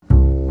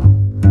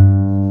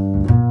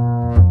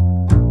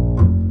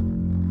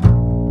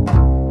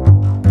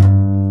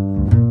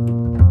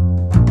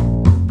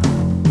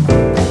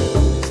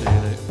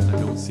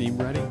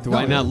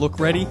not look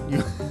ready?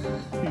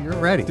 You're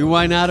ready. Do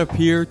I not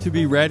appear to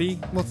be ready?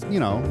 Well,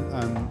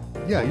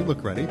 yeah, you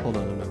look ready. Hold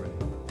on, I'm not ready.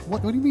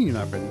 What do you mean you're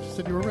not ready? You just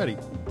said you were ready.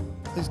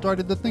 I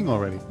started the thing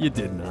already. You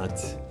did not.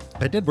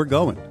 I did. We're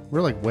going.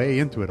 We're like way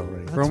into it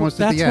already. We're almost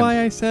at That's the end.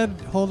 why I said,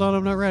 hold on,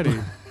 I'm not ready.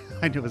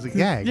 I knew it was a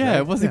gag. Yeah, right?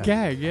 it was a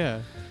gag,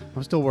 yeah.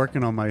 I'm still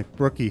working on my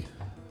brookie.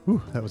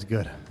 Whew, that was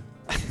good.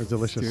 It was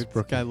delicious. Dude, this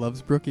brookie. guy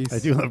loves brookies. I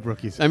do love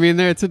brookies. I mean,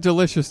 it's a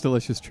delicious,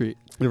 delicious treat.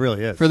 It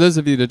really is. For those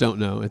of you that don't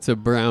know, it's a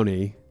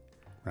brownie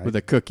Right. with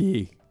a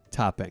cookie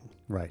topping.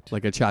 Right.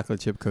 Like a chocolate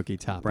chip cookie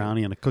topping.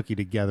 Brownie and a cookie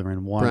together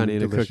in one Brownie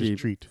and a delicious cookie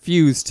treat.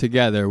 fused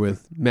together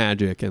with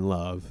magic and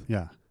love.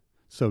 Yeah.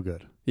 So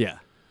good. Yeah.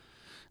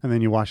 And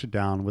then you wash it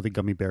down with a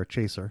gummy bear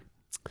chaser.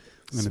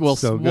 And Well,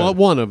 it's so good.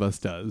 one of us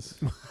does.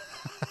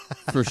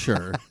 For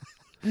sure.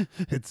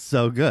 It's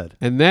so good.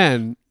 And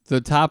then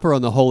the topper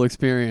on the whole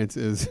experience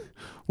is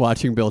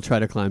watching Bill try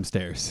to climb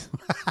stairs.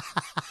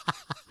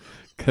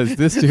 Because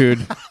this dude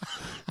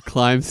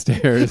climbs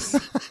stairs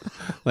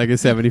like a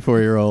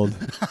 74-year-old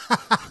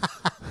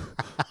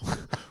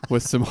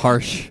with some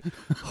harsh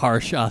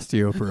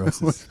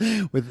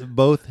osteoporosis. With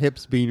both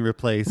hips being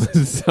replaced.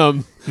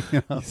 some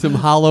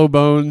hollow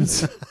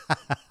bones,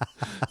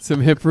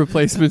 some hip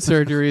replacement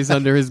surgeries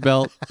under his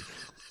belt.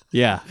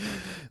 Yeah.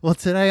 Well,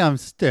 today I'm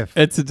stiff.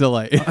 It's a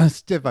delight. I'm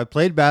stiff. I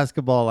played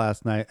basketball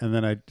last night, and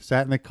then I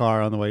sat in the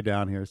car on the way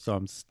down here, so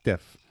I'm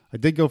stiff. I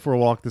did go for a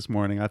walk this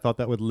morning. I thought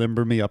that would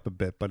limber me up a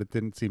bit, but it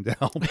didn't seem to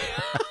help.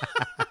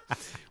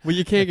 Well,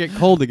 you can't get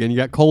cold again. You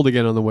got cold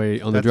again on the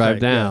way on the That's drive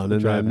right, yeah, down, the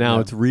and drive, now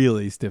yeah. it's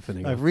really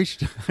stiffening. I've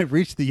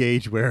reached the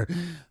age where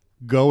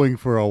going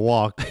for a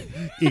walk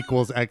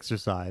equals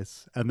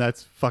exercise, and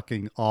that's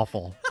fucking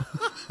awful.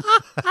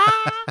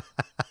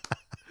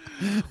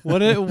 What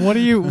do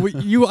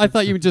you? I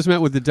thought you just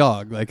meant with the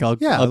dog. Like I'll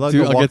Yeah, I'll I'll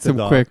go walk get the some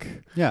dog.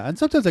 quick. Yeah, and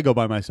sometimes I go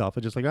by myself.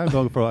 I just like I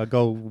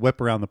go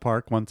whip around the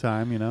park one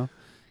time,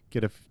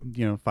 get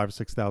 5,000 or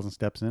 6,000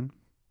 steps in.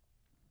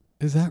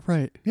 Is that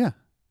right? Yeah.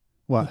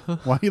 What?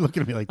 Why are you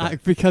looking at me like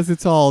that? Because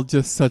it's all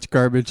just such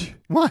garbage.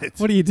 What?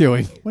 What are you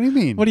doing? What do you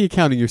mean? What are you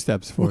counting your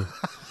steps for?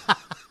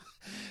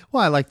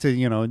 Well, I like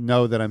to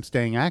know that I'm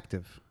staying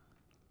active.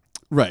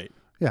 Right.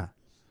 Yeah,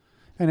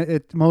 and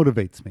it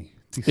motivates me.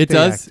 To It stay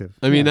does. Active.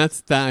 I mean, Yeah.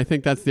 that's that. I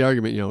think that's the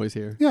argument you always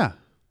hear. Yeah.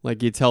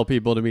 Like you tell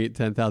people to meet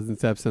 10,000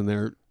 steps, and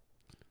their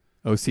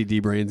OCD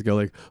brains go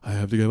like, "I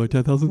have to get my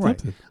 10,000 Right.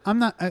 steps." I'm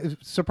not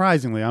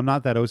surprisingly. I'm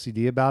not that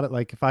OCD about it.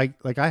 Like if I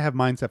have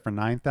mine set for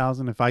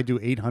 9,000. If I do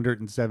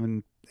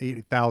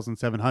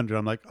 8,700,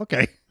 I'm like,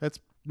 okay, that's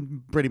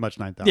pretty much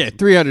 9,000. Yeah,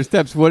 300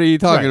 steps. What are you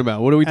talking Right.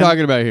 about? What are we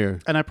talking about here?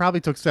 And I probably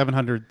took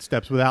 700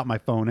 steps without my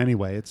phone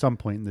anyway at some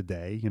point in the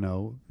day.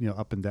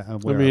 Up and down. I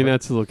Wherever. mean,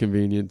 that's a little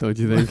convenient, don't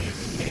you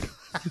think?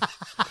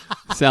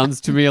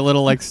 Sounds to me a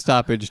little like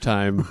stoppage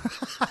time.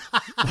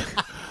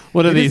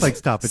 What are It is these? like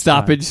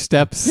stoppage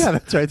steps? Yeah,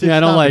 that's right. It's Yeah, I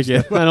don't like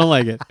stoppage it. I don't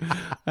like it.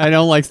 I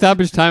don't like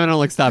stoppage time. I don't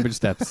like stoppage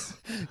steps.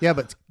 Yeah,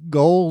 but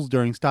goals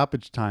during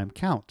stoppage time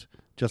count,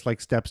 just like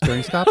steps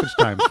during stoppage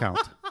time count.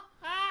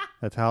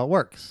 That's how it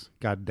works.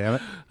 God damn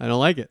it. I don't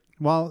like it.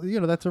 Well,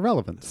 that's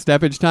irrelevant.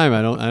 Steppage time.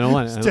 I don't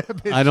want it.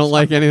 Steppage I don't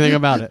like anything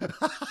about it.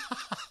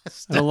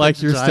 I don't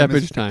like your time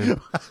is- steppage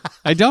time.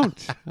 I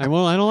don't. I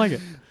don't like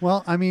it.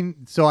 Well, I mean,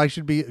 so I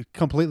should be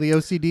completely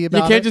OCD about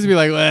You it? can't just be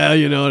like,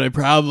 well, I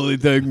probably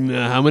took,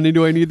 how many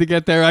do I need to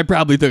get there? I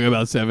probably took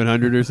about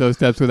 700 or so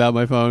steps without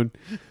my phone.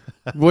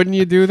 Wouldn't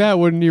you do that?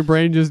 Wouldn't your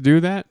brain just do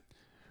that?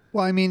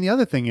 Well, I mean, the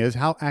other thing is,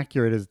 how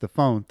accurate is the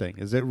phone thing?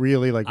 Is it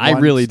really like I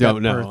one really step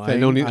don't per know.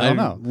 thing? I don't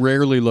know.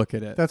 rarely look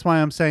at it. That's why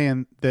I'm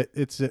saying that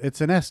it's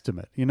an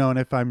estimate, and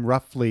if I'm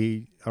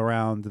roughly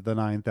around the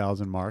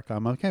 9,000 mark,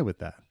 I'm okay with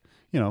that.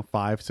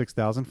 5,000,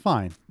 6,000,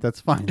 fine.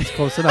 That's fine. It's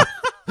close enough.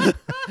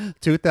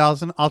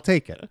 2,000, I'll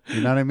take it.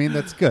 You know what I mean?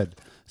 That's good.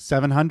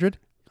 700,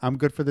 I'm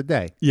good for the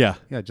day. Yeah,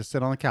 just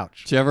sit on the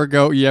couch. Did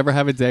you ever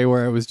have a day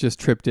where it was just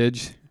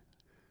triptych?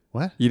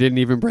 What? You didn't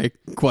even break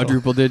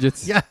quadruple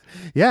digits?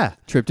 Yeah.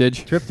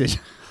 Triptych. Triptych.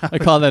 I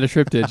call that a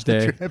triptych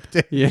day.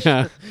 Triptych.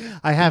 Yeah.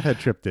 I have had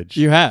triptych.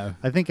 You have?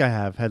 I think I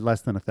have had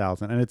less than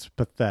 1,000, and it's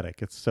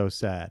pathetic. It's so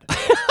sad.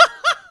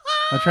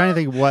 I'm trying to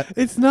think what.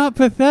 It's not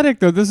pathetic,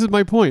 though. This is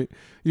my point.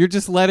 You're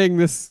just letting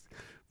this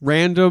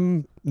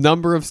random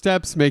number of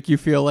steps make you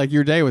feel like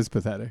your day was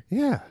pathetic.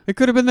 Yeah, It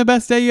could have been the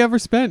best day you ever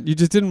spent. You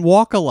just didn't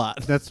walk a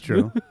lot. that's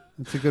true.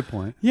 That's a good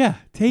point. Yeah,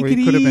 take Or it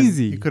you could have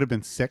easy. You could have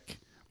been sick,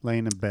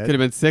 laying in bed. Could have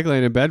been sick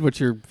laying in bed, which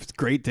are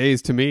great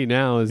days to me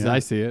now as Yeah. I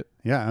see it.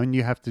 Yeah, and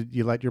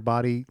you let your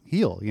body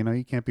heal.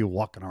 You can't be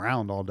walking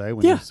around all day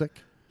when Yeah. you're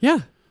sick. Yeah.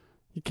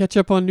 You catch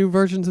up on new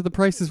versions of The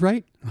Price is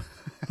Right.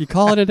 You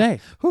call it a day.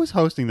 Who's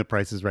hosting The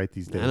Price is Right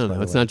these days? I don't by know.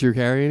 the It's way? not Drew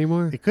Carey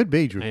anymore. It could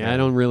be Drew. Carey. I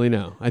don't really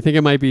know. I think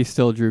it might be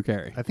still Drew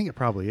Carey. I think it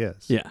probably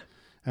is. Yeah.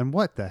 And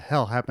what the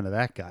hell happened to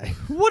that guy?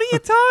 What are you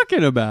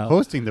talking about?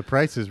 Hosting The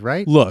Price is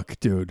Right? Look,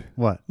 dude.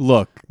 What?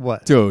 Look.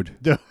 What? Dude.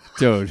 Duh.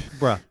 Dude.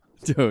 Bruh.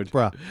 Dude.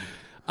 Bruh.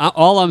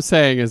 All I'm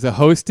saying is a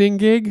hosting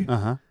gig,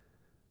 Uh-huh.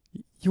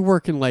 you're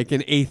working like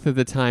an eighth of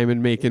the time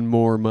and making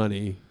more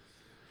money.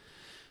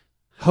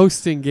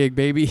 Hosting gig,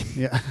 baby.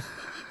 Yeah.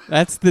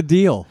 That's the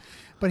deal.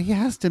 But he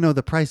has to know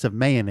the price of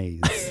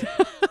mayonnaise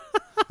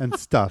and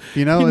stuff.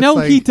 You know, No,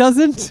 he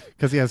doesn't.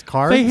 because he has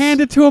cards. They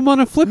hand it to him on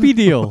a flippy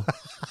deal.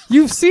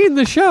 You've seen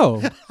the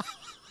show.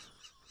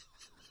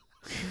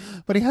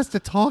 But he has to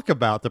talk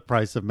about the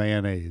price of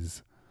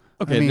mayonnaise.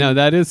 Okay, I mean, now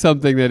that is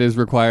something that is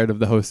required of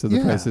the host of The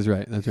Yeah. Price is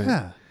Right. That's right.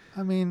 Yeah,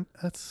 I mean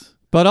that's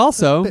But a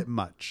also, bit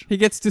much. he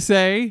gets to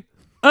say,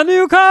 a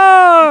new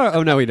car!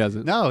 Oh, no, he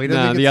doesn't. No, he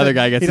doesn't. No, get the to other say-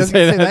 guy gets he to doesn't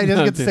say get that. He doesn't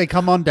No, get to say,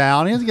 "Come on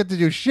down." He doesn't get to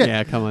do shit.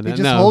 Yeah, come on He down.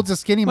 just No. holds a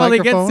skinny Well,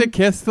 microphone. he gets to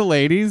kiss the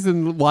ladies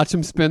and watch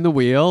them spin the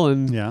wheel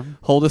and Yeah.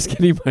 hold a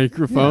skinny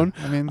microphone.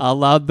 Yeah, I mean- a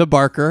la the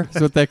Barker is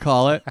what they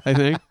call it, I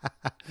think.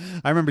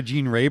 I remember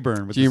Gene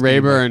Rayburn. With the Gene skinny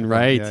Rayburn, microphone.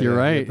 right. Yeah, You're yeah,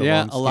 right. the Yeah,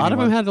 long, a lot skinny of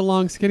them one. had the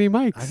long skinny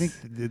mics.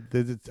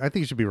 I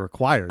think it should be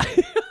required.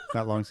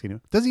 That long skinny.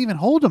 Doesn't even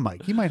hold a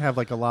mic. He might have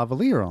like a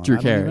lavalier on. Drew I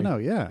don't Carey. even know.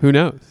 Yeah. Who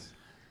knows?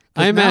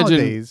 I imagine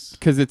nowadays-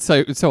 because it's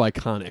so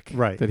iconic,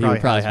 Right. That he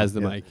probably has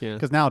the mic. Yeah,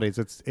 Because nowadays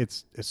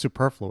it's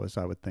superfluous.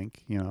 I would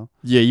think. You know.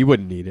 yeah, you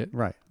wouldn't need it.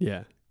 Right.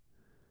 Yeah,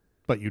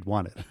 But you'd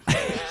want it.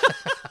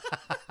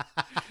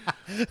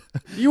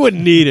 you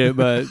wouldn't need it,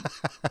 but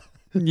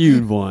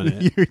you'd want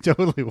it. You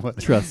totally would.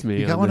 Trust me.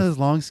 You got on one of this. those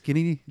long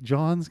skinny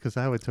Johns? Because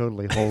I would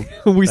totally hold.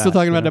 we still that,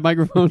 talking you about know? the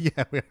microphone?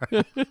 Yeah, we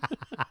are.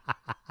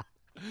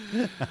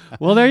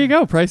 Well, there you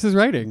go. Price is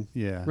Writing.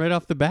 Yeah. Right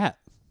off the bat.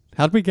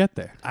 How'd we get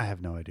there? I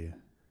have no idea.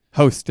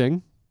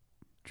 Hosting.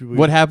 Drew-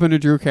 What happened to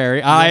Drew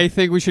Carey? I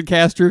think we should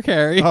cast Drew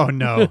Carey. Oh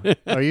no!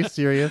 Are you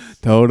serious?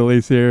 Totally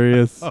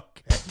serious.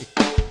 Okay.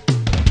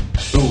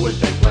 Who would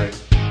they play?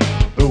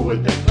 Who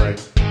would they play?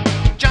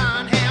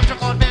 John Hamm,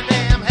 Jean-Claude Van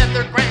Damme,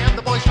 Heather Graham,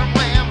 the boys from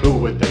Wham. Who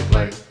would they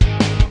play?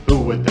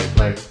 Who would they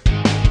play?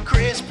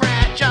 Chris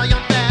Pratt, Chow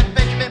Yun-Fat,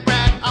 Benjamin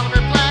Bratt,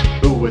 Oliver Platt.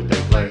 Who would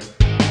they play?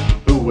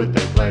 Who would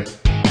they play?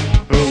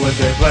 Who would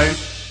they play?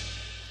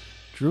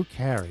 Drew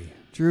Carey.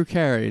 Drew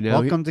Carey. Now,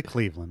 Welcome to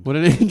Cleveland. what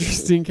an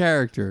interesting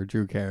character,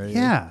 Drew Carey. is.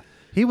 Yeah,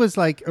 he was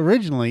like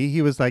originally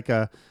he was like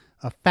a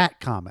fat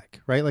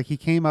comic, right? Like he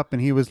came up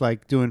and he was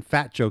like doing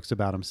fat jokes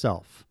about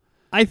himself.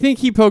 I think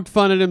he poked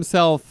fun at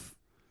himself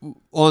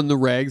on the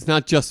regs,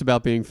 not just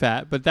about being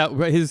fat, but that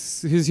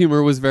his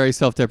humor was very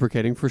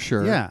self-deprecating for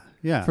sure.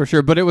 Yeah, For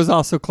sure, but it was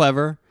also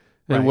clever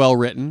and Right. well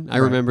written. I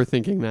Right. remember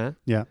thinking that.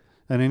 yeah.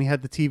 And then he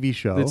had the TV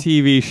show, The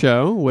TV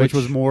show, which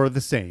was more of the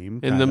same.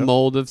 in kind the of.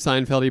 mold of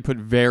Seinfeld, he put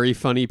very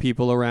funny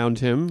people around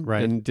him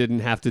Right. and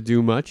didn't have to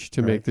do much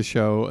to Right. make the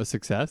show a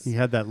success. He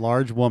had that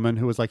large woman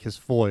who was like his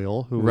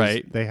foil. Who was,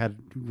 Right. They had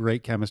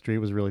great chemistry. It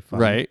was really fun.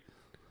 Right.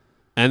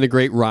 And the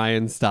great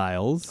Ryan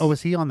Stiles. Oh,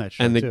 was he on that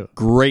show and the too?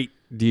 great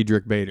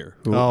Diedrich Bader,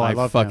 who Oh, I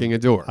love fucking him.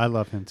 adore. I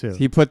love him too.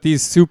 He put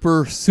these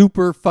super,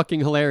 super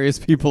fucking hilarious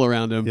people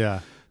around him.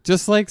 yeah.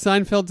 Just like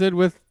Seinfeld did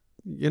with,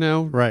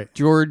 Right.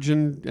 George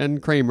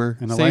and Kramer.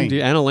 And Same Elaine.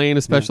 dude. And Elaine,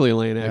 especially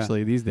Elaine, Yeah.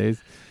 actually, these days.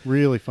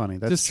 Really funny.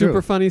 That's Just true.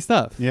 super funny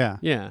stuff. Yeah.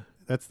 Yeah.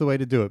 That's the way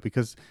to do it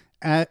because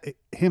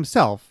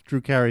himself,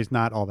 Drew Carey's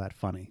not all that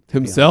funny. to be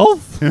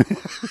Himself?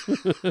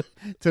 honest.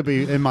 To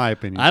be, in my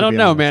opinion. I to don't be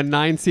know, honest. man.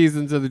 9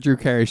 seasons of the Drew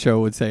Carey show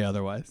would say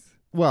otherwise.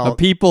 Well,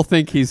 People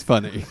think he's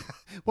funny.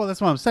 well,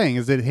 that's what I'm saying.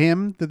 Is it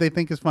him that they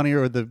think is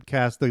funnier, or the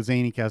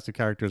zany cast of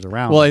characters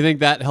around? Well, him? I think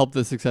that helped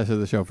the success of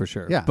the show for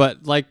sure. Yeah.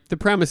 But like the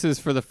premises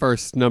for the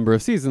first number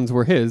of seasons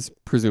were his,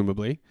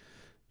 presumably.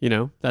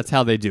 That's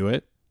how they do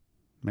it.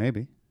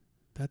 Maybe.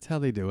 That's how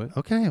they do it.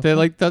 Okay. They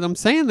I'm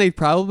saying they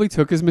probably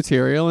took his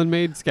material and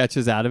made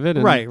sketches out of it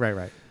and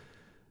Right.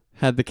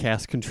 had the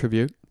cast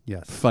contribute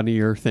Yes.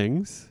 funnier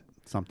things.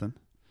 Something.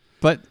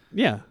 But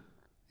yeah.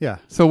 Yeah.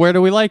 So where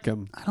do we like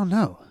him? I don't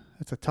know.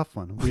 That's a tough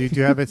one. Do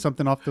you have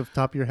something off the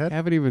top of your I head?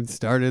 haven't even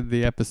started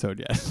the episode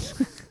yet.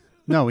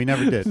 No, we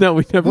never did. No,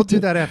 we never We'll did. do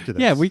that after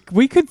this. Yeah,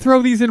 we could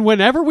throw these in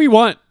whenever we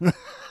want.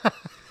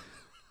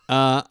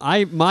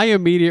 My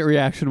immediate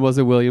reaction was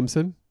a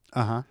Williamson,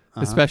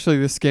 especially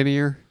the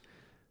skinnier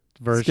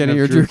version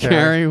of Drew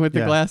Carey with the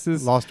Yeah.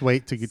 glasses. Lost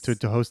weight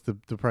to host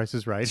the Price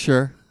is Right.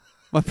 Sure.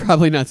 Well,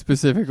 probably not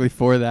specifically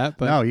for that,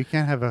 but No, you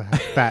can't have a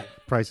fat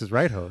Price is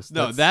Right host.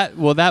 no, That's-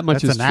 that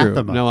much that's is true.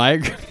 anathema. No, I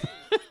agree.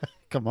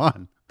 Come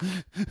on.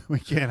 We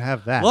can't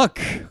have that.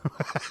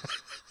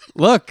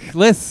 Look,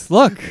 Liz,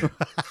 look.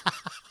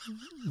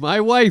 My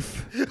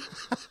wife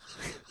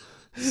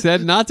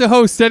said not to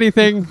host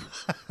anything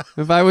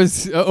if I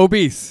was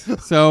obese.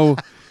 So,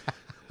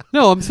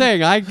 no, I'm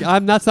saying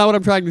I'm that's not what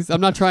I'm trying to. I'm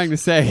not trying to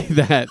say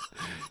that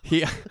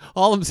he.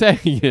 All I'm saying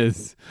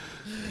is,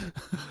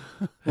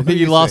 I think he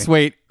you lost saying?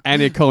 weight,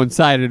 and it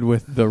coincided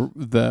with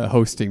the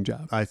hosting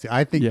job. I see.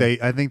 I think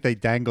Yeah. they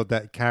dangled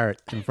that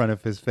carrot in front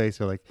of his face.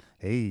 They're like,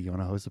 "Hey, you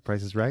want to host the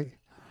Price is Right?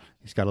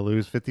 He's got to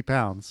lose 50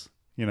 pounds."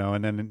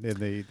 And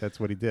then that's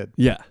what he did.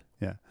 Yeah,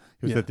 Yeah.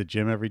 He was Yeah. at the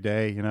gym every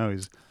day.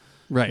 He's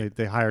right.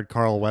 They hired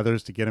Carl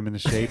Weathers to get him into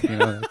shape.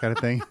 That kind of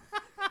thing.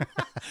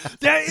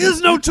 There is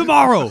no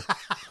tomorrow.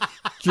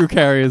 Drew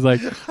Carey is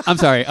like, I'm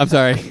sorry.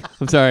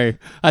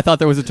 I thought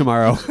there was a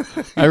tomorrow.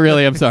 I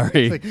really am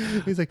sorry.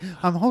 He's like,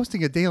 I'm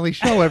hosting a daily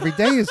show. Every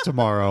day is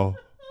tomorrow.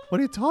 What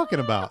are you talking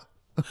about?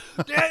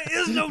 There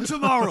is no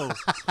tomorrow.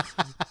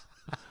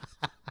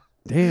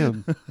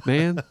 Damn,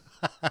 man.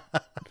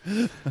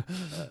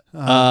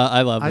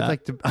 I love that.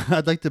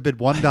 I'd like to bid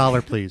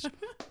 $1, please.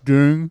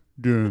 Ding,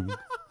 ding.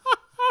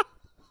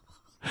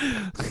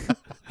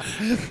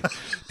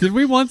 Did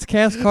we once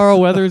cast Carl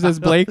Weathers as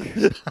Blake?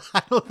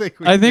 I don't think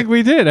we. I think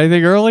we did. I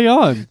think early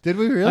on. Did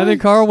we really? I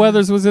think Carl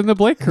Weathers was in the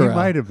Blake he corral.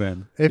 might have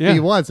been. If Yeah. he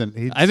wasn't,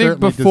 he I think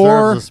certainly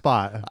before- deserves a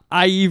spot.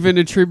 I even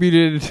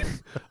attributed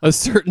a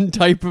certain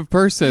type of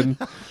person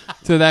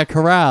to that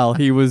corral.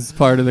 He was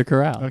part of the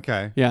corral.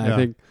 Okay. Yeah, I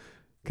think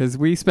because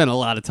we spent a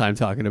lot of time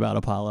talking about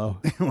Apollo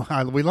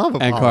we love Apollo.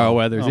 and Carl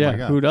Weathers. Oh my Yeah,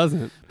 God. who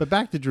doesn't? But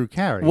back to Drew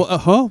Carey.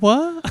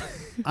 What?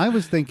 I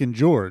was thinking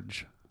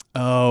George.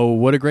 Oh,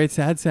 what a great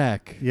sad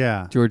sack.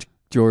 Yeah.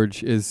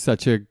 George is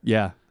such a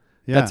Yeah.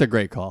 That's a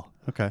great call.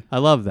 Okay. I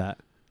love that.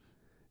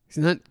 He's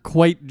not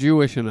quite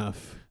Jewish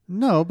enough.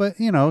 No, but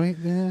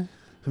I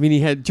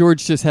mean,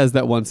 George just has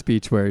that one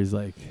speech where he's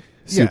like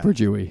super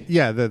Jewy.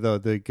 yeah,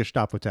 the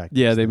Gestapo tactics.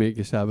 Yeah, they make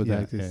Gestapo Yeah,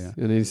 tactics, yeah.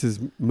 and he says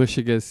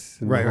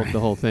 "mushigas" and Right, the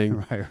whole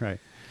thing. Right.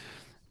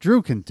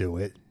 Drew can do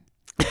it.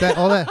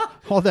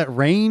 All that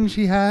range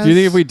he has. Do you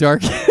think if we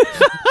dark?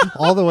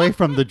 all the way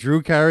from the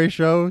Drew Carey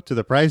show to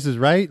The Price is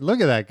Right?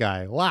 Look at that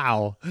guy.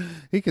 Wow.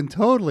 He can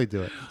totally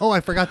do it. Oh,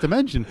 I forgot to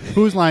mention,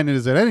 whose line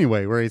is it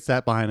anyway, where he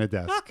sat behind a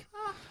desk?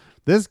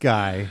 This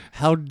guy.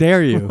 How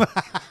dare you?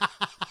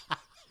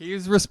 He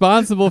was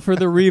responsible for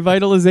the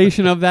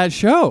revitalization of that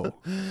show,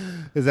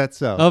 Is that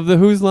so? of the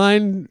Whose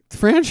Line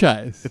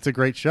franchise. It's a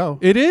great show.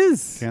 It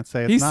is. Can't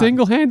say it's He not.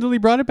 single-handedly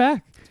brought it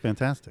back It's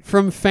fantastic.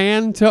 from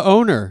fan to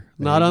owner,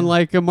 not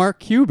unlike a Mark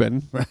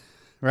Cuban,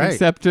 Right.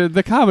 except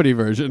the comedy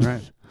version.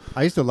 Right.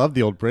 I used to love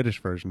the old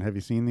British version. Have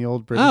you seen the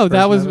old British Oh, that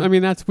version was. of it? I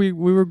mean, that's we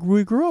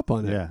grew up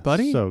on it, yeah,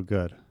 buddy. so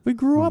good. We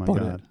grew Oh up my on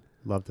God. it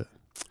Loved it.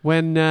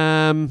 when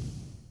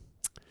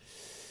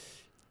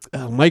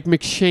Mike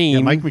McShane. Yeah,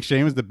 Mike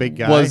McShane was the big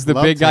guy. was the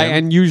Loved big guy him.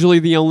 and usually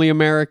the only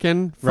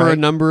American for a Right.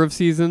 number of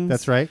seasons.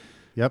 That's right.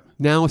 Yep.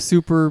 Now a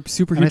super And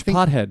I huge think-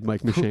 pothead,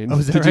 Mike McShane. Oh,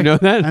 is that Did you right? know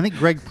that? I think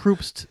Greg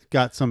Proops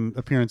got some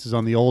appearances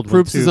on the old one.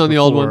 Proops too, is on the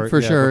old one before-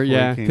 for sure, before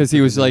yeah, came because to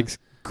he was the- like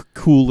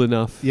cool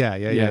enough.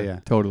 Yeah.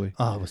 Totally.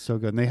 Oh, it was so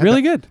good. And they had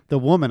Really the, good. The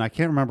woman, I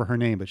can't remember her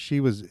name, but she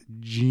was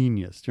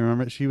genius. Do you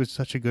remember? She was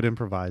such a good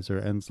improviser,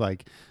 and it's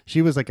like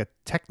she was like a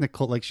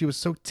technical, like she was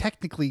so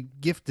technically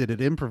gifted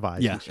at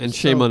improvising. Yeah, She and was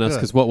shame so on us good.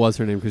 because what was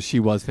her name? Because she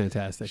was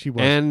fantastic. She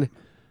was. and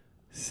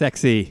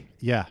sexy.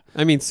 Yeah,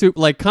 I mean,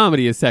 like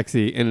comedy is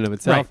sexy in and of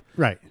itself,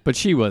 right. but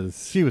she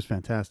was. She was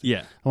fantastic.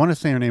 Yeah, I want to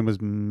say her name was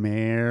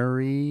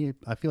Mary.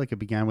 I feel like it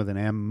began with an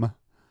M.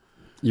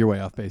 you're way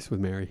off base with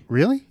Mary.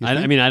 Really? You I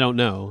think? mean, I don't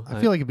know. I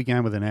feel like it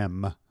began with an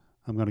M.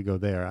 I'm going to go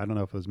there. I don't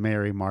know if it was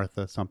Mary,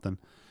 Martha, something,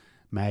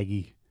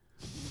 Maggie.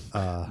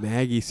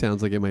 Maggie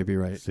sounds like it might be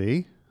right.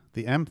 See?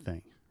 The M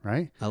thing,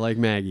 right? I like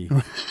Maggie.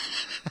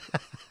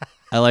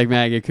 I like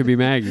Maggie. It could be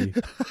Maggie.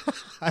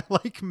 I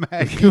like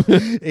Maggie.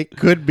 It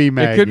could be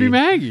Maggie. It could be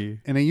Maggie.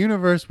 In a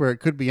universe where it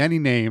could be any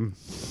name,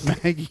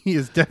 Maggie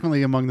is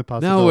definitely among the No,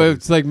 possibilities.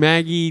 it's like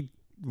Maggie,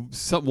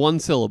 one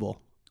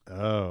syllable.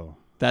 Oh.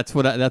 That's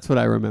what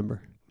I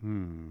remember.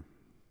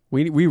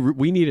 We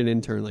need an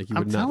intern like you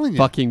I'm would not telling you.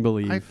 fucking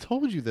believe. I've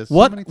told you this so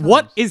many times.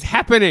 What is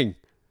happening?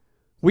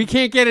 We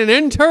can't get an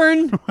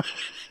intern.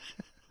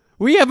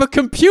 We have a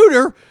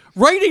computer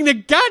writing the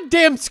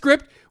goddamn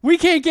script. We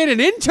can't get an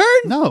intern.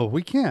 No,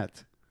 we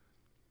can't.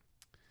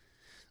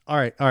 All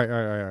right.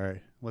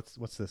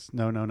 What's this?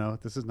 No.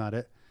 This is not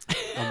it.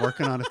 I'm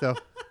working on it, though.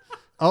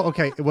 Oh,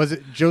 okay. Was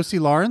it Josie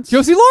Lawrence?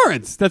 Josie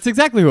Lawrence. That's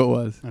exactly who it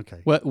was.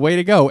 Okay. Way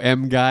to go,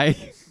 M guy.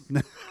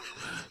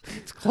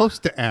 It's close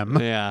to M.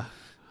 Yeah.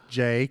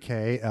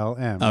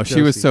 JKLM. Oh,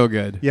 she was Josie. so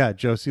good. Yeah,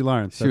 Josie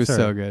Lawrence. She was That's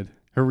her. so good.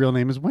 Her real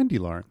name is Wendy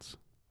Lawrence.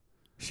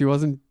 She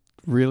wasn't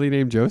really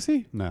named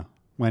Josie? No,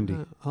 Wendy.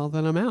 Oh,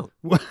 then I'm out.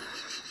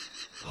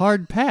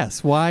 Hard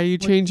pass. Why are you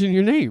changing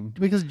your name?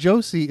 Because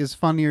Josie is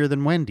funnier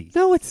than Wendy.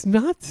 No, it's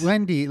not.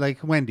 Wendy,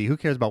 like Wendy. Who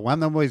cares about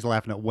Wendy? Nobody's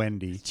laughing at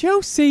Wendy.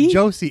 Josie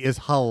Josie is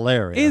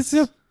hilarious.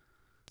 is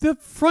the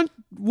front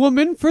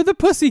woman for the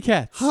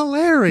Pussycats.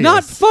 hilarious.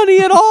 Not funny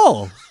at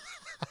all.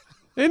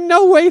 In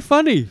no way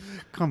funny.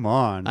 Come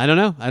on. I don't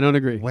know. I don't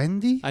agree.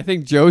 Wendy? I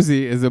think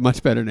Josie is a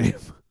much better name.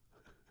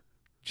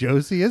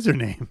 Josie is her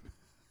name.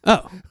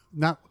 Oh,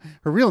 Not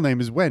her real name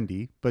is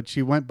Wendy, but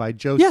she went by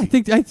Josie. yeah. I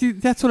think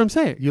that's what I'm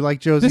saying. You like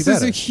Josie This better.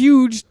 is a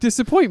huge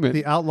disappointment.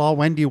 The outlaw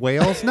Wendy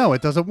Wales? No,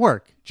 it doesn't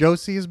work.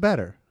 Josie is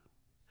better.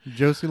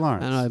 Josie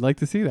Lawrence. I don't know. I'd like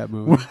to see that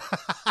movie.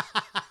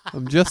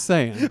 I'm just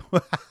saying.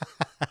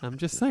 I'm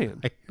just saying.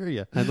 I hear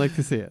you. I'd like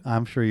to see it.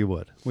 I'm sure you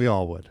would. We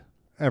all would.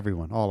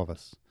 Everyone, all of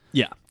us.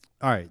 Yeah.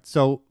 All right.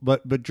 So,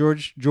 but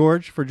George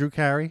for Drew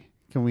Carey.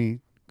 Can we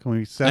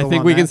settle? I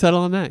think on we that? can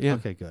settle on that. Yeah.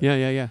 Okay, good.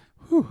 Yeah.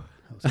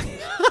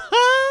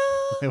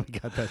 We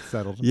got that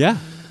settled. Yeah.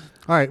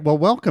 All right. Well,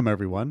 welcome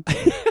everyone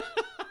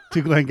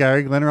to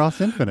Glengarry Glen Ross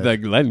Infinite, The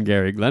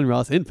Glengarry Glen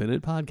Ross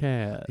Infinite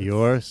Podcast.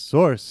 your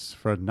source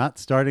for not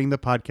starting the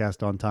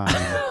podcast on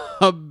time.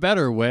 A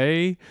better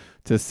way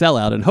to sell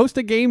out and host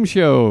a game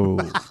show.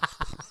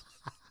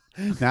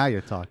 Now you're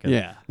talking.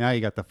 Yeah. Now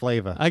you got the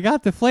flavor. I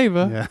got the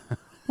flavor. Yeah.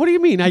 What do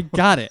you mean? I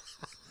got it.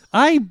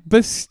 I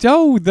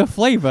bestow the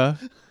flavor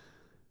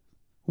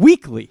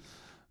weekly.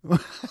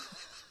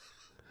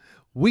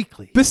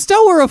 Weekly.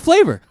 Bestower of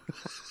flavor.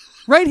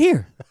 Right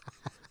here.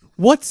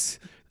 What's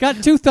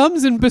got 2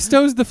 thumbs and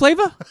bestows the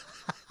flavor?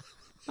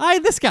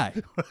 This guy.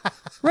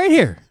 Right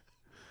here.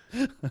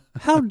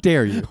 How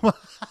dare you?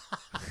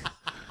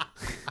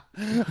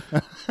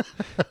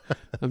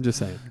 I'm just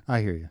saying.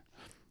 I hear you.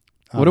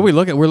 What do we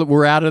look at?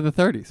 We're out of the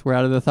 30s. We're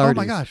out of the 30s. Oh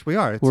my gosh, we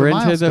are. It's We're a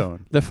into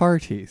milestone. the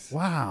farties.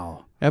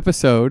 Wow.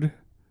 Episode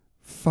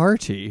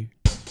farty.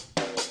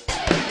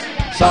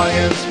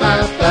 Science,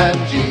 math,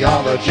 and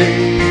geology.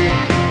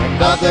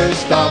 And other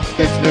stuff,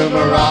 it's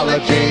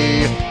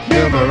numerology.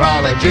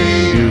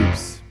 Numerology.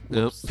 Oops.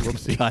 Nope.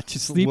 Whoopsie. Caught you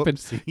sleeping.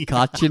 Whoopsie.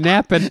 Caught you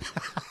napping.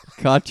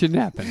 Caught you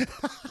napping.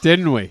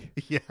 Didn't we?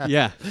 Yeah.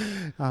 Yeah.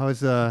 I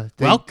was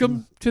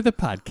Welcome to the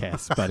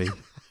podcast, buddy.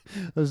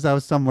 I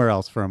was somewhere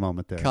else for a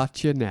moment there.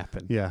 Caught you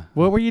napping. Yeah.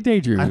 What were you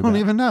daydreaming I don't about?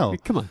 even know.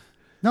 Come on.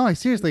 No, I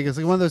seriously, it's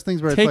like one of those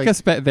things where Take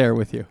it's like us there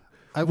with you.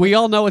 I- We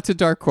all know it's a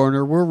dark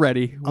corner. We're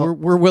ready.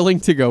 We're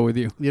willing to go with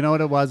you. you know what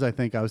it was? I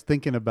think I was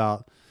thinking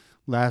about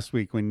last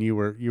week when you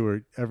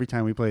were every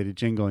time we played a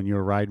jingle and you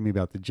were riding me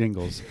about the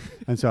jingles.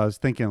 And so I was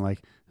thinking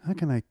like, how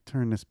can I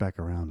turn this back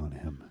around on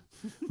him?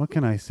 What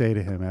can I say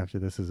to him after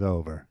this is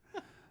over?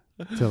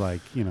 To like,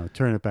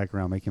 turn it back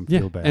around, make him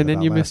feel bad. and then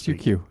about you last missed your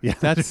week. cue. Yeah.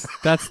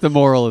 That's the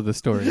moral of the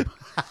story.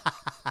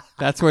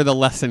 That's where the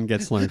lesson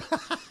gets learned.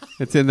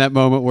 It's in that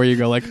moment where you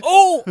go like,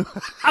 "Oh,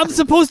 I'm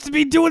supposed to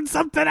be doing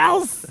something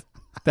else."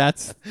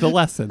 That's the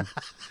lesson.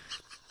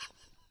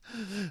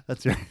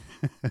 That's right.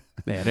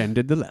 That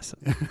ended the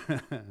lesson.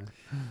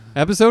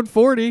 Episode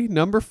 40,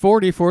 number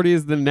 40. 40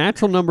 is the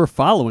natural number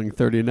following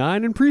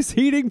 39 and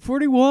preceding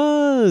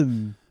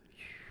 41.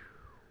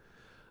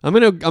 I'm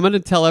gonna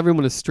tell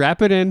everyone to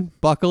strap it in,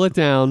 buckle it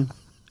down,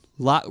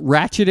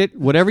 ratchet it,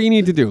 whatever you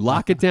need to do.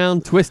 Lock it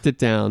down, twist it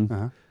down,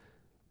 Uh-huh.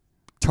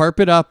 tarp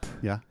it up,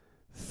 Yeah.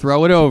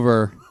 throw it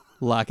over,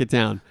 lock it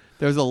down.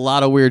 There's a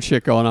lot of weird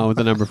shit going on with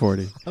the number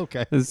 40.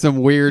 Okay. There's some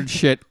weird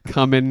shit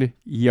coming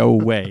your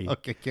way.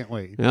 Okay, can't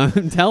wait.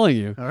 I'm telling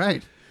you. All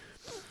right.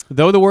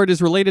 Though the word is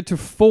related to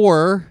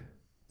four,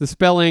 the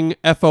spelling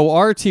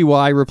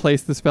F-O-R-T-Y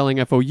replaced the spelling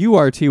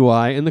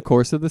F-O-U-R-T-Y in the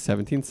course of the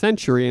 17th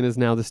century and is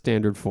now the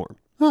standard form.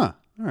 Huh.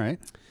 All right.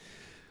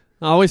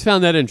 I always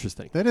found that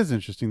interesting. That is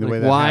interesting the Like, way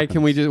that why happens.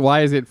 can we just?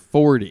 Why is it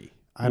 40?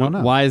 I don't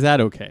know. Why is that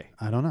okay?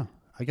 I don't know.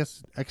 I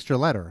guess extra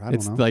letter. I don't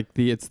It's know. like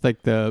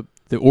the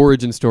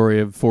origin story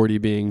of 40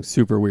 being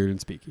super weird and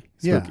spooky.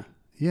 Yeah.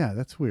 Yeah,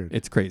 that's weird.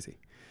 It's crazy.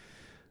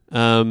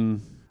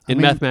 In mean,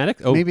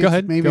 mathematics, maybe go it's,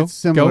 ahead. Maybe Go. it's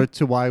similar Go.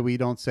 to why we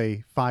don't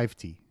say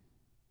 5T.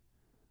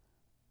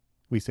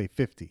 We say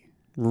 50.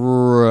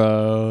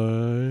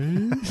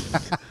 Right.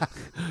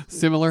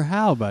 Similar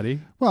how, buddy?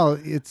 Well,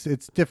 it's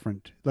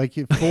different. Like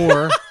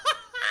 4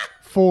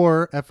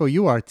 4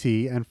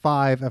 F-O-U-R-T and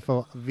 5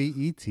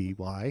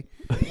 F-O-V-E-T-Y.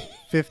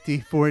 50,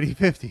 40,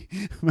 50.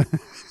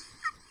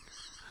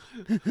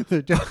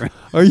 They're different.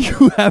 Are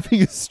you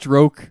having a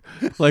stroke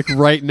like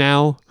right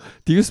now?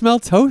 Do you smell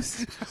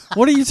toast?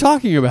 What are you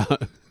talking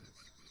about?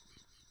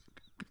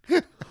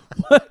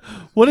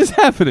 What is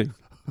happening?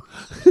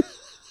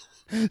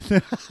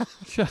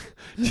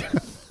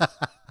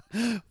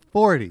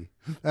 40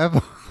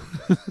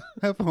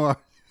 F-O-R-T-Y.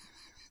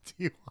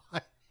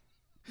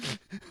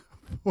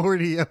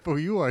 40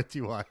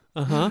 F-O-U-R-T-Y.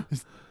 Uh-huh.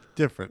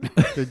 Different.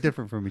 They're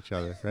different from each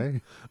other,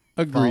 right?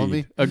 Follow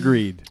me?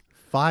 Agreed.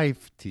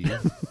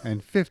 5T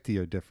and 50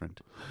 are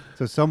different.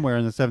 So somewhere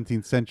in the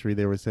 17th century,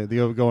 they were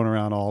going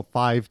around all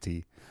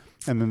 5T,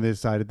 and then they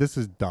decided this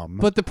is dumb.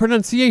 But the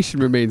pronunciation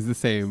remains the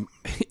same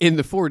in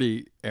the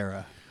 40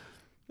 era.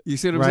 You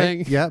see what I'm right?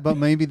 saying? Yeah, but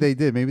maybe they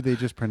did. Maybe they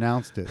just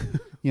pronounced it.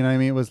 You know what I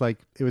mean?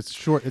 It was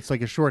short. It's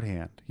like a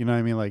shorthand. You know what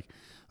I mean? Like,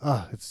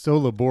 it's so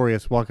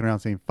laborious walking around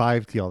saying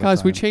 5T all the Guys,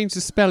 time. we changed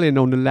the spelling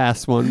on the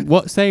last one.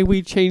 What say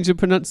we change the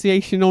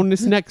pronunciation on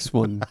this next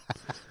one?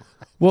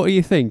 What do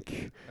you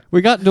think? We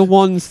got the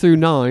 1s through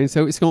 9,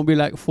 so it's going to be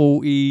like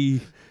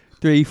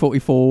 43,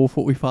 44,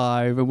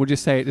 45, and we'll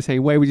just say it the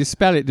same way. We just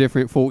spell it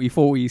different. 40,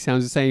 40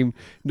 sounds the same.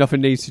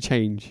 Nothing needs to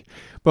change.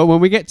 But when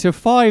we get to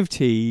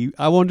 5T,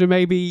 I wonder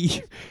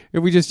maybe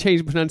if we just change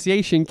the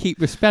pronunciation, keep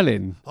the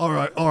spelling. All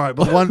right.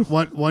 But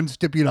one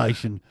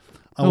stipulation.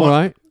 I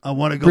want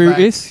to go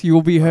Brutus, you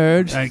will be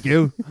heard. Thank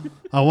you.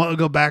 I want to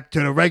go back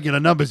to the regular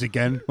numbers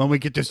again when we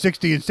get to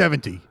 60 and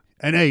 70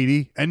 and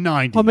 80 and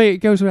 90. I mean, it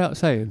goes without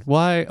saying.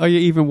 Why are you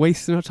even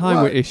wasting our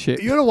time with this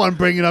shit? You're the one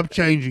bringing up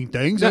changing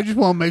things. I just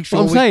want to make sure.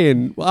 Well, I'm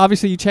saying, well,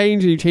 obviously you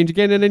change and you change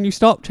again and then you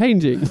stop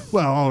changing.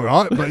 Well, all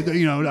right, but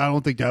I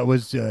don't think that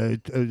was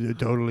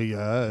totally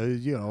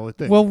a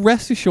thing. Well,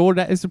 rest assured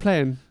that is the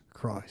plan.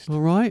 Christ.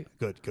 All right.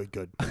 Good.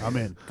 I'm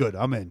in. Good.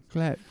 I'm in.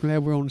 Glad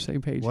we're on the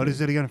same page. What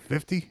is it again?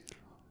 50?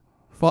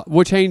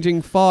 We're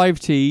changing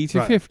 5T to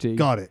Right. 50.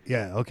 Got it.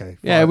 Yeah. Okay.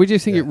 Yeah, Fine. we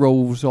just think Yeah. it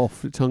rolls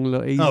off the tongue a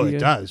little easier. Oh, it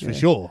does for Yeah.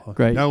 sure.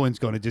 Great. No one's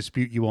going to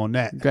dispute you on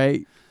that.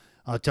 Great.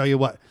 I'll tell you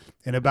what.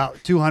 In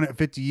about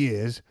 250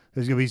 years,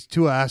 there's going to be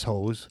two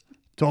assholes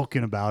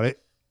talking about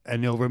it,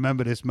 and they'll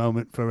remember this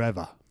moment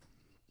forever.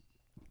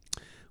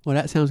 Well,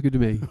 that sounds good to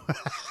me.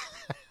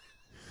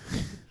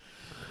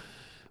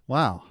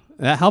 Wow.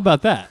 How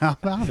about that? How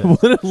about it?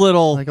 What a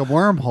little, Like a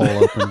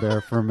wormhole opened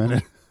there for a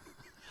minute.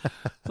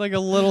 it's like a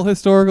little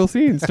historical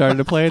scene starting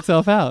to play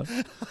itself out.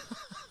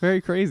 Very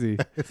crazy.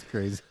 It's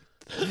crazy.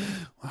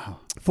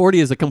 40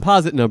 is a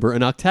composite number,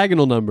 an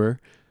octagonal number,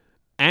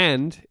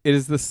 and it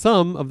is the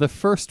sum of the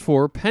first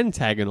 4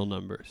 pentagonal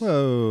numbers,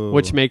 Whoa.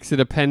 which makes it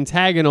a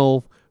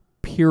pentagonal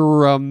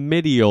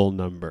pyramidal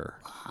number.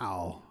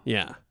 Wow.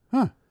 Yeah.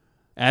 Huh.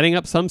 Adding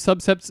up some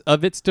subsets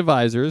of its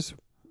divisors,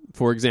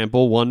 for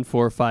example, 1,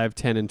 4, 5,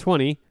 10, and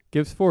 20,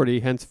 gives 40,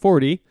 hence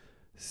 40,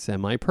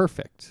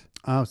 semi-perfect.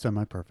 Oh,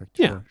 semi-perfect.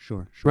 Yeah.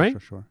 Sure. Right?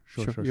 Sure.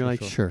 You're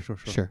like, sure,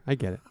 I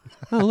get it.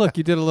 Oh, look,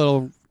 you did a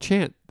little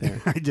chant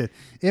there. I did.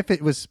 If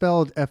it was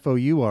spelled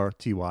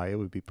F-O-U-R-T-Y, it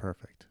would be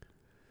perfect.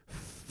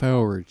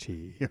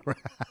 40.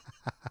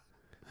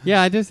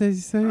 Yeah, I guess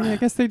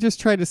they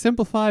just tried to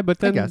simplify, but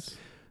I then guess.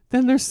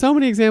 then there's so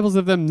many examples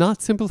of them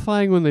not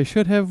simplifying when they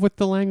should have with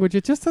the language.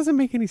 It just doesn't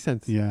make any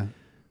sense. Yeah.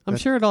 I'm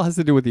sure it all has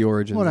to do with the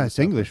origins. Well, and that's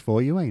stuff. English for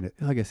you, ain't it?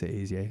 I guess it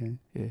is, yeah. Okay.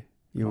 Yeah,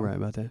 you're right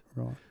about that.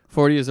 Right.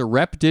 40 is a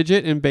rep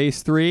digit in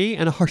base 3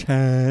 and a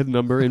Harshad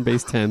number in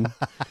base 10.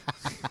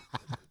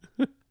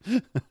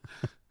 Do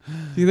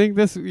you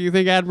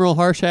think Admiral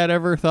Harshad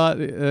ever thought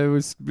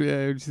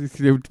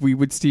we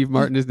would Steve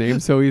Martin his name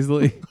so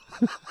easily?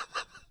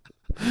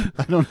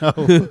 I don't know.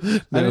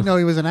 I didn't know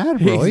he was an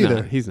admiral He's either.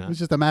 not, he's not. He was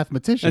just a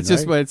mathematician. That's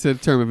just right? why it's a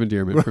term of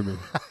endearment for me.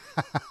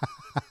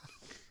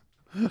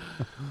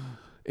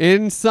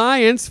 In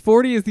science,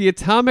 40 is the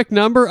atomic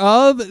number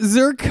of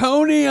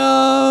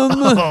zirconium.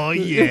 Oh,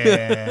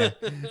 yeah.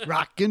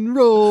 Rock and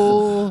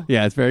roll.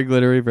 Yeah, it's very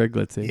glittery, very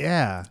glitzy.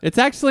 Yeah. It's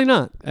actually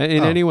not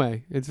in Oh. any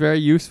way. It's very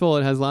useful.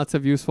 It has lots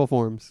of useful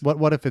forms.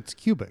 What if it's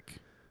cubic?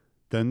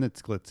 Then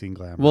it's glitzy and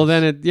glamorous. Well,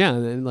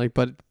 then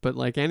but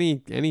like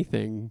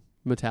anything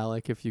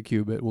metallic, if you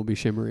cube it, will be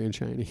shimmery and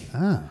shiny.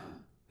 Ah.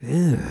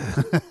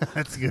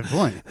 That's a good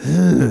point.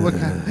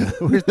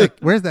 Where's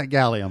that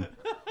gallium?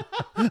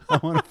 I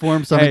want to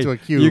form something Hey, to a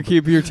cube. you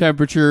keep your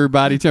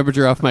body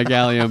temperature off my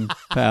gallium,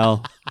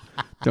 pal.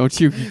 Don't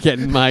you get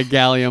my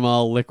gallium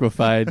all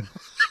liquefied.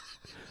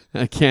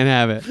 I can't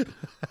have it.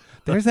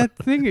 There's that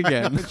thing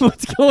again.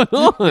 What's going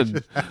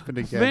on? happened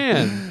again.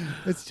 Man,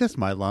 It's just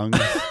my lungs.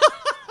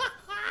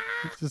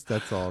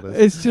 That's all it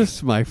is. it's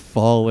just my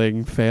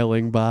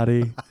failing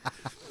body.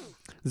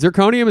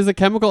 Zirconium is a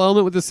chemical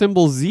element with the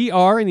symbol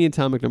ZR in the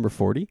atomic number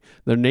 40.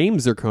 The name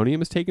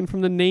zirconium is taken from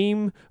the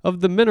name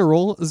of the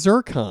mineral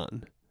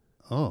zircon.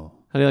 Oh,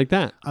 How do you like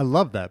that? I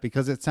love that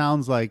because it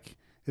sounds like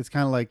it's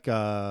kind of like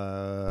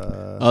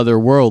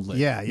Otherworldly.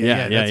 yeah.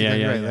 Yeah, That's yeah,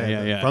 exactly yeah, right.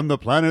 yeah, yeah. From the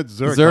planet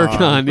Zircon.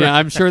 Zircon. Yeah,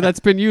 I'm sure that's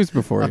been used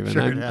before. I'm Even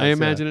sure it has, I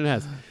imagine it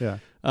has.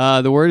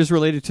 Yeah. The word is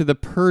related to the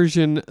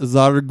Persian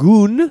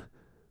zargun.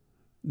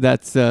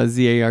 That's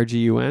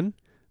Zargun,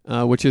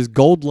 which is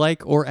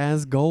gold-like or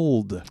as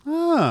gold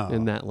Oh.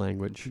 in that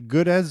language.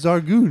 Good as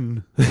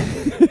Zargoon.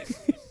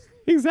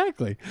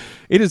 Exactly.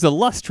 It is a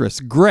lustrous,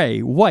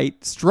 gray,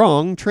 white,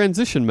 strong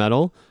transition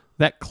metal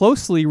that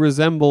closely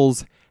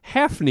resembles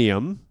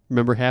hafnium.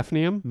 Remember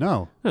hafnium?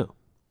 No. Oh.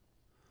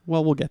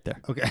 Well, we'll get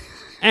there. Okay.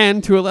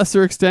 And to a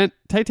lesser extent,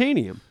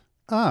 titanium.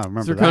 Ah,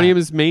 remember Zirconium that.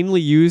 is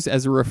mainly used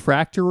as a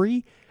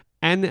refractory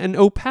and an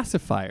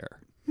opacifier.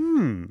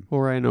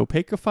 Or an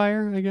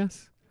opacifier, I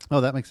guess. Oh,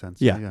 that makes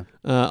sense. Yeah.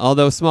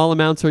 Although small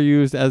amounts are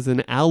used as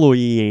an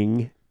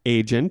alloying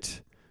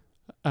agent.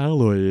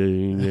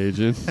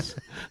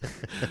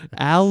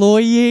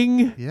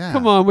 Alloying? Yeah.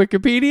 Come on,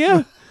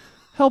 Wikipedia.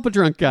 Help a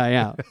drunk guy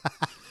out.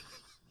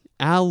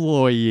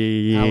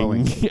 Alloying.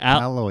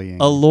 Alloying.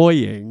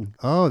 Alloying.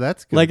 Oh,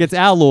 that's good. Like it's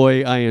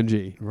alloy,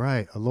 ing.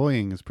 Right.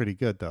 Alloying is pretty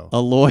good, though.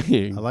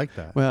 Alloying. I like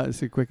that. Well, it's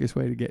the quickest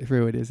way to get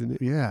through it, isn't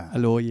it? Yeah.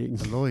 Alloying.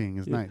 Alloying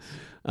is nice.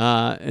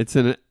 It's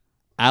an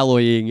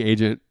alloying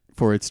agent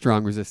for its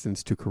strong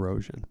resistance to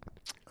corrosion.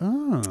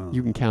 Oh.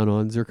 You can count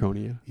on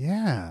zirconia.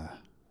 Yeah.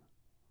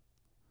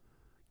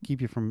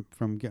 Keep you from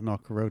getting all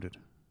corroded.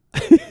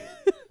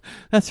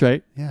 That's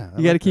right. Yeah.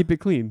 You got to keep it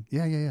clean.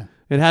 Yeah.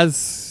 It has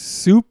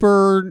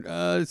super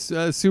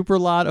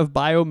lot of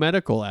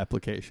biomedical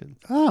applications.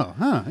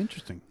 Oh,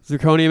 interesting.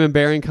 Zirconium and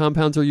barium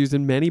compounds are used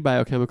in many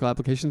biochemical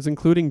applications,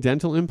 including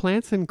dental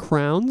implants and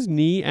crowns,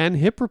 knee and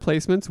hip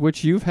replacements,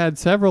 which you've had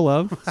several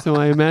of. So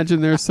I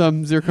imagine there's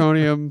some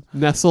zirconium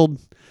nestled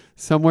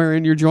somewhere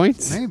in your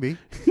joints. Maybe.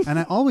 And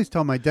I always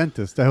tell my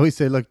dentist, I always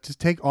say, look, just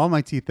take all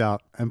my teeth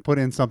out and put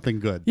in something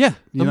good. Yeah,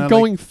 You I'm know,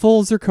 going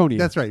full zirconium.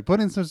 That's right. Put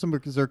in some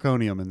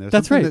zirconium in there.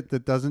 That's Something right.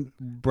 That doesn't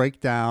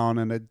break down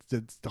and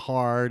it's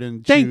hard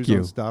and Thank chews you.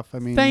 on stuff. I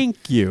mean,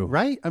 Thank you.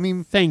 right? I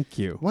mean, Thank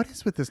you. what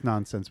is with this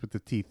nonsense with the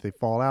teeth? They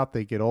fall out,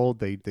 they get old,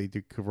 they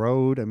do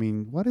corrode. I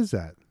mean, what is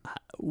that?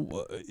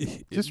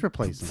 Just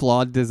replace them.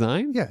 Flawed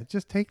design? Yeah,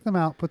 just take them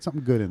out, put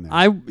something good in there.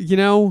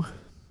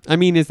 I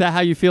mean, is that how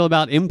you feel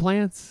about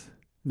implants?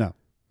 No,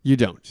 You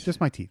don't. just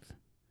my teeth.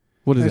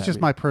 What does It's that just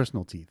mean? my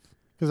personal teeth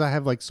because I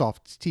have like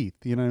soft teeth.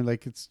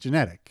 Like it's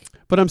genetic.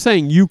 But I'm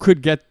saying you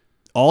could get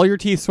all your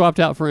teeth swapped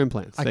out for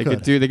implants. I They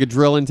could. could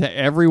drill into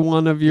every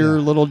one of your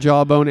Yeah. little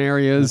jawbone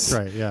areas.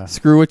 That's right. Yeah.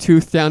 Screw a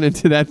tooth down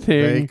into that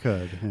thing. They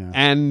could. Yeah.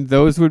 And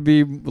those would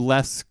be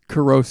less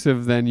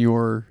corrosive than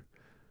your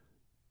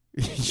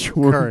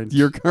Current.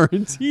 your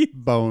current teeth.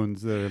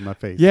 Bones that are in my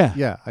face. Yeah.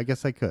 Yeah. I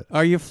guess I could.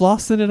 Are you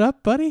flossing it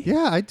up, buddy?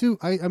 Yeah, I do.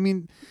 I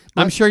mean,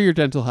 I'm sure your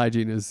dental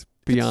hygiene is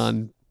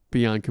beyond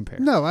compare.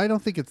 no, I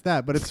don't think it's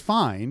that, but it's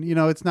fine. You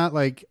know, it's not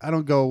like I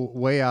don't go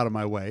way out of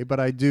my way,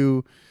 but I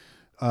do.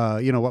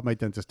 You know what my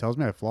dentist tells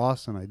me. I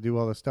floss and I do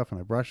all this stuff and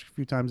I brush a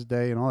few times a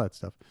day and all that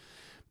stuff.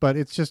 But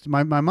it's just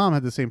my mom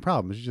had the same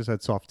problem. She just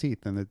had soft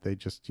teeth and they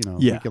just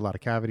Yeah. make a lot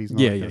of cavities and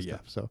all Yeah, that yeah, kind of yeah.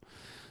 stuff. So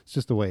it's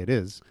just the way it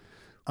is.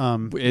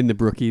 In the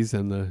Brookies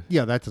and the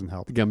Yeah, that doesn't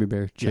help. gummy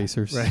bear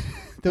chasers. Right.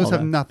 Those All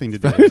have that. nothing to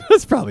do with it.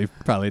 That's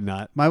probably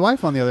not. My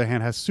wife, on the other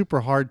hand, has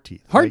super hard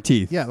teeth. Hard Like,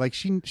 teeth? Yeah, like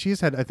she's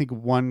had, I think,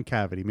 one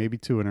cavity, maybe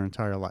two in her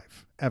entire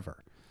life,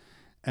 ever.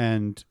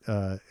 And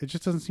it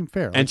just doesn't seem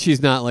fair. And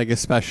she's not like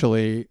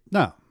especially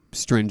no.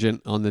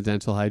 stringent on the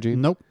dental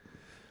hygiene. Nope.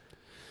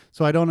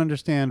 So I don't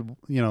understand,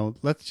 you know,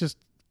 let's just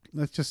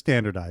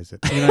standardize it.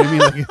 You know what I mean?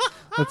 Like,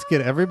 let's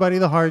get everybody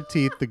the hard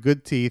teeth, the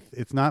good teeth.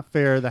 It's not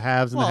fair, the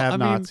haves and Well, the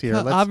have-nots here.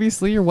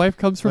 obviously your wife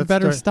comes from let's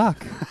better start-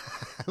 stock.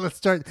 Let's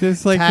start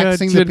There's like a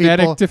taxing the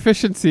genetic people,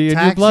 deficiency in your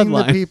taxing the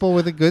bloodline. people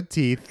with the good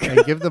teeth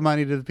and give the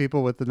money to the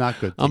people with the not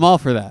good teeth. I'm all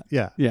for that.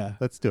 Yeah. Yeah.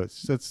 Let's do it.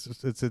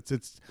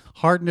 It's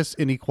hardness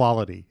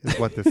inequality is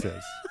what this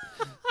is.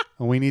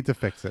 And we need to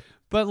fix it.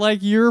 But like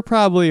you're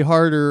probably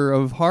harder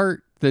of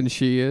heart than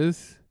she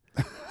is.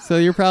 So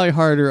you're probably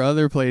harder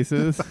other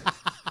places.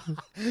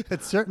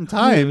 At certain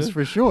times,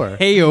 for sure.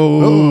 Hey-o.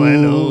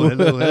 Oh,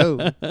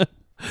 hello.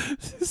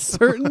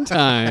 Certain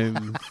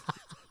times.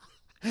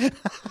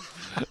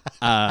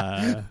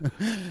 I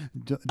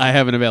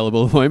have an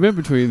available appointment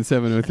between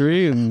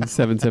 7:03 and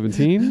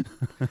 7:17.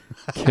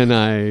 Can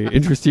I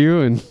interest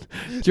you in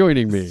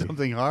joining me?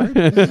 Something hard?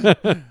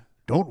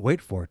 Don't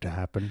wait for it to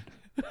happen.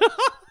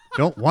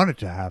 Don't want it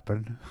to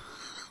happen.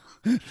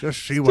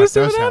 Just see what Just see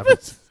does what happen.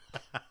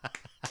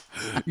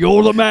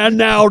 You're the man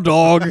now,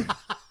 dog.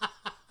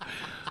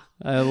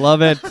 I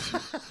love it.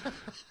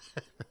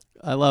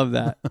 I love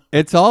that.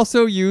 It's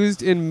also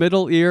used in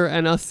middle ear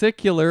and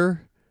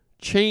ossicular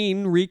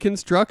chain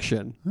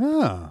reconstruction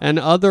Oh, and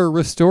other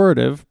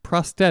restorative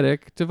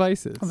prosthetic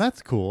devices. well,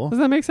 that's cool. Does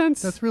that make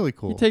sense? That's really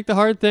cool. You take the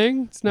hard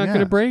thing, it's not Yeah. going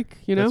to break,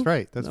 you know? That's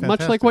right. That's much like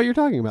fantastic. what you're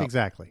talking about.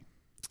 Exactly.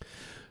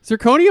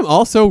 Zirconium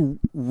also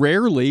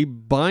rarely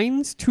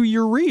binds to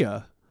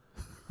urea,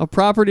 a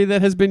property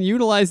that has been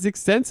utilized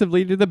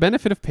extensively to the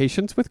benefit of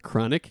patients with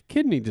chronic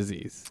kidney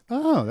disease.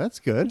 Oh, that's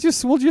good.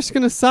 We're just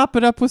going to sop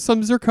it up with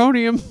some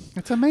zirconium.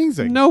 It's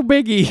amazing. No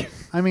biggie.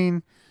 I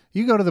mean,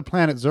 you go to the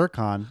planet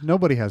Zircon,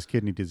 nobody has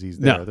kidney disease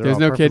there. No, They're there's all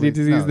no kidney perfectly-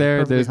 disease no, they're there.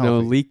 perfectly There's no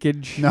healthy.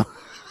 leakage. No,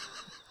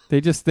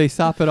 They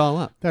sop it all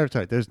up. that's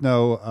right. There's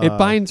no. It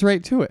binds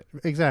right to it.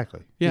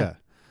 Exactly. Yeah.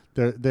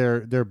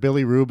 Their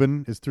Billy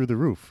Rubin is through the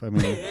roof. I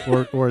mean,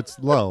 or it's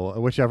low,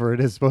 whichever it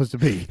is supposed to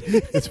be.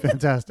 It's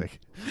fantastic.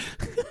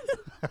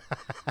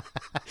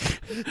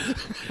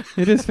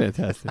 It is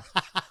fantastic.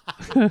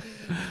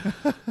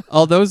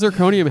 Although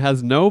zirconium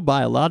has no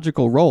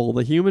biological role,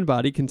 the human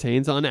body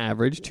contains on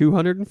average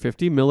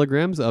 250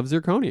 milligrams of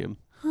zirconium.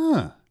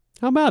 Huh.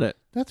 How about it?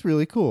 That's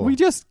really cool. We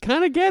just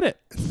kind of get it.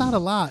 It's not a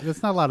lot.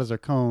 It's not a lot of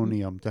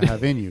zirconium to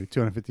have in you.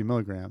 250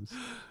 milligrams.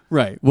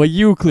 Right. Well,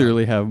 you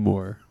clearly have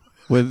more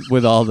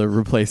with all the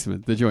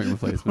replacement, the joint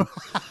replacement.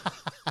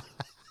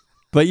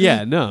 But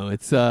yeah, no,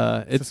 it's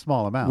It's a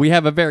small amount. we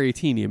have a very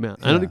teeny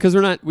amount. I don't Yeah. because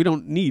we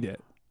don't need it.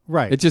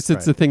 right. It's right.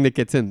 the thing that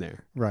gets in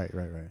there. Right.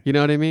 You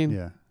know what I mean?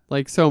 Yeah.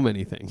 Like so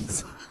many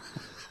things.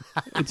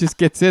 It just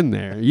gets in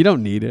there. You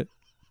don't need it.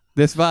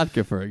 This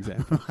vodka, for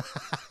example.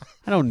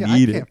 I don't Yeah,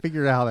 need I it. can't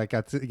figure out how that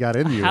got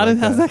into you.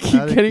 How's that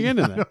keep getting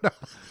into that?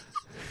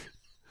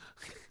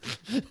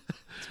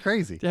 It's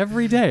crazy.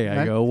 Every day I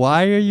That- go,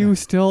 why are you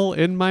still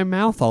in my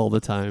mouth all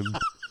the time?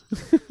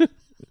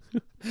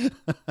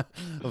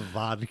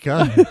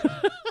 Vodka.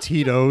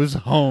 Tito's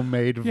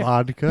homemade Yeah,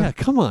 vodka.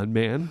 come on,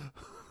 man.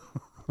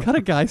 Cut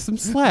a guy some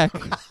slack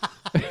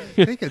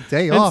Take a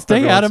day and off. stay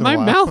every out once of in a my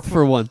while. mouth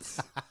for once.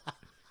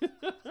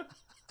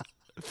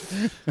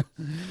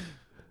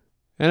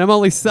 And I'm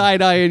only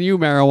side-eyeing you,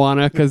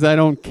 marijuana, because I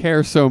don't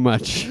care so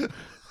much.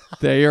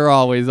 They are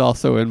always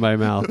also in my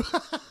mouth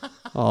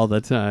all the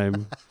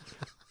time.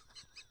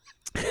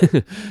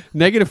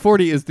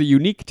 -40 is the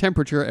unique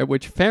temperature at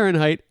which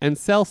Fahrenheit and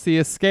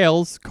Celsius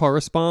scales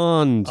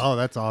correspond. Oh,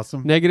 that's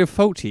awesome.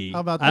 -40. How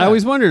about I that?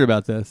 always wondered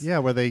about this. Yeah,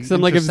 where they. So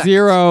I'm like if intersect.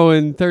 0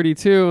 and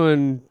 32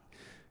 and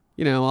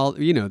the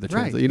Right,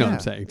 translate. You know what I'm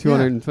yeah. saying.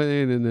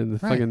 220 and then the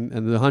Right. fucking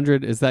and the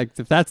 100 is that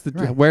if that's the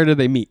Right. where do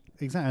they meet?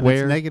 Exactly. And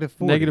Where it's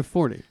 -40.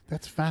 -40.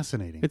 That's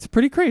fascinating. It's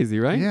pretty crazy,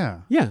 right? Yeah.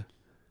 Yeah.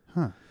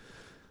 Huh.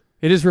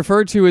 It is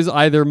referred to as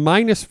either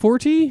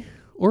 -40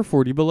 or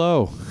 40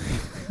 below.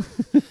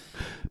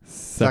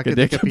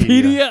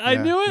 Suckadikipedia. I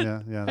knew it.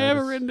 Yeah, I have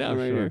it written down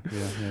right here.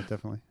 Yeah,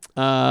 definitely.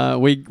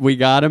 We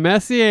got a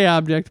Messier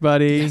object,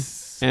 buddy.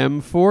 Yes.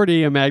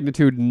 M40, a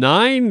magnitude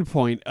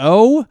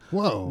 9.0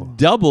 Whoa.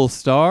 double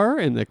star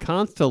in the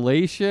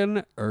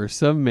constellation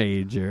Ursa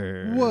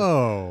Major.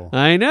 Whoa.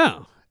 I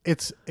know.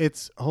 It's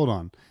hold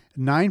on.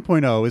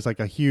 9.0 is like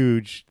a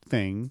huge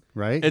thing,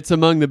 right? It's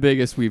among the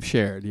biggest we've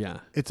shared, yeah.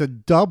 It's a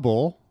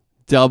double,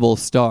 Double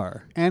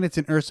star. and it's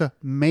an Ursa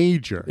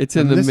Major. It's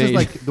in And the this major. is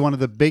like one of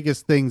the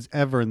biggest things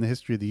ever in the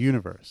history of the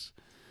universe.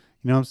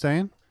 You know what I'm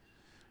saying?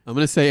 I'm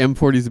going to say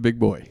M40 is a big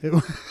boy.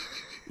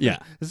 Yeah.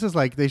 This is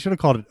like they should have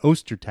called it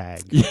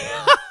Ostertag. You know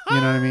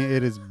what I mean?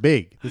 It is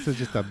big. This is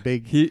just a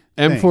big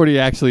M40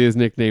 actually is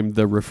nicknamed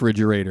the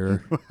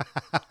refrigerator.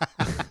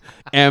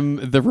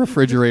 The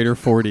refrigerator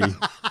 40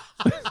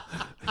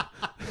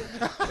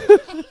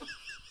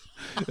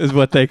 is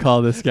what they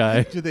call this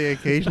guy. Do they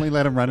occasionally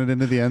let him run it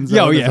into the end zone?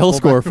 Yeah, oh as yeah, a he'll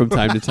score fullback? from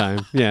time to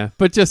time. Yeah,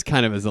 but just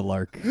kind of as a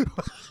lark.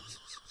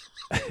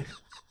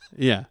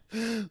 Yeah,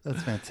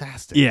 That's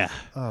fantastic. yeah,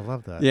 Oh, I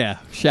love that. yeah.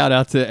 Shout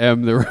out to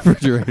M, the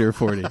refrigerator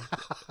 40.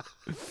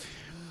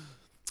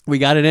 We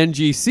got an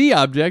NGC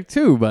object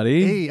too,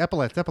 buddy. Hey,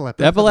 epaulets. Epaulets.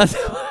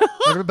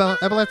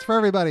 Epaulets for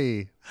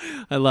everybody.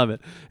 I love it.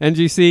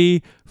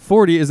 NGC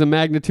 40 is a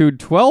magnitude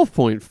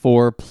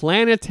 12.4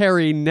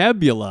 planetary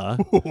nebula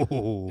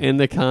in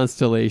the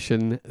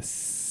constellation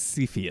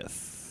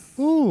Cepheus.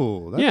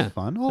 Ooh, that's Yeah.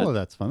 fun. All of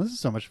that's fun. This is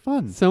so much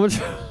fun. So much.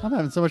 I'm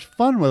having so much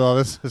fun with all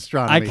this I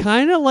astronomy.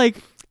 kind of like.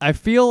 I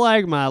feel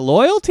like my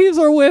loyalties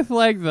are with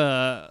like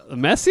the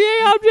Messier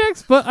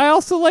objects, but I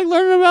also like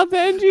learning about the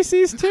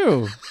NGCs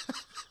too.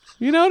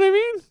 You know what I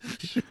mean?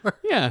 Sure.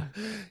 Yeah.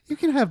 You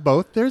can have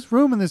both. There's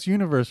room in this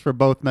universe for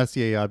both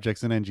Messier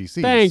objects and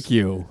NGCs. Thank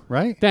you.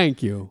 Right?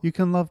 Thank you. You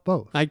can love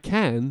both. I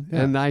can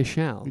Yeah. and I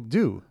shall. You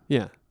do.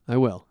 Yeah, I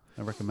will.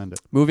 I recommend it.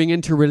 Moving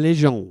into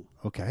religion.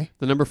 Okay.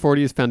 The number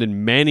 40 is found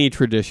in many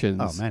traditions.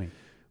 Oh, Manny.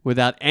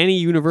 Without any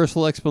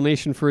universal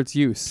explanation for its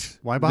use.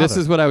 Why bother? This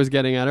is what I was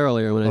getting at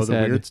earlier when I Oh, the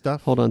said weird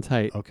stuff? Hold on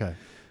tight. Okay.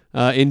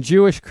 In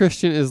Jewish,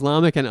 Christian,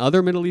 Islamic, and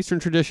other Middle Eastern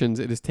traditions,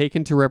 it is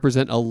taken to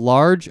represent a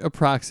large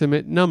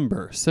approximate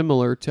number,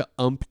 similar to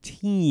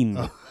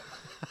umpteen,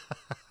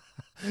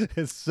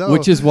 It's so.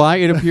 which is why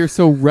it appears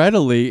so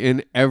readily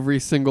in every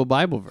single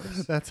Bible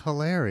verse. That's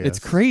hilarious. It's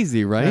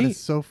crazy, That right? is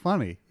so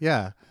funny.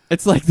 Yeah.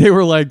 It's like they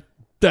were like,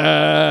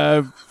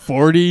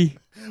 40.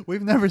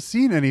 We've never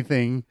seen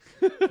anything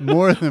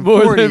more than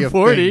More 40 than of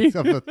 40. things,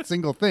 of a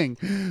single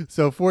thing.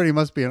 So 40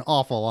 must be an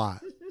awful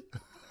lot.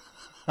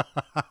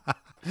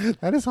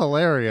 That is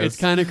hilarious. It's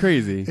kind of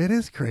crazy. It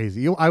is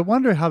crazy. I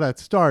wonder how that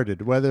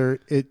started, whether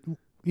it,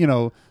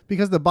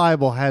 because the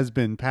Bible has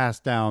been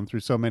passed down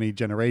through so many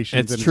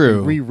generations. It's and true. It's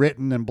been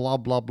rewritten and blah,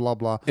 blah, blah,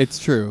 blah. It's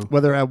true.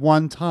 Whether at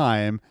one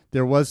time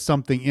there was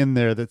something in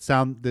there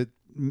that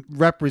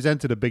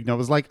represented a big number.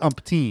 It was like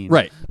umpteen.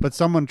 Right. But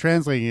someone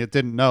translating it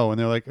didn't know, and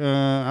they're like,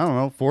 I don't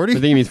know, 40? I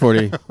think it means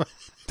 40.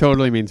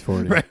 Totally means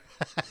 40. Right.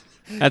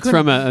 That's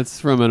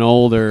from an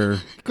older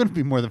Couldn't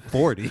be more than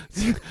 40.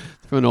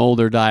 from an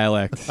older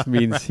dialect.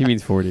 He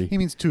means 40. He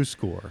means two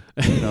score.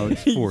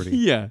 It's 40.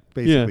 Yeah.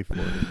 Basically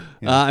yeah. 40.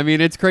 Yeah. I mean,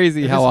 it's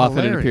crazy It how is often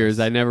it hilarious. appears.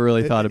 I never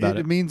really thought about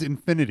it. It means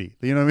infinity.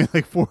 You know what I mean?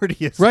 Like 40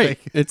 is Right.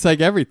 like, It's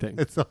like everything.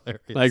 it's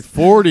hilarious. Like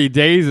 40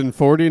 days and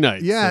 40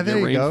 nights. yeah, Like, there it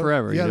you rained go.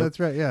 forever. Yeah, you know? that's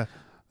right. Yeah.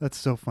 That's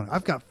so funny.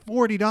 I've got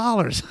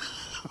 $40.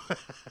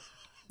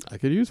 I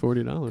could use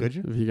 $40. Could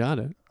you? If you got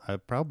it. I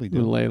probably You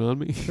wanna do. lay it on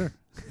me? Sure.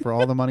 For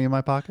all the money in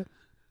my pocket?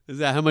 Is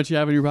that how much you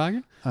have in your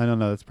pocket? I don't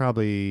know. It's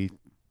probably,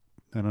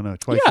 I don't know,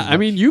 twice Yeah. as I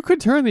mean, much. you could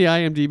turn the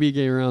IMDb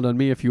game around on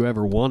me if you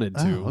ever wanted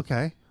to. Oh,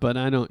 okay. But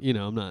I don't,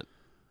 I'm not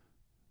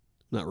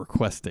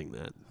requesting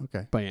that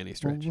Okay. by any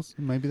Well, stretch.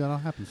 maybe that'll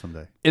happen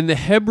someday. In the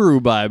Hebrew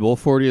Bible,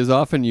 40 is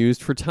often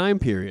used for time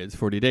periods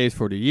 40 days,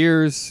 40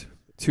 years.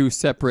 Two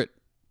separate,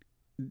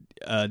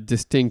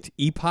 distinct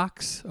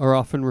epochs are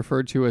often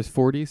referred to as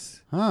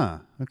 40s. Huh.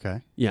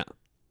 Okay. Yeah.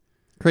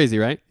 Crazy,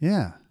 right?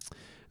 Yeah.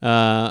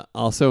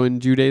 Also in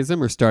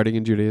Judaism, or starting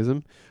in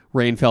Judaism,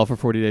 rain fell for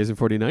 40 days and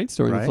 40 nights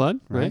during the Right, flood,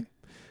 right.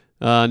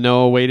 right?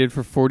 Noah waited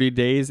for 40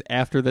 days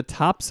after the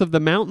tops of the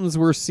mountains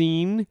were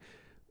seen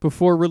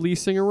before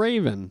releasing a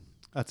raven.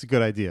 That's a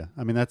good idea.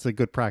 I mean, that's a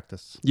good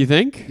practice. You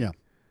think? Yeah.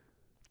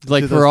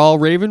 Like Do for those- all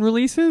raven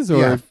releases, or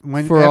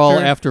Yeah, for all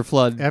after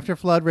flood? After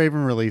flood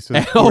raven releases,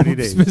 Oh, 40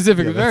 days.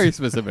 specific, Yeah, very that's-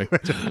 specific.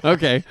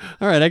 Okay,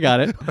 all right, I got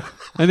it.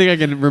 I think I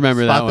can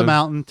remember that Spot the one.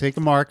 mountain, take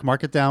a mark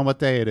it down what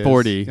day it is.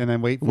 40. And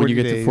then wait 40 When you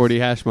get days. to 40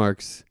 hash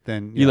marks,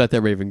 Then you let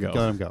that raven go.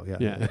 let him go. Yeah.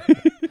 Yeah.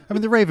 I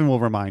mean, the raven will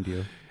remind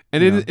you.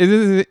 And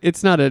You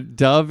it's not a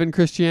dove in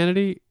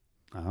Christianity.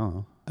 I don't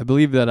know. I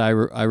believe that I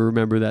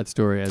remember that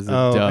story as a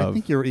Oh, dove. I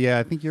think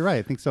you're right.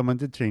 I think someone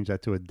did change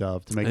that to a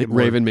dove to make I it think more.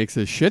 raven makes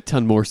a shit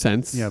ton more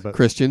sense. Yeah, but-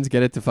 Christians,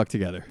 get it the fuck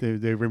together.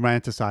 They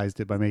romanticized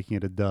it by making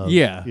it a dove.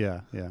 Yeah.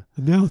 Yeah. Yeah.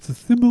 And now it's a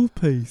symbol of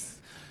peace.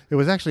 It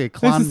was actually a It's a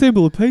Klondike.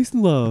 symbol of peace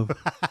and love.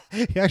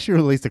 He actually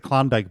released a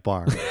Klondike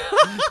bar.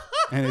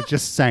 And it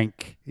just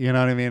sank. You know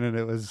what I mean? And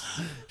it was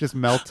just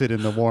melted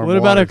in the warm What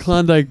about a waters.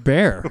 Klondike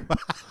bear?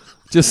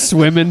 Just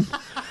swimming.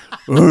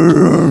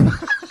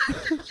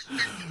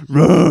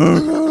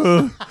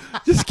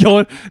 Just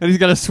going, and he's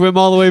got to swim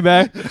all the way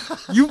back.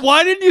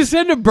 Why didn't you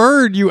send a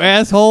bird, you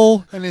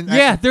asshole? And then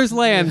yeah, there's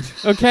land,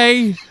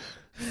 okay?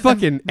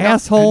 Fucking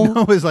asshole.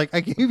 No, it was like,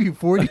 I gave you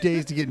 40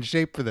 days to get in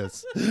shape for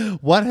this.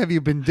 What have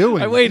you been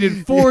doing? I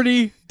waited 40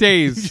 You've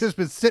days. just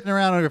been sitting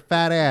around on your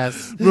fat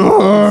ass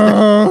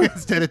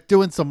instead of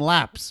doing some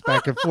laps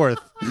back and forth,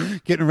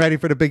 getting ready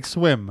for the big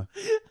swim.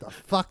 The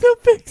fuck? The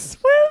big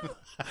swim?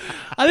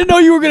 I didn't know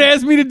you were going to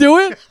ask me to do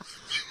it.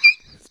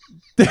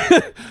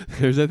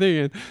 There's that thing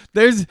again.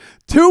 There's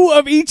 2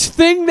 of each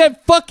thing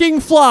that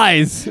fucking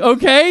flies,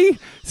 okay?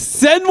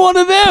 Send one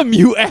of them,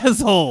 you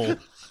asshole.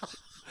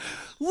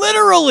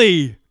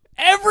 Literally,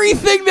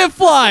 everything that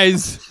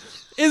flies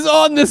is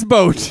on this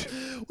boat.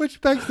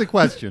 Which begs the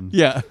question.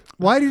 Yeah.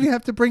 Why did you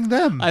have to bring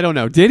them? I don't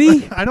know. Did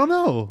he? I don't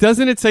know.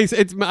 Doesn't it say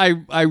it's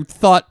I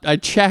thought I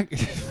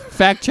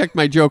fact checked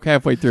my joke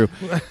halfway through.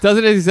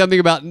 Doesn't it say something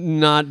about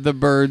not the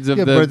birds of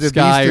the birds of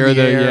sky beast in or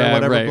the air, yeah,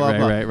 whatever, right, blah,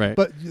 blah. right.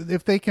 But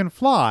if they can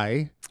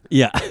fly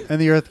Yeah. and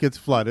the earth gets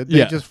flooded, they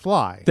Yeah. just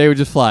fly They would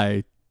just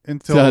fly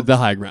until to the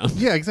high ground.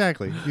 Yeah,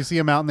 exactly. You see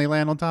a mountain, they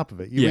land on top of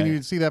it. When Yeah.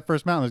 you see that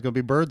first mountain, there's going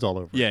to be birds all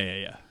over. it.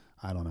 Yeah.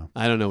 I don't know.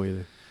 I don't know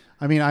either.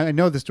 I mean, I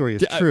know the story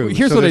is true.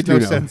 Here's so what I there's do no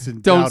know. sense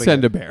in Don't doubting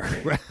send it. a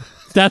bear.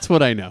 That's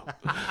what I know.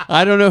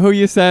 I don't know who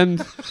you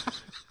send.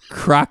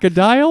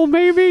 Crocodile,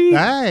 maybe?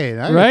 Hey,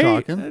 now right?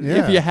 you're talking.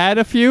 Yeah. If you had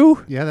a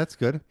few, Yeah, that's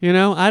good.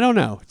 I don't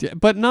know.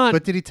 But not.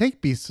 But did he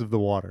take beasts of the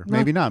water? No.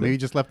 Maybe not. Maybe he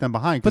just left them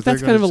behind. 'cause But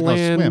that's they're kind of a gonna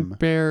just go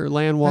swim.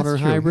 land water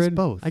That's true. He's hybrid.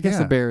 both, I guess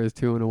yeah. a bear is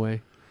too in a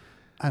way.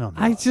 I don't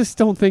know. I just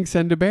don't think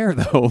send a bear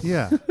though.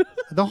 Yeah.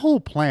 The whole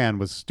plan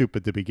was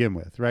stupid to begin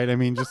with, right? I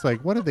mean, just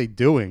like, what are they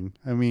doing?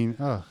 I mean,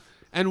 ugh.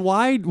 And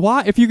why?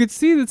 If you could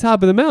see the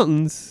top of the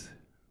mountains,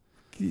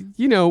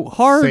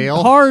 hard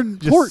Sail? hard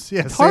Just, port,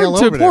 yeah, hard sail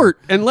to over there. port,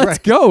 and let's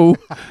Right. go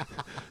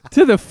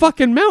to the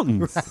fucking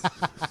mountains,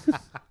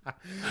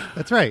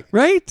 That's right.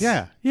 right?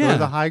 Yeah. Go yeah. to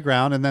the high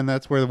ground, and then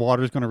that's where the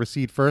water's going to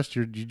recede first.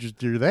 You're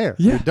there.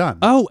 Yeah. You're done.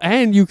 Oh,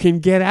 and you can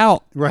get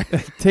out, Right.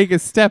 take a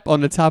step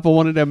on the top of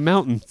one of them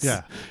mountains.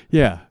 Yeah.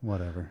 Yeah.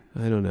 Whatever.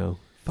 I don't know.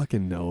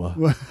 Fucking Noah.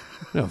 What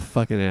a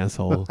fucking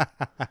asshole.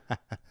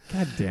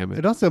 God damn It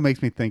it. also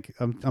makes me think,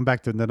 I'm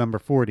back to the number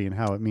 40 and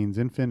how it means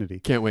infinity.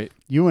 Can't wait.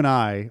 You and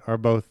I are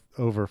both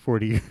over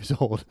 40 years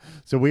old.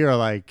 So we are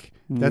like,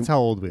 that's how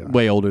old we are.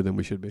 Way older than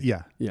we should be.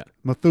 Yeah. Yeah.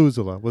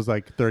 Methuselah was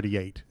like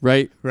 38.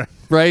 Right? Right.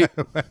 Right?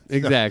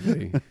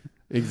 Exactly.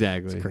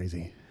 Exactly. It's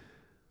crazy.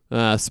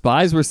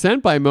 Spies were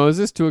sent by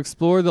Moses to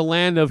explore the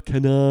land of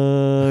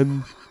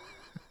Canaan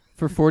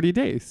for 40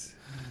 days.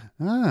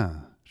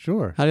 Ah,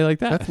 sure. How do you like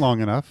that? That's long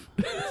enough.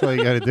 That's all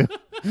you got to do.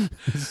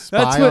 Spy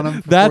That's on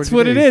them for that's 40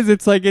 what it days. is.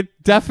 It's like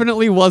it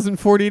definitely wasn't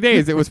 40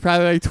 days. It was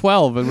probably like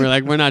 12. And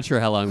we're not sure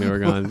how long they were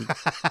gone.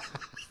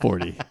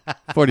 40.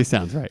 40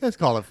 sounds right. Let's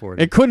call it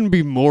 40. It couldn't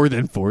be more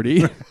than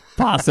 40,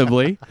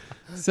 possibly.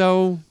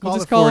 So we'll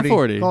just call it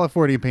 40. Call it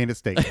 40 and paint it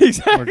steak. We're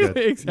Exactly. good.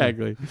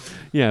 Exactly.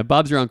 Yeah,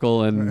 Bob's your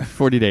uncle and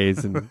 40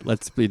 days, and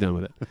let's be done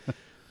with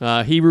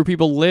it. Hebrew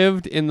people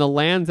lived in the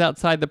lands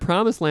outside the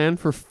Promised Land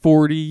for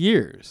 40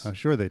 years. I'm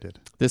sure they did.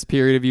 This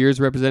period of years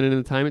represented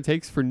the time it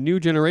takes for new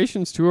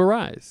generations to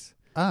arise,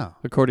 Oh,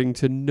 according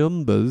to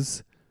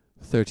Numbers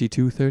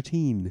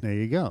 32:13. there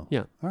you go.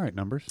 Yeah. All right,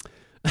 numbers.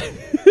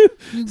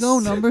 You go,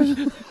 numbers.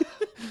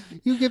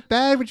 You get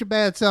bad with your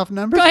bad self,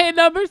 numbers. Go ahead,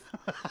 Numbers.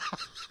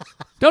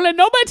 Don't let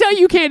nobody tell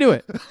you can't do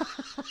it.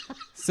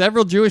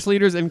 Several Jewish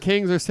leaders and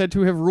kings are said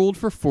to have ruled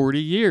for 40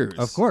 years.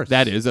 Of course.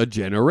 That is a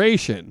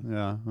generation.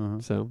 Yeah,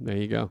 So there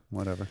you go.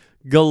 whatever.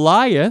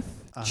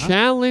 Goliath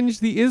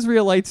challenged the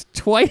Israelites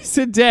twice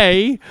a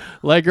day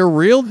like a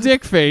real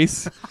dick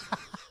face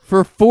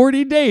for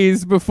 40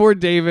 days before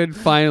David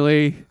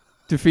finally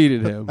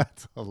defeated him.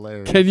 That's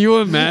hilarious. Can you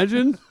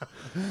imagine?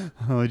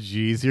 Oh,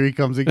 jeez. Here he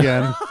comes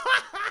again.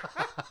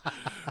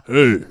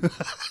 Hey,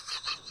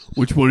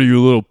 which one of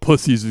you little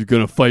pussies is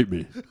going to fight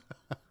me?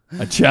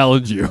 I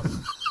challenge you.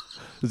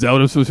 Is that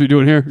what I'm supposed to be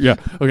doing here? Yeah.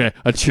 Okay.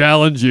 I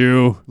challenge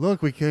you.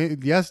 Look, we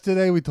can't.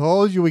 Yesterday we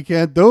told you we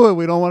can't do it.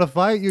 We don't want to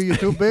fight you. You're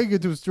too big. You're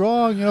too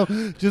strong.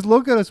 Just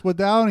look at us. We're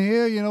down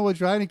here. We're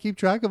trying to keep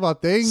track of our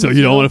things. So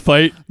you don't want to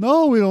fight?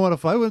 No, we don't want to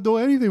fight. We'll do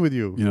anything with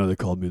you. They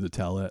called me the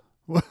Talet.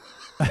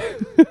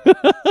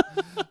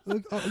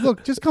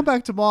 Look, just come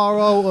back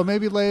tomorrow or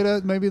maybe later,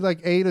 maybe like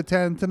 8 or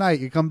 10 tonight.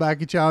 You come back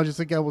and challenge us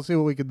again. We'll see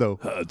what we can do.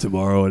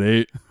 Tomorrow at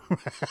 8.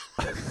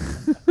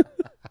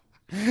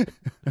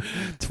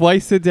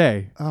 Twice a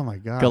day. Oh my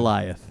God.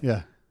 Goliath.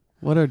 Yeah.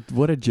 What a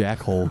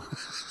jackhole.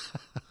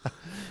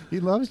 He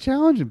loves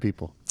challenging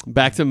people.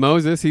 Back to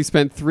Moses. He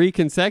spent 3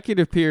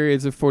 consecutive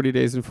periods of 40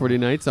 days and 40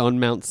 nights on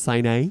Mount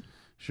Sinai.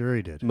 Sure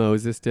he did.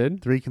 Moses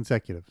did. 3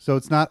 consecutive. So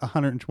it's not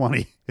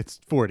 120. It's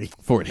 40.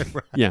 40.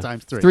 Yeah.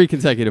 Times 3. 3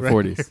 consecutive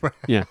 40s. Right.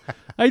 Yeah.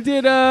 I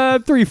did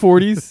 3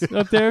 40s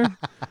up there.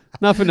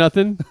 Not for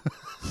nothing.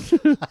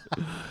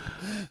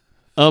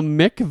 A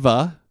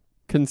mikvah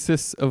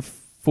consists of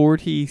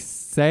 40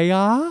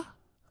 seah,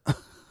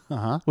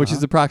 which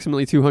is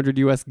approximately 200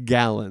 U.S.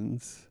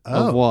 gallons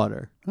of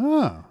water.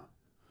 Oh.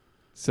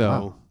 So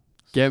Wow.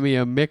 get me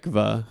a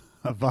mikvah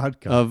A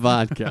vodka. of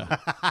vodka.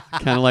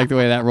 Kind of like the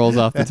way that rolls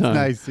off the That's tongue.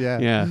 nice, yeah.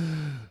 Yeah.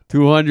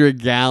 200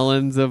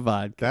 gallons of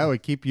vodka. That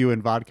would keep you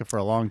in vodka for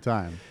a long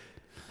time.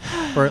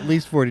 For at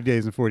least 40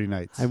 days and 40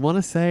 nights. I want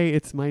to say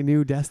it's my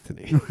new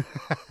destiny.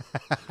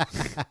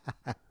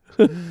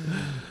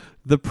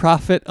 The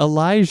prophet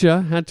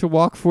Elijah had to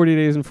walk 40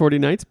 days and 40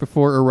 nights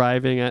before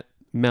arriving at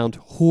Mount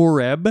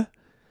Horeb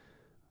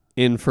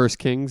in 1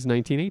 Kings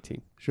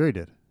 19:18. Sure he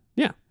did.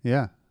 Yeah,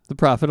 Yeah. the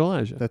prophet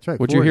Elijah. That's right,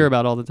 What you 40. hear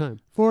about all the time.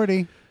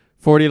 40.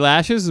 40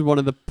 lashes is one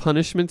of the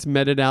punishments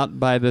meted out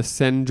by the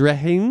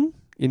Sanhedrin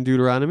in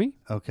Deuteronomy,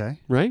 Okay.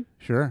 right?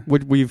 Sure.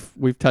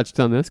 We've touched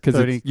on this because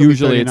 30 could be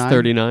usually it's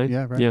 39. 39.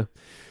 Yeah, right.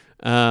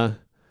 Yeah.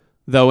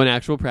 Though in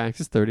actual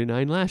practice,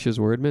 39 lashes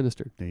were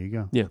administered. There you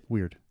go. Yeah.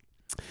 Weird.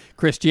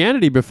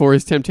 Christianity, before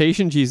his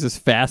temptation, Jesus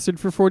fasted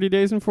for 40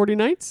 days and 40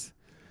 nights.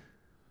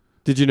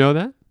 Did you know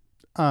that?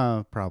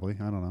 Probably.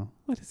 I don't know.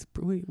 What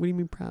do you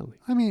mean proudly?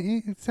 I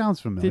mean, it sounds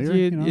familiar. Did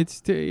you?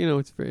 know?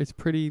 It's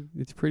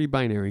pretty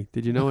binary.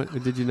 Did you know it or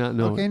did you not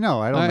know Okay, it? no,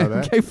 I don't know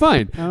that. Okay,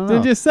 fine. I don't Then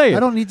know. just say it. I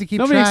don't need to keep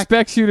Nobody track.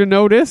 expects you to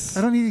know this.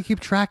 I don't need to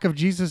keep track of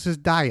Jesus'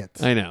 diet.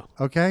 I know.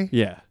 Okay?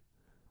 Yeah.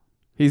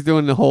 He's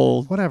doing the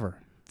whole Whatever.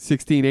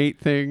 16-8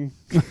 thing.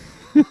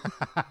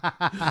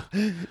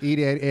 Eat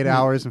 8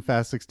 hours and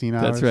fast 16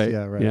 hours. That's right.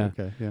 Yeah, right. Yeah.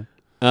 Okay,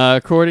 yeah.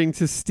 According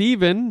to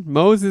Stephen,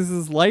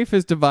 Moses' life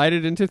is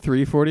divided into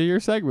 3 40-year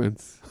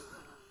segments.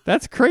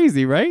 That's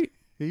crazy, right?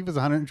 He was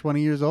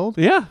 120 years old?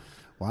 Yeah.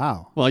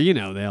 Wow. Well,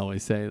 they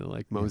always say that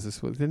like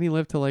Moses was. Didn't he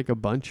live to like a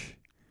bunch?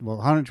 Well,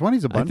 120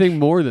 is a bunch. I think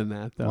more than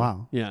that, though.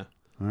 Wow. Yeah.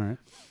 All right.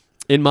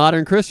 In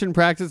modern Christian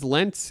practice,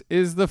 Lent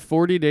is the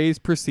 40 days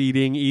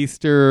preceding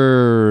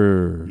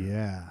Easter.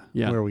 Yeah.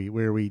 Yeah. Where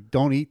we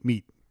don't eat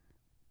meat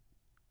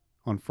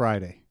on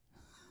Friday.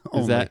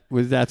 Only.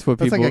 That's what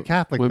That's people like a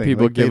Catholic when thing,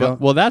 people like they give up.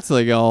 don't- Well, that's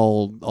like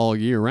all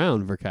year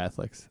round for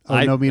Catholics. Oh,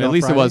 no meat at on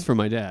least it was Friday? for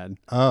my dad.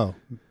 Oh.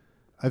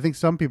 I think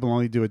some people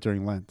only do it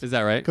during Lent Is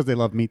that right? because they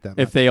love meat that much.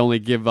 If they only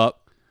give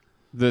up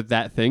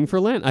that thing for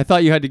Lent, I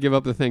thought you had to give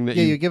up the thing that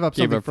Yeah, you you give up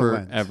gave something up for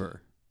Lent.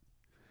 forever.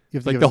 You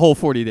have to Like give the up- whole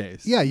 40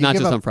 days. Yeah, you not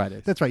give just up- on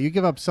Fridays. That's right. You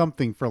give up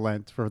something for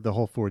Lent for the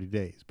whole 40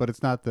 days, but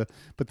it's not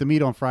but the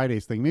meat on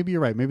Fridays thing. Maybe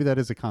you're right. Maybe that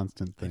is a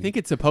constant thing. I think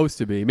it's supposed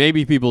to be.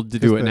 Maybe people do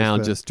There's it now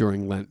the- just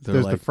during Lent. They're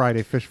there's like, the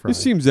Friday fish fry. this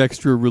seems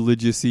extra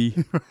religious-y.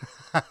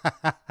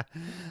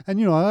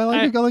 And I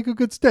like a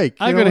good steak.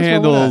 I You know, could what's wrong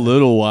handle with a that?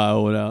 little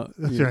while without.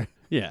 That's yeah. right.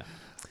 Yeah.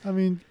 I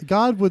mean,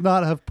 God would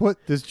not have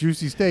put this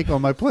juicy steak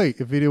on my plate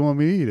if he didn't want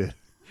me to eat it.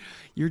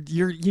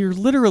 You're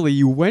literally,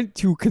 you went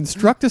to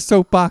construct a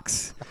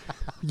soapbox,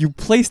 you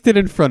placed it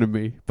in front of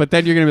me, but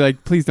then you're gonna be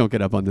like, please don't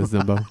get up on this,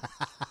 Zumbo.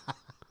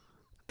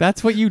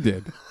 That's what you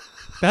did.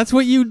 That's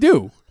what you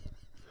do.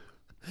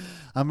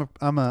 I'm a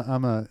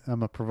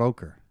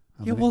provoker.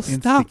 I'm Yeah, an well,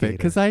 stop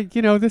it, instigator.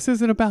 because this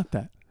isn't about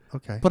that.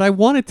 Okay. But I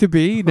want it to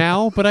be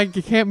now, but I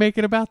can't make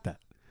it about that.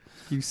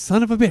 You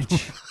son of a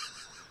bitch.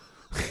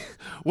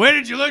 Where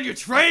did you learn your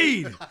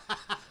trade?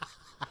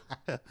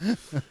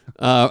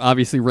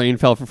 Obviously, rain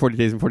fell for 40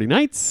 days and 40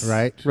 nights.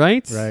 Right.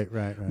 Right?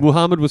 Right.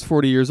 Muhammad was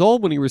 40 years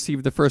old when he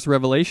received the first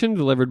revelation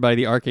delivered by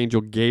the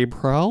archangel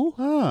Gabriel.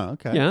 Oh,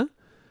 okay. Yeah.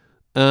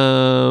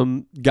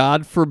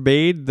 God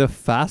forbade the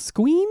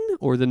Fasqueen,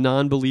 or the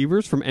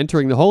non-believers, from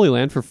entering the Holy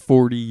Land for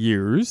 40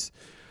 years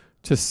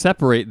to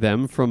separate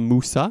them from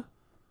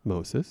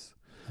Moses,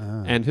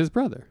 and his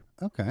brother.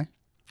 Okay.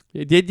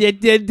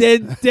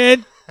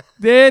 Did.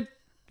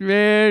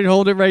 Man,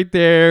 hold it right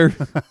there.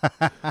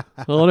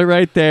 Hold it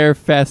right there.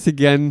 Fast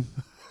again.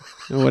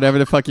 Or whatever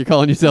the fuck you're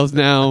calling yourselves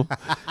now.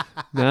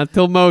 Not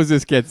till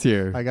Moses gets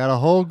here. I got a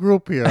whole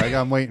group here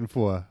I'm waiting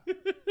for.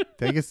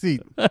 Take a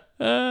seat.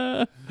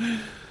 On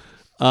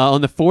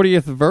the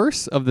 40th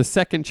verse of the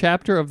 2nd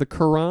chapter of the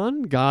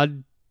Quran,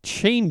 God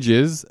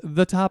changes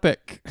the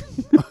topic.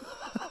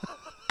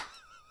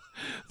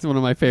 It's one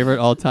of my favorite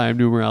all-time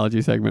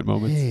numerology segment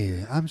moments.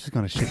 Hey, I'm just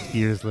going to shift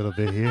gears a little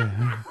bit here.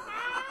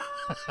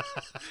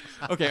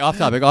 Okay, off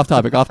topic.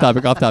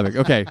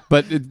 Okay,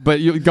 but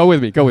you go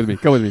with me. Come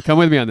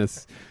with me on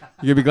this.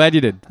 You'll be glad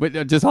you did. Wait,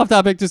 just off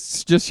topic.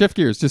 Just shift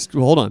gears. Just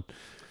hold on.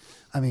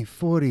 I mean,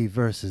 40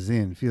 verses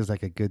in feels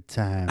like a good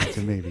time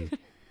to maybe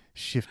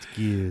shift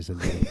gears a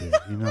little bit.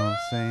 You know what I'm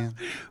saying?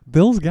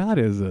 Bill's God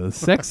is a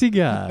sexy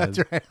God.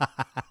 That's right.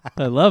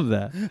 I love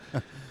that.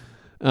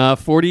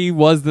 40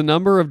 was the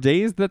number of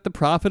days that the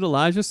prophet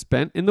Elijah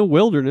spent in the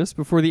wilderness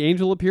before the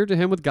angel appeared to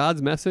him with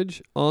God's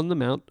message on the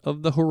Mount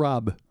of the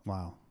Horeb.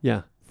 Wow.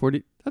 Yeah,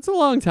 40. That's a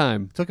long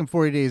time. It took him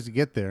 40 days to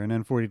get there, and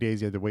then 40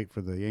 days you had to wait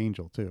for the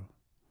angel, too.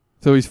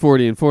 So he's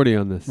 40 and 40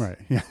 on this. Right.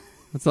 Yeah.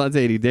 That's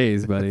 80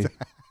 days, buddy.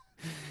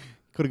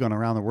 Could have gone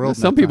around the world. in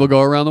Some that people time.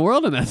 go around the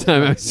world in that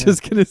time. I was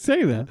just going to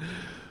say that.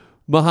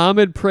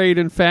 Muhammad prayed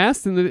and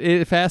fasted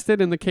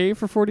in the cave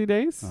for 40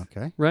 days.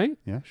 Okay. Right?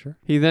 Yeah, sure.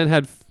 He then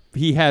had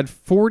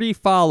 40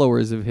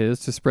 followers of his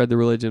to spread the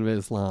religion of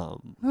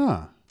Islam.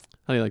 Ah,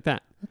 How do you like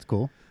that? that's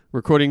cool.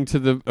 Regarding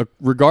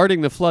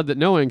the flood that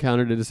Noah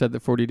encountered, it is said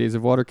that 40 days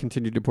of water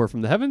continued to pour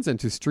from the heavens and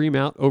to stream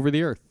out over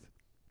the earth.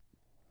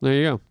 There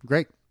you go.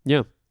 Great.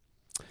 Yeah.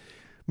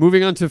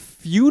 Moving on to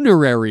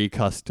funerary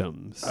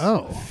customs.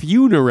 Oh.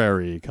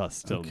 Funerary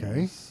customs.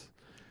 Okay.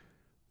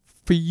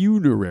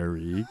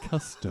 Funerary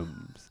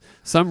customs.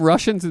 Some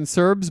Russians and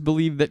Serbs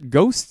believe that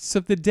ghosts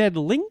of the dead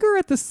linger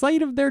at the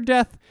site of their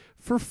death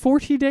for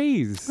 40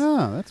 days.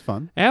 Oh, that's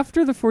fun.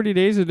 After the 40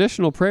 days,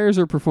 additional prayers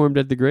are performed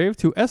at the grave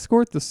to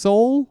escort the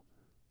soul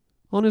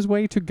on his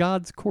way to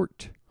God's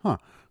court. Huh.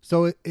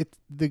 So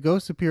the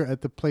ghosts appear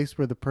at the place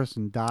where the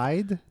person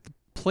died,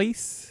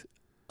 Place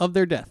of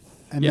their death.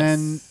 and Yes.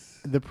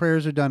 then the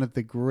prayers are done at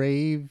the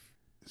grave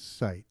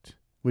site,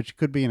 which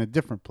could be in a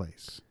different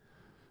place.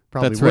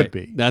 Probably That's would right.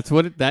 be. That's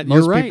what it, that Most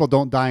you're right. people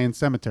don't die in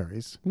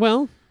cemeteries.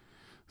 Well,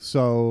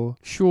 So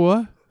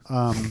sure.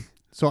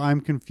 so I'm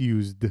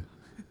confused.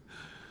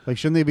 Like,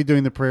 shouldn't they be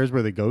doing the prayers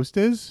where the ghost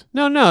is?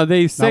 No.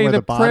 They say where the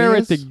the body prayer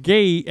at is? the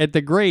gate at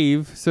the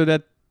grave, so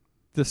that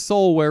the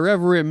soul,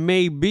 wherever it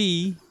may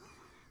be,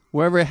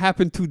 wherever it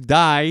happened to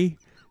die,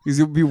 because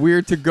it would be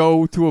weird to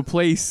go to a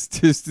place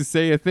just to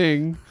say a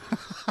thing.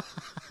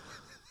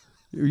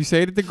 You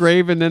say it at the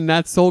grave, and then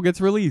that soul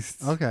gets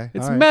released. Okay,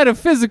 It's all right.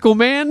 metaphysical,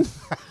 man.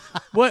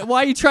 Why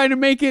are you trying to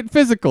make it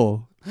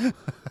physical?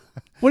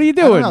 What are you I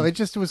don't doing? know. It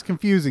just was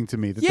confusing to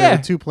me that Yeah. there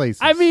were two places.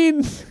 I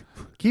mean,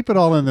 keep it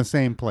all in the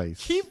same place.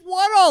 keep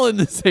what all in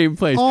the same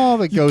place? All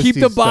the You keep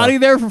ghosty the body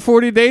stuff. there for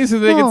 40 days so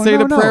they No, can say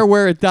no, the prayer no.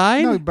 where it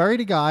died? No, bury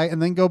the guy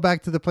and then go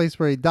back to the place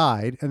where he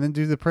died and then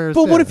do the prayers.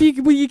 But what there.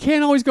 if you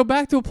can't always go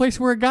back to a place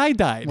where a guy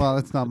died? Well,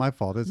 it's not my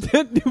fault, is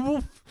it?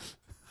 Well,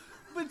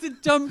 but it's a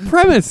dumb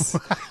premise.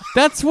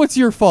 That's what's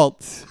your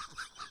fault.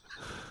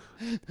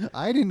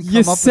 I didn't come You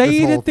up with say this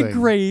it whole at the thing.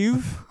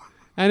 grave,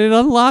 and it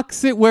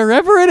unlocks it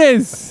wherever it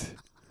is.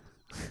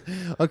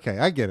 Okay,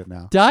 I get it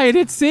now. Died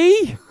at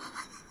sea?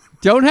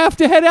 Don't have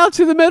to head out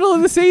to the middle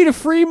of the sea to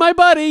free my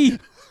buddy.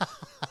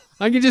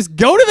 I can just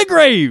go to the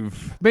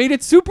grave. Made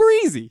it super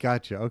easy.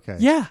 Gotcha. Okay.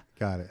 Yeah.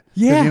 Got it. 'Cause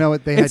Yeah. You know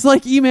what they had? It's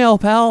like email,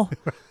 pal.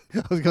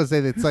 I was going to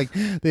say that it's like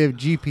they have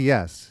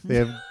GPS. They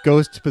have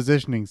ghost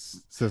positioning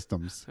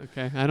systems.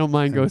 Okay, I don't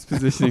mind ghost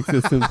positioning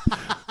systems.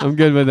 I'm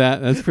good with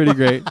that. That's pretty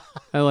great.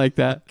 I like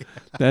that.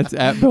 That's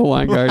at Bill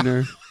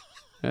Weingartner.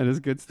 That is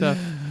good stuff.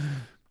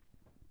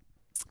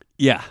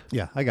 Yeah,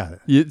 Yeah, I got it.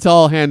 it's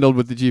all handled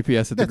with the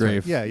GPS at the That's right.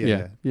 grave. Yeah.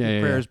 yeah.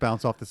 The prayers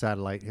bounce off the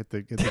satellite, hit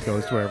the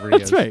ghost wherever he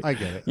That's is. right. I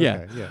get it. Yeah.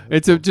 Okay, yeah.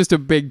 It's just a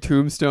big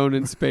tombstone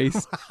in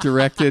space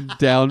directed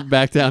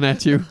back down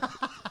at you.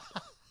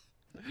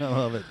 I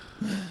love it.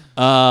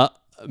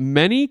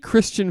 Many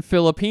Christian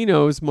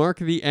Filipinos mark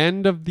the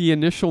end of the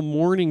initial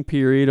mourning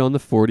period on the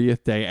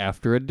 40th day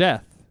after a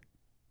death.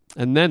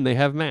 And then they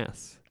have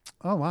Mass.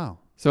 Oh, wow.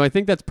 So I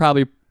think that's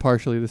probably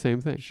partially the same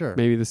thing. Sure.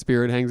 Maybe the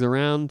spirit hangs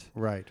around,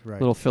 Right.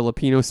 little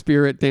Filipino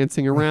spirit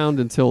dancing around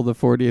until the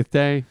 40th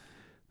day.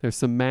 There's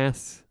some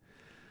Mass.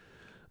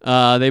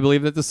 They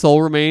believe that the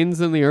soul remains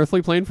in the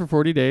earthly plane for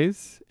 40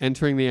 days,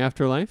 entering the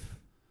afterlife,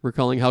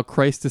 recalling how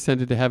Christ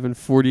descended to heaven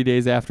 40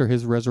 days after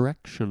his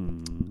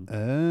resurrection.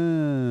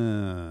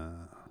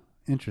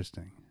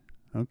 Interesting.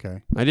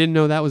 Okay. I didn't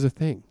know that was a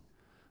thing.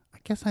 I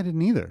guess I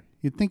didn't either.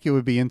 You'd think it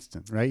would be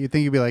instant, right? You'd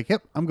think you'd be like,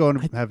 "Yep, I'm going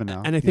to heaven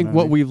now." And I You think know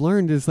what I mean? we've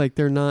learned is like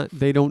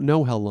they don't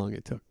know how long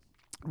it took.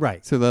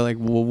 Right. So they're like,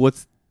 well,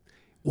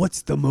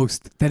 what's the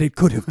most that it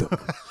could have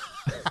took?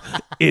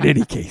 In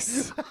any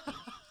case.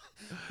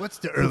 What's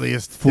the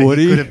earliest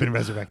 40? he could have been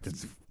resurrected?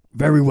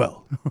 Very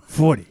well.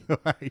 40.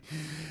 Right.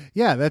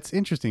 Yeah, that's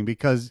interesting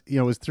because it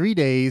was 3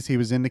 days he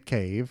was in the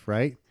cave,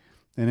 right?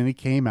 And then he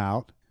came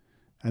out,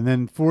 and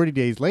then 40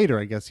 days later,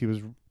 I guess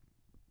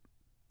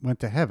went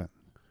to heaven.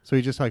 So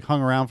he just like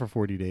hung around for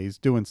 40 days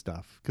doing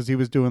stuff because he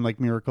was doing like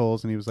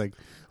miracles and he was like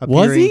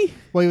appearing. Was he?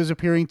 Well, he was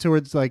appearing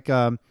towards like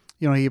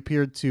he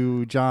appeared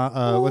to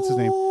John. What's his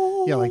name?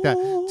 Yeah, like that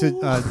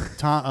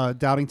to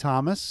Doubting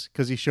Thomas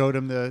because he showed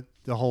him the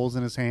holes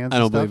in his hands. I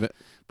and don't stuff. believe it.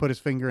 Put his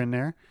finger in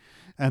there,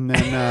 and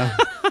then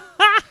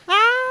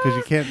because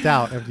you can't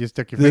doubt after you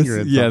stick your finger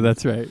in. Yeah, something.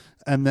 that's right.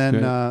 And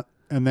then Right.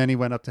 and then he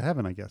went up to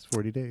heaven. I guess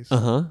 40 days.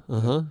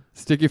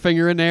 Stick your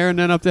finger in there and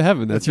then up to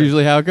heaven. That's right.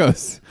 usually how it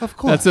goes. Of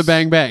course, That's a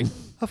bang bang.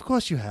 Of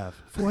course, you have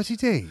 40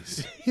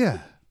 days. Yeah,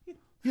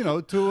 to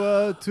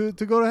go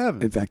to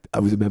heaven. In fact, I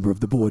was a member of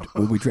the board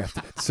when we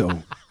drafted it.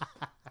 So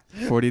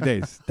 40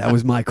 days. That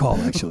was my call,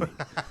 actually.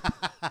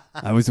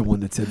 I was the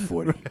one that said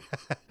 40.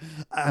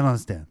 I don't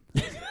understand.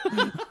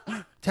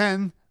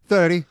 10,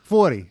 30,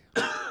 40.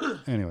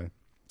 Anyway.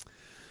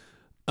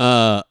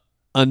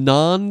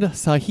 Anand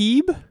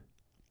Sahib,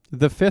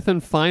 the fifth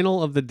and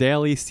final of the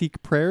daily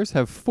Sikh prayers,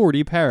 have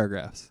 40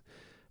 paragraphs.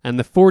 And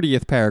the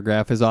 40th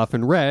paragraph is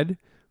often read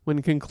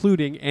when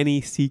concluding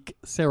any Sikh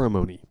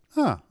ceremony.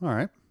 Huh, all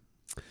right.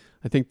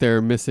 I think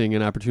they're missing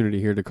an opportunity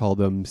here to call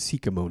them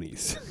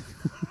Sikhemonies.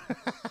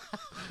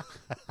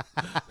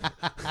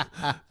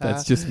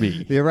 That's just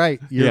me. You're right.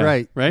 You're Yeah,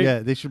 right. right? Yeah,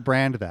 they should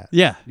brand that.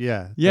 Yeah.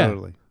 Yeah, Yeah.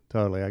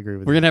 Totally. I agree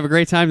with We're you. going to have a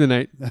great time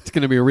tonight. It's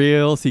going to be a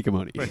real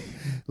Sikhemony.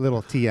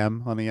 Little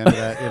TM on the end of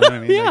that. You know what I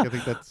mean? Yeah. Like, I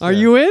think that's. Are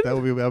you in?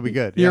 That'll be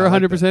good. You're Yeah, I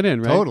like 100% that.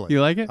 in, right? Totally.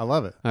 You like it? I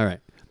love it. All right.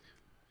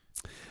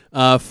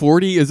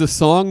 40 is a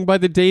song by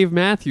the Dave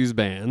Matthews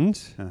Band.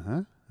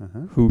 Uh-huh.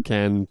 who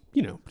can,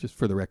 just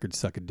for the record,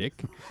 suck a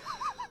dick.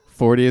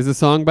 40 is a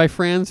song by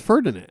Franz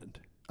Ferdinand,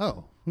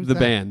 Oh, who's the that?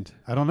 band.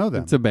 I don't know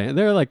them. It's a band.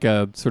 They're like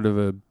a sort of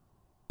a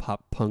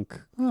pop punk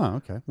Oh,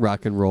 okay.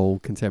 rock and roll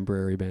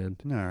contemporary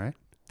band. All right.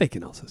 They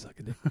can also suck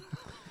a dick.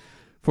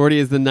 40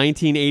 is the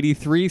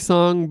 1983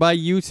 song by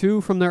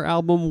U2 from their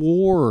album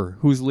War,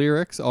 whose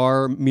lyrics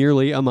are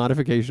merely a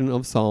modification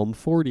of Psalm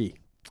 40.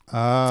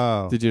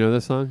 Oh. Did you know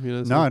this song? You know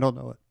this No, song? I don't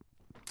know it.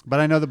 But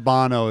I know that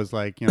Bono is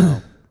like,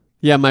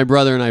 Yeah, my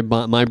brother and I,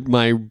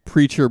 my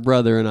preacher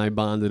brother and I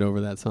bonded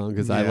over that song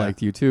because I Yeah. liked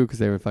U2 because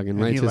they were fucking And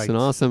he righteous liked- and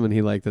awesome, and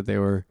he liked that they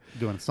were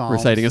doing songs.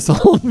 reciting a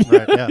psalm.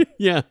 Right, yeah.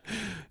 yeah,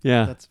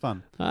 yeah. That's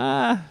fun.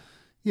 Ah,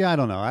 Yeah, I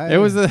don't know. it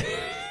was a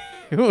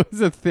it was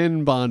a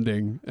thin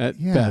bonding at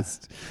Yeah.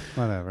 best.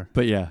 Whatever.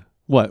 But yeah,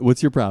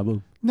 what's your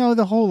problem? No,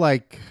 the whole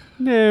like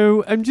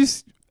No, I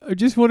just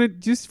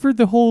wanted just for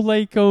the whole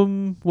like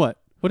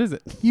what is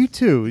it? you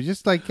too.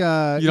 Just like You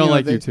don't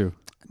like U2.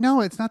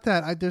 No, it's not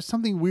that. There's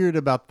something weird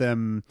about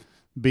them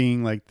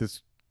being like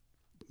this,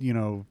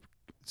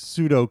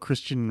 pseudo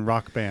Christian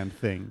rock band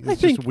thing. I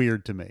It's think just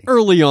weird to me.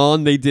 Early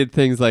on, they did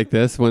things like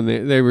this when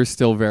they were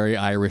still very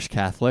Irish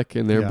Catholic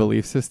in their Yeah.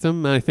 belief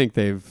system. And I think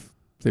they've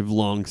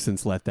long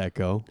since let that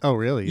go. Oh,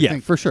 really? You Yeah,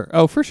 think- for sure.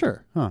 Oh, for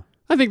sure. Huh.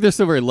 I think they're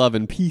still very love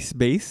and peace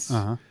based,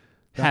 Uh-huh.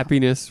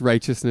 happiness,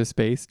 righteousness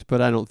based,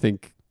 but I don't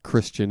think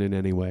Christian in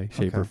any way,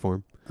 shape, Okay. or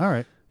form. All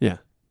right. Yeah,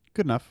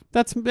 Good enough.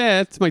 that's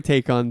my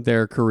take on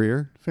their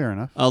career. Fair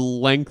enough. A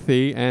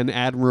lengthy and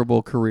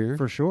admirable career.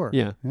 For sure.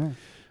 Yeah. Yeah.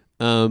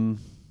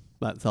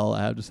 That's all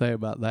I have to say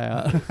about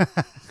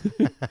that.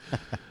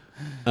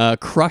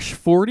 Crush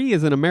 40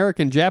 is an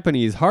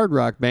American-Japanese hard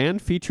rock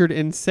band featured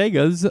in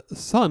Sega's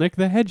Sonic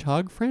the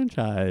Hedgehog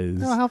franchise.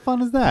 Oh, how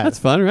fun is that? That's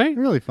fun, right?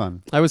 really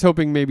fun. I was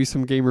hoping maybe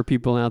some gamer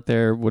people out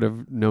there would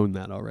have known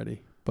that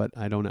already, but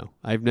I don't know.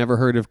 I've never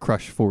heard of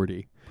Crush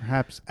 40,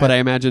 Perhaps. but I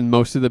imagine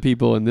most of the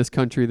people in this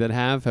country that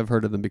have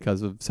heard of them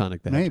because of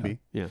Sonic the Hedgehog. Maybe.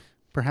 Yeah.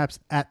 Perhaps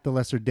at the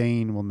Lesser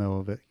Dane will know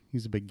of it.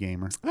 He's a big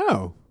gamer.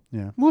 Oh,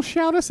 Yeah. well,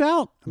 shout us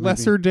out, Maybe.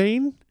 Lesser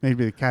Dane,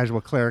 Maybe the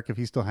casual cleric if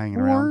he's still hanging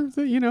or around.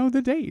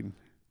 the Dane.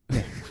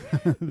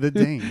 The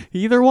Dane.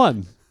 Either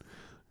one.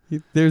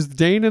 There's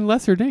Dane and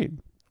Lesser Dane.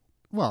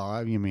 Well,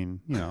 I mean,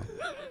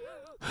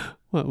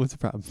 What's the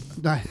problem?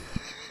 I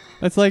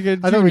That's like a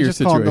thought we junior just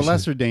situation. called the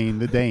Lesser Dane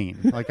the Dane.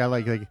 Like I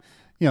like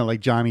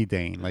Johnny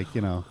Dane. Like,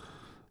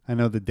 I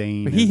know the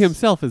Dane. But he is-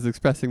 himself is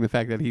expressing the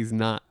fact that he's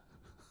not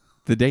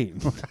the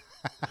Dane.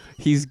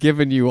 He's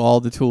given you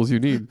all the tools you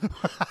need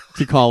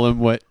to call him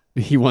what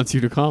he wants you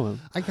to call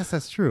him. I guess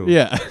that's true.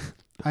 Yeah.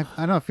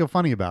 I don't feel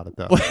funny about it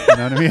though. You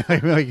know what I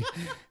mean? Like,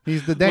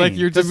 he's the Dane. Like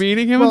you're 'Cause-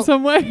 demeaning him well, in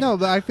some way? No,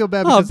 but I feel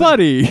bad. Oh, because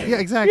buddy. Yeah,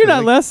 exactly. You're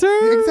not Like,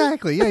 lesser.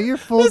 Exactly. Yeah, you're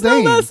full There's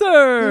Dane. no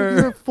lesser.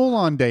 You're full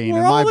on Dane We're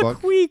in my all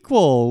book.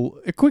 equal.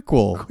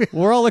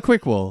 We're all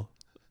equal.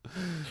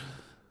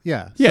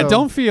 Yeah. Yeah, so-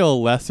 don't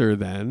feel lesser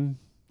than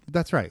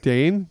That's right.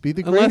 Dane. Be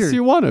the unless greater-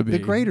 you want to be. The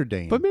greater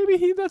Dane. But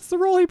maybe that's the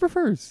role he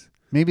prefers.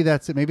 Maybe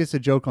that's it. Maybe it's a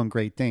joke on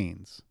Great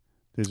Danes.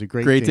 There's a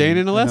Great Dane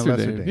and a lesser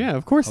Dane. Yeah,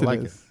 of course I like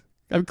it is.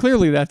 I mean,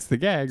 clearly that's the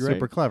gag, right?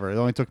 Super clever. It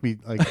only took me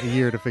like a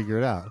year to figure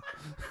it out.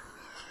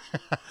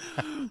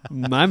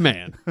 My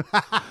man.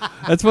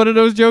 That's one of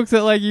those jokes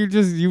that like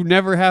you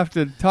never have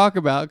to talk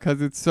about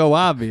because it's so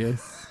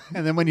obvious.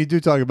 And then when you do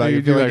talk about it,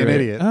 you do feel like an right.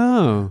 idiot.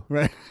 Oh.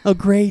 Right. A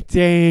Great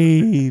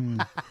Dane.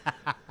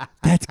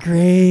 That's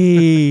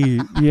great.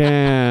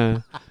 Yeah.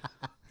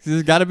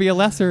 There's got to be a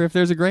lesser if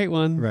there's a great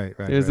one. Right,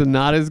 right, There's right. a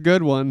not as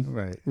good one.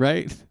 Right.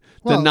 Right?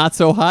 Well- the not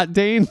so hot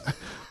Dane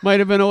might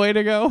have been a way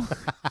to go.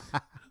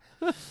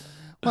 Well,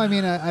 I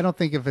mean, I don't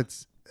think if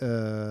it's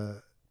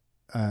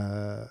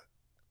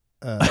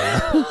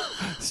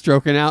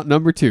Stroking out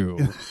number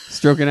 2.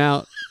 Stroking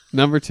out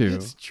number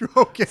 2.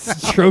 stroke it out.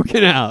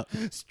 Stroking out.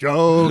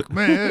 Stroke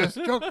me,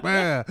 stroke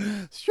me,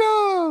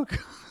 stroke.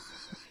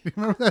 You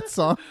remember that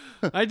song?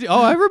 I do.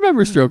 Oh, I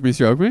remember Stroke Me,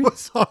 Stroke Me. What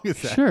song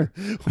is that? Sure.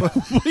 What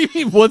do you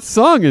mean? What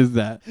song is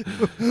that?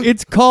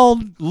 It's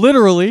called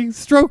literally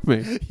 "Stroke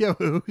Me." Yeah,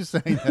 but who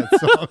sang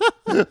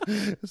that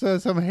song? So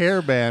some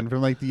hair band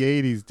from like the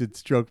 80s did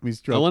Stroke Me,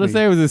 Stroke I Me. want to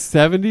say it was a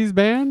 '70s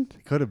band.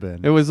 Could have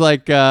been. It was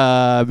like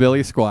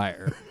Billy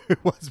Squire. It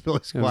was Billy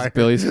It Squire. was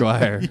Billy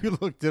Squire. You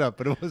looked it up,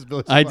 but it was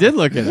Billy Squire. I did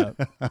look it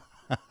up.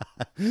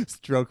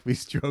 Stroke me,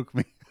 stroke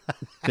me.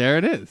 There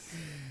it is.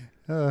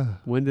 Uh,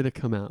 When did it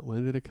come out?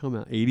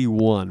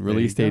 81.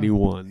 Released go.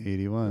 81.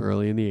 81.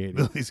 Early in the 80s.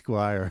 Billy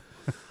Squire.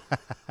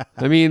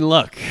 I mean,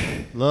 look.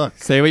 Look.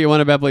 Say what you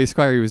want about Billy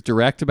Squire. He was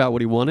direct about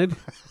what he wanted.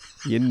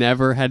 You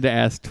never had to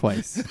ask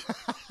twice.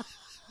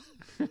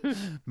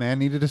 Man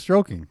needed a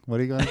stroking. What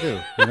are you going to do?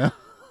 You know?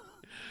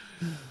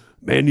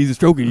 Man needs a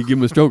stroking, you give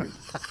him a stroking.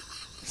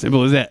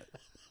 Simple as that.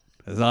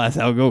 That's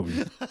how it goes.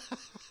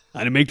 I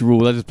didn't make the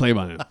rule, I just play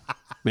by them.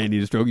 Man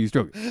needs a stroke, you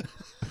stroke it.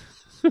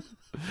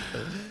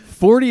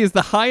 40 is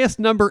the highest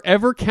number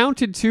ever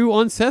counted to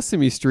on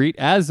Sesame Street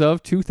as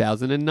of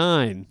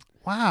 2009.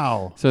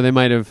 Wow. So they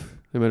might have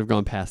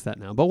gone past that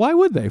now. But why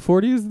would they?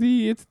 40 is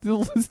it's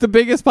the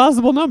biggest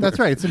possible number. That's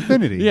right. It's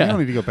infinity. Yeah. You don't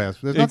need to go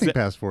past. There's nothing Exa-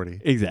 past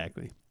 40.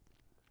 Exactly.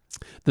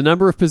 The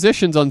number of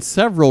positions on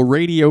several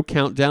radio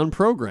countdown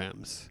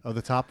programs. Oh,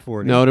 the top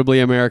 40. Notably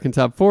American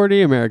Top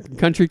 40, American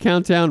Country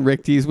Countdown,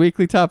 Rick D's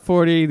Weekly Top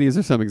 40. These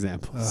are some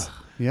examples.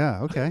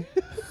 Yeah, okay.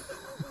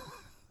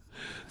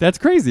 That's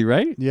crazy,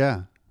 right?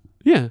 Yeah,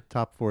 Yeah.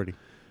 top 40.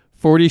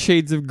 40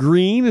 Shades of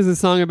Green is a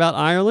song about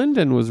Ireland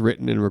and was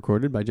written and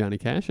recorded by Johnny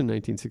Cash in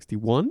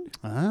 1961.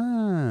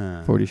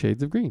 Ah. 40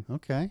 Shades of Green.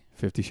 Okay.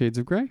 50 Shades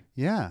of Grey.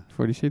 Yeah.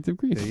 40 Shades of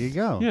Green. There you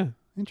go. Yeah.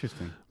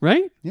 Interesting.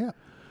 Right? Yeah.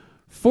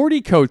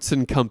 40 Coats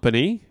and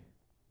Company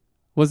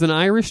was an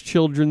Irish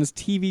children's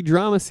TV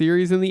drama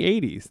series in the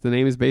 80s. The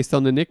name is based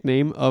on the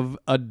nickname of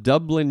a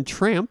Dublin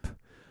tramp,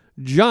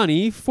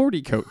 Johnny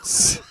 40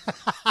 Coats.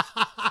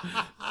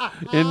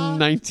 In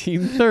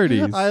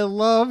 1930s. I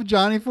love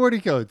Johnny 40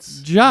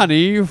 Coats.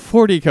 Johnny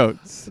 40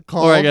 Coats. Or I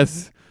Called-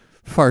 guess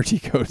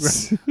Farty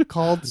Coats.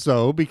 Called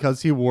so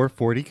because he wore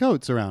 40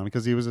 coats around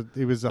because he was a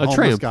homeless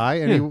tramp. guy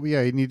and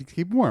he needed to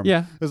keep warm.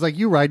 Yeah. It was like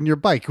you riding your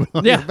bike with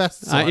all Yeah. your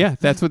vests on. Yeah,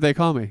 that's what they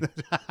call me.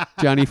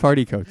 Johnny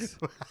Farty Coats.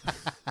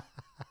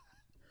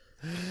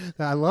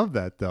 I love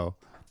that though.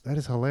 That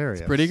is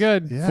hilarious. Pretty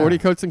good. Yeah. 40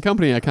 Coats and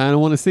Company. I kind of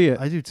want to see it.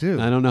 I do too.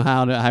 I don't know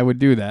how I would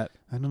do that.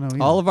 I don't know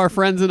either. All of our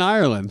friends in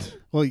Ireland.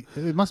 Well,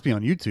 it must be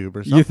on YouTube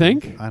or something. You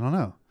think? I don't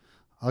know.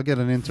 I'll get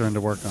an intern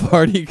to work on it.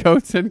 Farty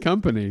Coats and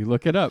Company.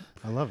 Look it up.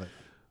 I love it.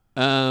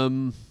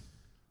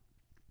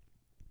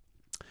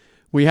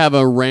 We have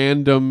a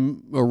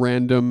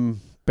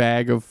random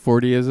bag of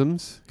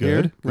 40isms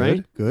here, Good,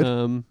 right?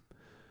 good.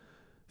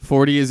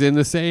 40 is in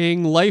the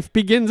saying, life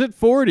begins at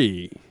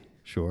 40.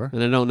 Sure.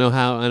 And I don't know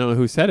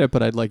who said it,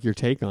 but I'd like your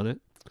take on it.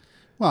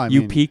 Well, I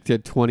You mean, peaked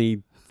at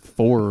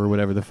 24 or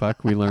whatever the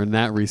fuck. We learned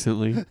that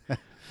recently.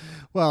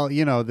 well,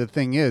 the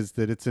thing is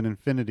that it's an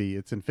infinity.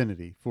 It's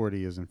infinity.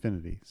 40 is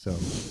infinity. So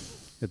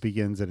it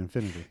begins at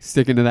infinity.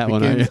 Sticking to that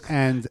one, aren't you?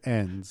 Begins and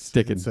ends.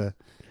 Sticking.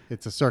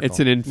 It's a circle. It's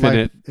an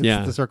infinite- Life, it's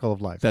yeah. the circle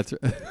of life. That's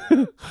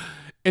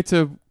It's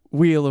a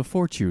wheel of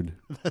fortune,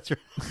 That's right.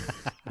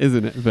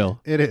 isn't it, Bill?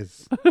 It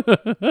is.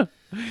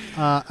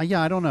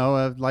 Yeah, I don't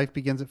know. Life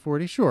begins at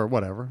 40. Sure,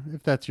 whatever.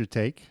 If that's your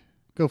take,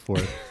 go for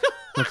it.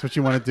 That's what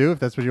you want to do. If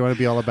that's what you want to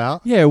be all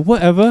about. Yeah,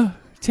 whatever.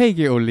 Take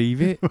it or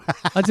leave it.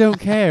 I don't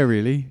care,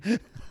 really.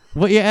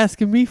 What are you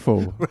asking me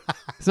for?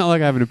 It's not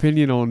like I have an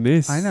opinion on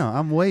this. I know.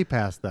 I'm way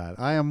past that.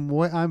 I'm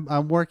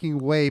working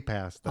way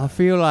past I that.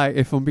 feel like,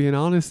 if I'm being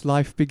honest,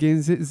 life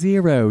begins at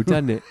 0,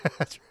 doesn't it?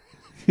 That's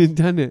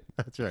Doesn't it?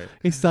 That's right.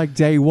 It's like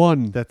day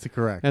 1. That's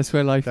correct. That's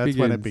where life That's begins.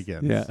 when it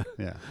begins. Yeah.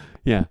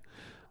 Yeah.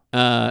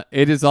 Yeah.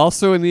 It is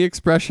also in the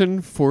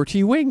expression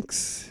 40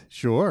 winks,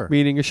 Sure.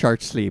 meaning a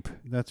short sleep.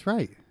 That's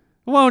right.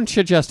 Won't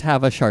you just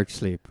have a short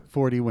sleep?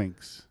 40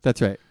 winks.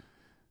 That's right.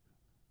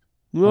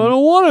 I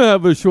don't want to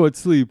have a short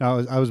sleep.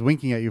 I was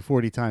winking at you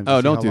 40 times. to Oh,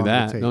 see don't how do long it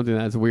that. would take. Don't do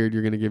that. It's weird.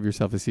 You're going to give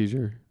yourself a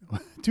seizure.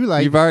 Too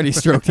late. You've already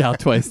stroked out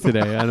twice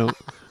today.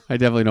 I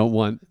definitely don't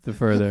want the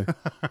further.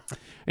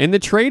 And the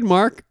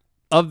trademark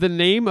of the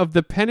name of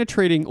the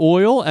penetrating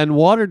oil and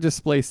water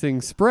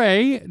displacing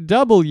spray,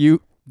 W.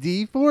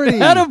 D40.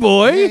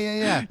 Attaboy.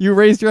 Yeah. You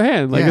raised your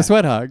hand like Yeah. a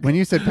sweat hog. When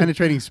you said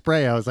penetrating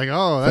spray, I was like,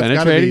 oh, that's got to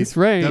Penetrating be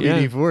spray, yeah.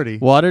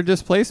 WD-40. Water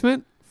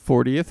displacement,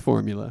 40th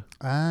formula.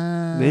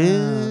 Ah,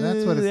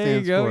 that's what it There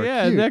stands you go. for.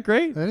 Yeah, Cute. isn't that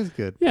great? That is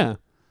good. Yeah.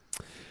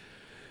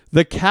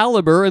 The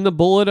caliber and the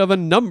bullet of a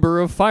number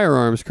of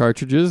firearms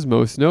cartridges,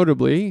 most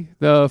notably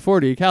the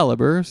 40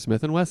 caliber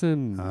Smith &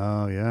 Wesson.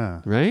 Oh,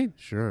 yeah. Right?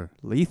 Sure.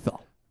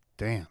 Lethal.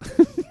 Damn.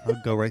 I'll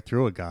go right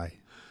through a guy.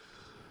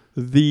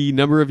 The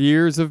number of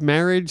years of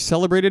marriage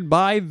celebrated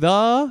by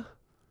the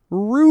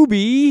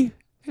Ruby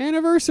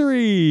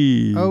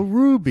anniversary. Oh,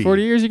 Ruby.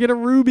 40 years, you get a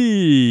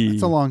Ruby.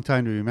 That's a long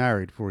time to be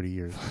married, 40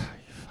 years.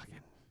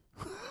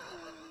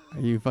 Are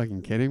you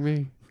fucking kidding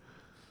me?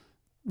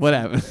 What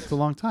happened? It's a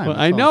long time. Well,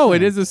 That's I all I'm know, it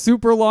saying. is a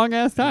super long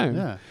ass time.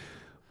 Yeah.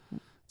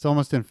 It's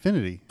almost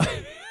infinity.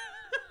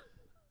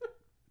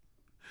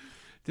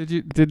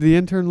 Did the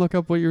intern look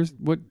up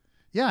what?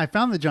 Yeah, I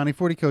found that Johnny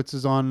 40 Coats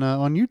is on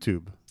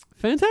YouTube.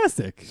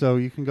 Fantastic. So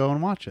you can go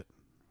and watch it.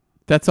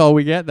 That's all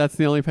we get? That's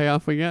the only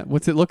payoff we get?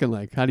 What's it looking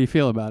like? How do you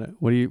feel about it?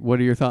 What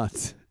are your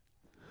thoughts?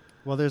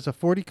 Well, there's a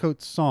 40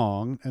 Coats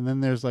song, and then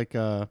there's like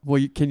a...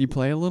 Well, can you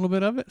play a little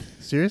bit of it?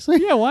 Seriously?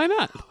 Yeah, why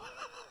not?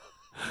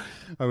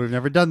 Oh, we've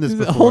never done this Just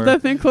before. hold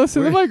that thing close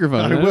to the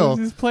microphone. I will.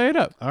 Just play it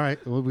up. All right.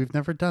 Well, we've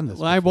never done this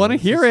Well, I before. want to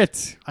This hear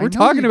is- it. I We're know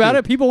talking you about do.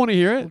 it. People want to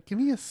hear it. Give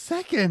me a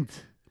second.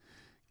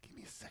 Give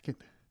me a second.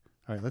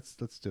 All right, let's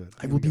do it.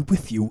 I will be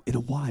with you in a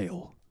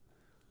while.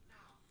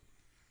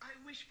 I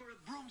wish for a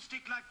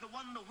broomstick like the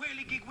one the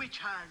whirligig witch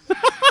has.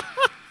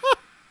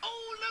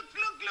 Oh, look.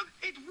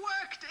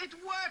 It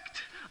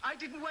worked. I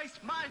didn't waste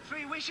my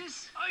 3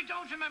 wishes. I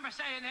don't remember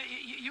saying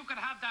you could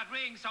have that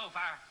ring so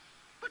far.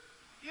 But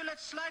you let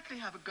Slightly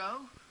have a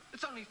go.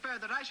 It's only fair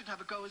that I should have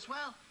a go as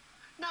well.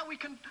 Now we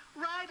can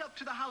ride up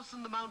to the house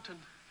on the mountain.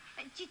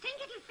 Do you think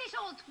it'll fit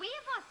all 3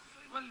 of us?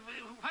 Well,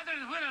 whether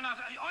it will or not,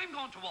 I'm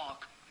going to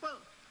walk. Well,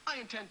 I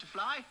intend to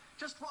fly.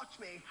 Just watch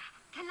me.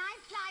 Can I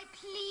fly,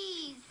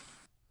 please?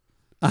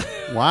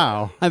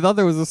 Wow. I thought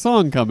there was a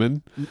song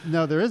coming.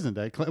 No, there isn't.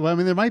 Well, I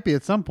mean, there might be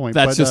at some point.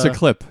 That's but, just a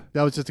clip.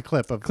 That was just a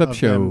clip of Clip of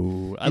show.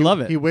 them. I love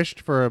it. He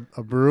wished for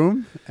a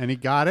broom, and he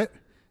got it,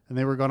 and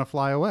they were going to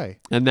fly away.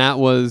 And that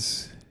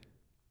was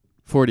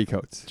 40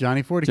 coats.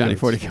 Johnny 40 Johnny Coats.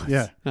 40 coats.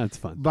 Yeah. That's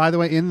fun. By the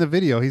way, in the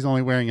video, he's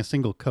only wearing a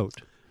single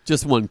coat.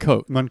 Just one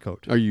coat. One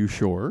coat. Are you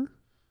sure?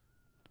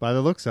 By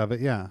the looks of it,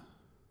 yeah.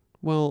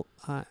 Well,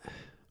 I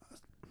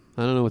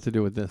don't know what to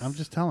do with this. I'm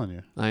just telling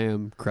you. I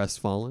am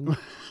crestfallen,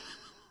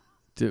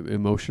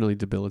 emotionally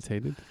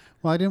debilitated,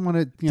 Well, I didn't want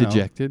to, you know,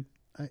 dejected,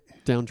 I-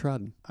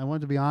 downtrodden. I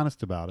wanted to be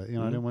honest about it. You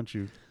know, I didn't want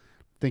you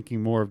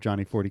thinking more of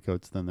Johnny 40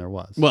 Coats than there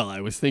was. Well,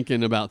 I was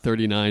thinking about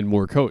 39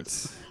 more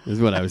coats is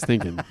what I was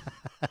thinking.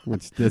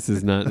 Which this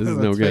is no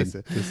Let's good. face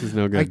it. This is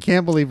no I good.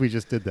 can't believe we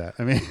just did that.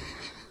 I mean,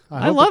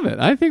 I love it.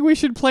 I think we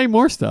should play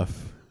more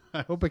stuff.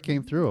 I hope it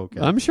came through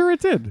okay. I'm sure it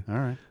did. All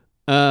right.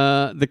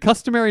 The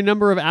customary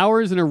number of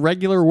hours in a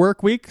regular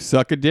work week,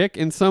 suck a dick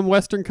in some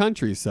Western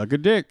countries. Suck a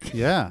dick.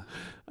 Yeah.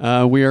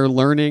 We are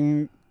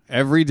learning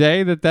every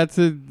day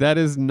that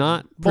is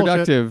not Bullshit.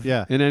 productive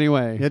Yeah. in any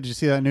way. Yeah, did you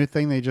see that new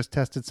thing they just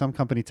tested? Some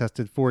company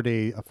tested a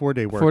 4-day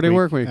work 4-day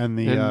work week. and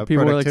the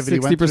people were like productivity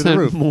went through the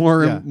roof.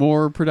 60% Yeah.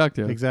 more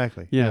productive.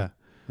 Exactly. Yeah.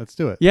 Let's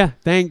do it. Yeah,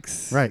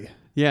 thanks. Right.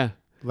 Yeah.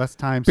 Less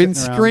time Been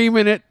sitting around.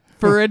 screaming it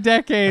for a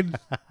decade.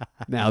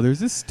 Now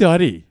there's a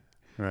study.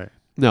 Right.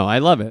 No, I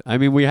love it. I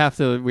mean, we have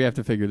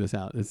to figure this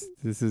out.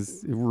 This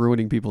is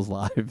ruining people's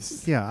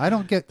lives. Yeah, I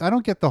don't get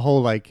the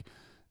whole like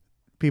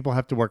people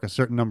have to work a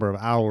certain number of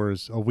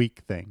hours a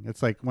week thing.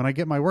 It's like when I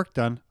get my work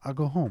done, I'll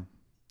go home.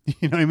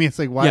 You know what I mean? It's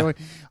like why Yeah. do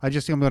I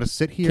just think I'm going to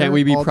sit here? Can't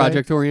we be all day?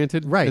 project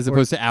oriented, Right, as or-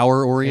 opposed to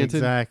hour oriented?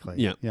 Exactly.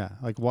 Yeah. Yeah.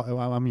 Like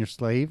I'm your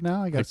slave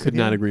now. I I got. could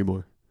not agree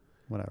more.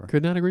 Whatever.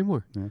 Could not agree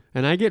more. Yeah.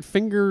 And I get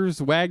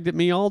fingers wagged at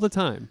me all the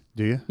time.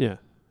 Do you? Yeah.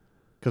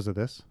 Because of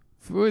this?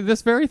 For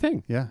this very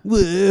thing. Yeah.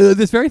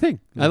 This very thing.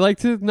 I like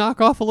to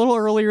knock off a little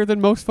earlier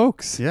than most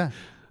folks. Yeah.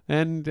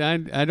 And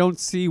I don't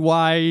see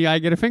why I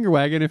get a finger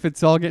wagging if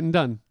it's all getting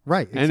done.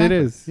 Right. And it exactly.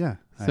 is. Yeah.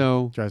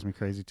 So- It drives me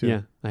crazy too.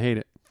 Yeah, I hate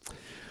it.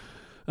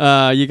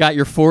 You got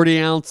your 40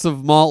 ounce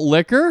of malt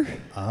liquor.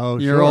 Oh,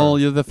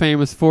 You're the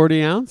famous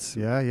 40 ounce.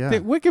 Yeah. Yeah. The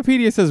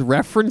Wikipedia says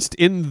referenced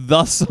in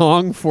the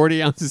song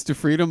 40 Ounces to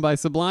Freedom by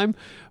Sublime,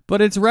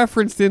 but it's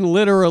referenced in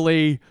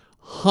literally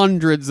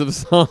hundreds of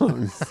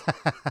songs.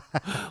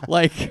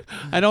 Like,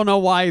 I don't know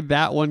why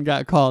that one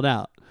got called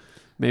out.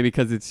 Maybe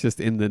because it's just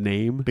in the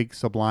name. Big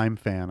Sublime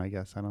fan, I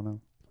guess. I don't know.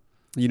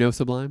 You know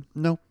Sublime?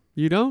 No.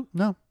 You don't?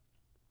 No.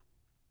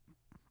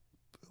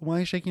 Why are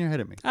you shaking your head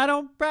at me? I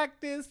don't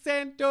practice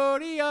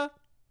Santoria.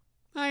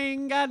 I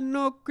ain't got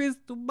no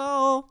crystal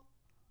ball.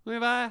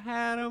 If I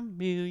had $1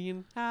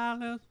 million,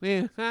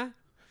 where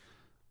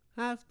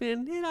I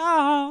spend it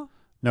all.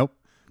 Nope.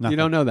 Nothing. You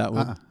don't know that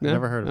one?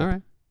 Never heard of it. All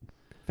right.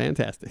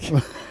 Fantastic.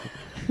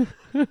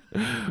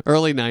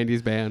 Early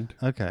 90s band.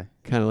 Okay.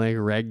 Kind of like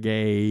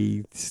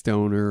reggae,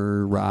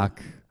 stoner,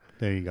 rock.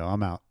 There you go.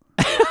 I'm out.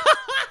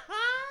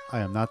 I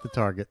am not the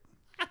target.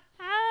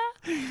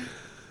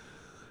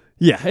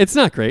 Yeah, it's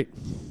not great.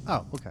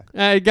 Oh, okay.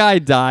 A guy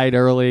died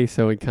early,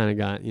 so he kind of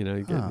got,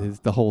 Oh.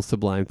 the whole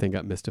Sublime thing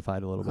got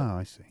mystified a little bit. Oh,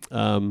 I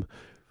see.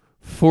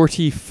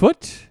 40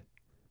 Foot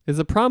is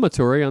a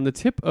promontory on the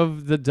tip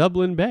of the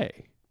Dublin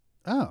Bay.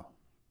 Oh,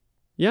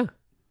 Yeah.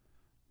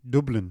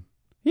 Dublin.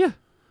 Yeah.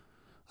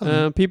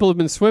 People have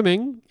been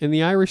swimming in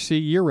the Irish Sea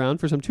year-round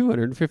for some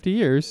 250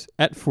 years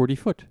at 40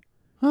 foot.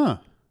 Huh.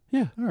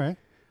 Yeah. All right.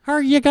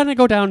 Are you going to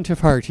go down to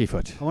 40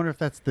 foot I wonder if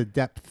that's the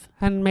depth.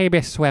 and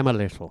maybe swim a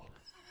little?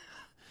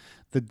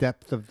 The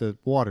depth of the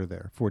water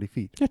there, 40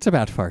 feet. It's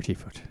about 40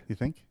 foot. You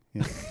think?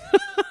 Yeah.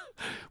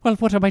 Well,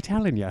 what am I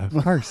telling you? Of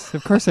course.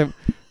 Of course.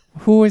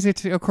 Who is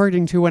it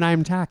according to when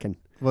I'm talking?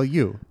 Well,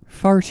 you.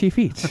 40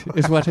 feet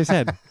is what I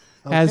said.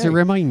 As a Okay.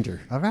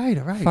 reminder. All right.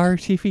 All right.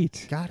 40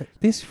 feet. Got it.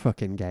 This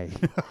fucking guy.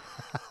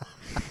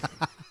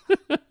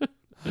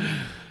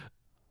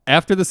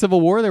 After the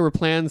Civil War, there were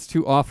plans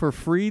to offer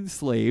freed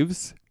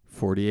slaves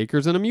 40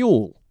 acres and a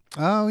mule.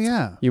 Oh,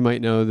 yeah. You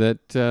might know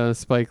that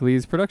Spike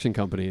Lee's production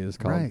company is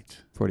called Right.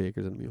 40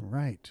 Acres and a Mule.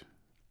 Right.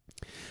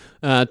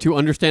 To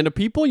understand a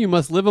people, you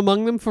must live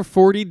among them for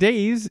 40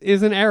 days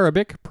is an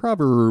Arabic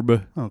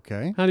proverb.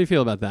 Okay. How do you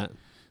feel about that?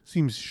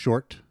 Seems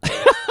short.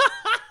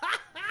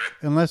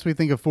 Unless we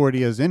think of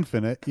 40 as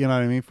infinite. You know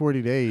what I mean?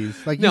 40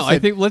 days. Like you No, said, I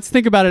think let's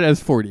think about it as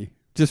 40,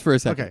 just for a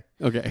second.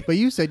 Okay. But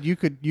you said you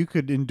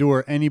could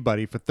endure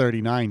anybody for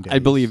 39 days. I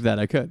believe that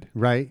I could.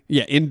 Right?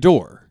 Yeah,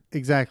 endure.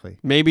 Exactly.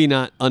 Maybe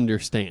not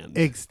understand.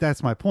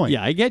 That's my point.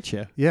 Yeah, I get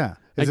you. Yeah.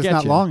 I It's just get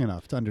not you. long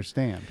enough to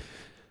understand.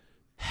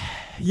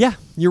 Yeah,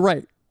 you're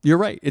right. You're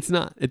right. It's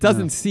not. It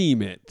doesn't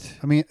seem it.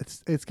 I mean,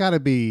 it's got to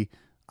be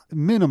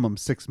minimum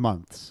 6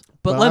 months.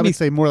 But But let I me- would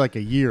say more like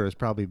a year is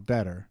probably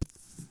better.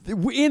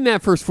 In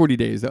that first 40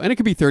 days, though, and it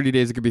could be 30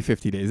 days, it could be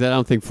 50 days. I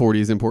don't think 40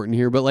 is important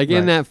here, but like in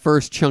Right. that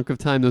first chunk of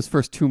time, those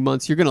first 2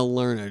 months, you're going to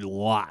learn a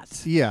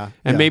lot. Yeah.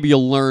 And yeah. maybe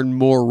you'll learn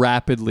more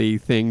rapidly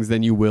things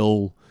than you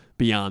will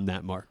beyond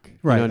that mark.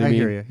 Right. know what I mean?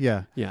 hear you.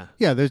 Yeah. Yeah.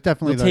 Yeah. There's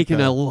definitely They're like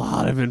taking a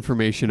lot of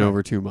information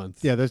over 2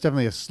 months. yeah. There's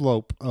definitely a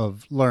slope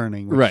of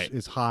learning, which Right.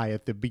 is high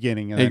at the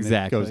beginning and then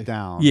Exactly. it goes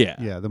down. Yeah.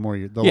 Yeah. The more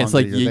you, the Yeah, it's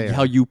longer like you're there.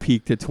 how you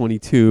peaked at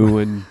 22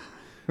 and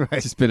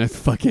right. just been a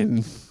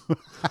fucking,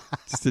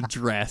 just a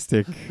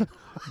drastic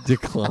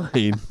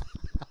decline.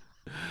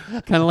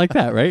 Kind of like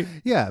that, right?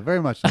 Yeah.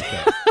 Very much like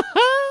that.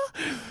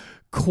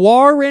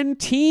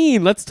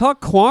 Quarantine. Let's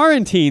talk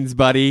quarantines,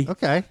 buddy.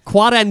 Okay.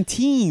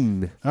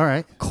 Quarantine. All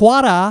right.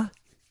 Quarantine.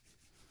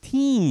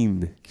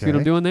 See what I'm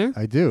Okay. doing there?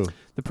 I do.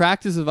 The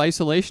practice of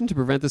isolation to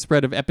prevent the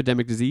spread of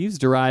epidemic disease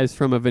derives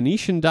from a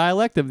Venetian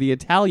dialect of the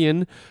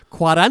Italian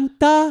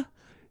quaranta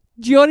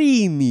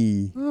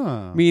giorni,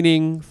 Oh.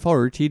 meaning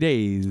 40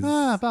 days.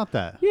 About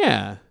that.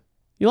 Yeah.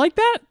 You like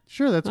that?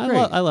 Sure. That's I, great.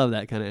 I love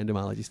that kind of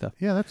entomology stuff.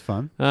 yeah. That's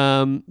fun.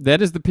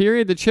 That is the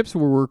period that ships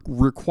were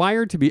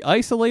required to be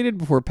isolated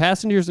before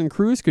passengers and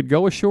crews could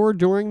go ashore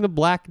during the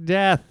Black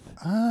Death.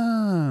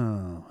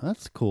 Oh,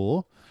 that's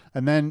cool.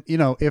 And then,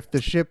 if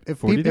the ship,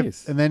 40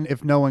 days. and then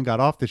if no one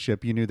got off the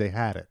ship, you knew they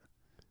had it.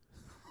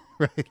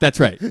 Right. That's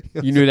right.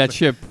 You knew that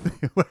ship.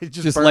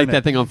 Just burn light it.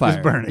 that thing on fire.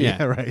 Just burn it. Yeah.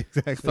 Yeah, right.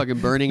 Exactly. Fucking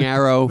burning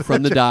arrow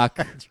from the dock.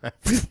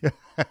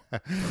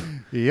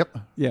 Yep.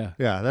 Yeah.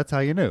 Yeah, that's how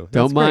you knew.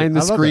 Don't That's mind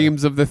great. the I love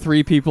screams of the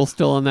 3 people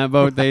still on that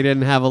boat. They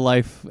didn't have a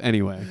life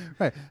anyway. that.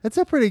 Right. It's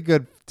a pretty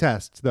good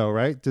test, though,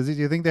 right? Do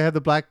you think they had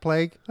the Black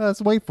Plague?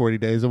 Let's wait 40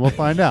 days and we'll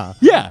find out.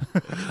 Yeah.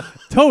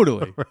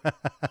 Totally.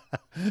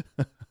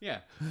 Yeah.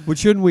 But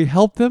shouldn't we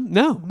help them?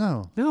 No.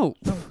 No. No.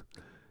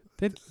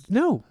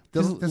 No.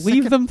 The- Just the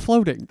leave second- them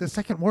floating. The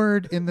second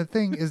word in the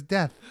thing is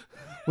death.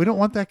 We don't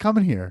want that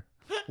coming here.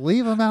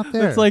 Leave them out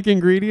there. It's like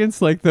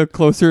ingredients. Like the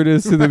closer it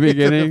is to the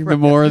beginning, the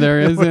more there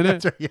is in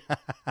it. That's right, yeah.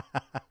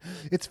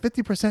 It's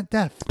 50%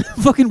 death,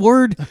 Fucking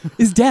word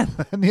is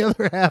death. and the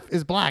other half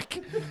is black.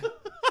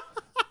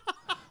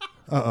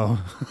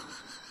 Uh-oh.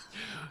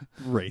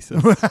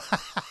 Racist.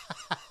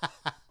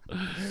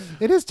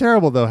 It is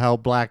terrible, though, how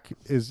black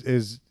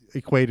is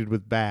equated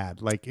with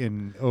bad, like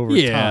over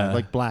Yeah. time,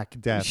 like Black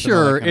Death. and all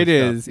Sure, that kind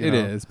it of is. stuff, It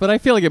is. But I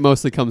feel like it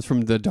mostly comes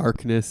from the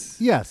darkness,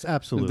 Yes,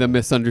 absolutely. the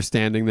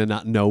misunderstanding, the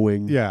not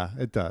knowing. Yeah,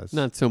 it does.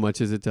 Not so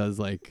much as it does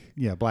like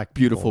yeah, black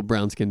beautiful people.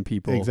 brown skinned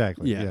people.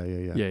 Exactly. Yeah.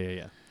 Yeah.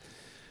 Yeah.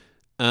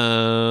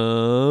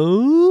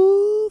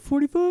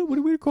 40 foot. What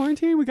are we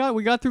quarantine? We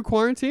got through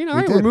quarantine. All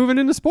right, we're did. moving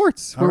into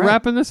sports. All We're right.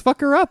 wrapping this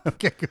fucker up.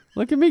 Okay, good.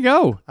 Look at me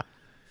go.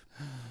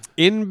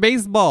 In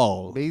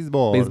baseball.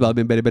 Baseball. Baseball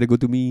been better go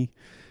to me.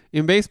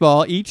 In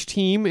baseball, each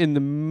team in the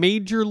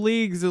major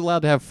leagues is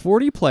allowed to have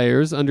 40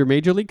 players under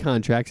major league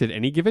contracts at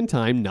any given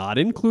time, not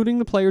including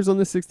the players on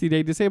the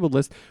 60-day disabled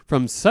list,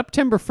 from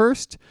September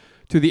 1st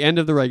to the end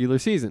of the regular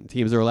season.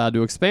 Teams are allowed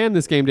to expand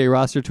this game day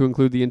roster to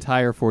include the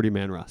entire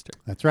 40-man roster.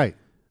 That's right.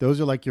 Those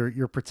are like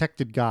your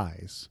protected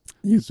guys.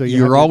 So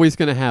You're have always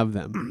going to have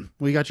them.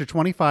 well, you got your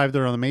 25 that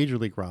are on the major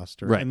league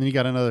roster, Right. and then you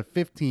got another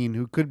 15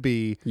 who could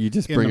be You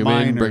just in bring the them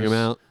in, bring minors. them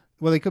out.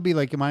 Well, they could be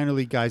like minor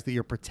league guys that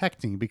you're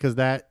protecting because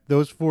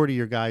those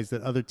 40 are guys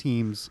that other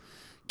teams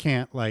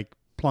can't like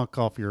plunk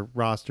off your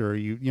roster. Or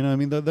you know what I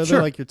mean? They're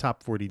Sure. like your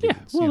top 40 Yeah,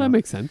 dudes. well, you that know?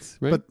 makes sense,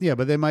 right?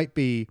 But they might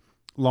be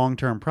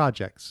long-term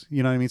projects.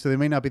 You know what I mean? So they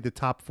may not be the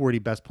top 40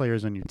 best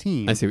players on your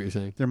team. I see what you're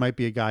saying. There might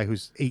be a guy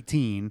who's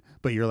 18,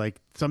 but you're like,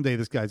 someday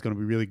this guy's going to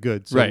be really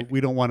good. So Right. we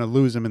don't want to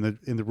lose him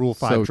in the Rule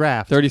 5 So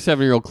draft.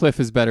 37-year-old Cliff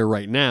is better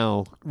right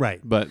now,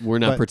 Right. but we're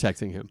not But-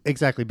 protecting him.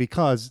 Exactly,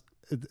 because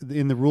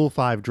in the Rule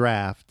 5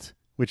 draft,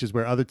 which is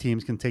where other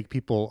teams can take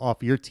people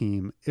off your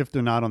team if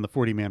they're not on the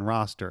 40-man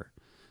roster,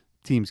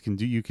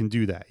 you can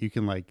do that. You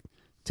can like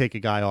take a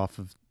guy off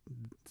of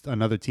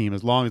another team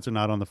as long as they're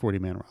not on the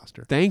 40-man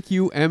roster. Thank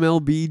you,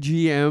 MLB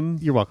GM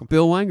You're welcome.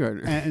 Bill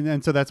Weingartner.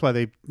 And so that's why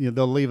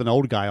they'll leave an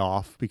old guy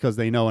off because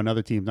they know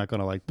another team's not going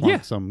to like plunk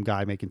Yeah. some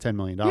guy making $10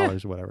 million Yeah. or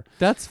whatever.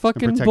 That's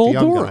fucking protect Bull the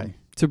young Durham. guy.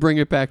 To bring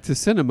it back to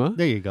cinema,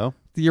 There you go.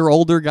 your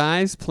older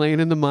guys playing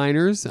in the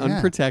minors, Yeah.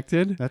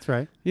 unprotected, That's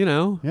right. you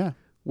know, Yeah.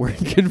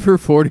 working for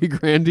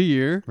 $40,000 a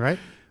year, Right?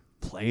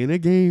 playing a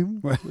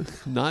game.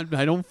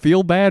 I don't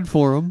feel bad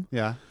for them,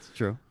 Yeah, it's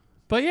true.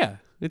 but yeah,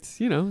 it's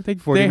they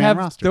 40-man have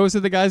roster. those are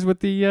the guys with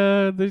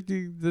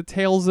the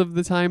tales of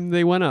the time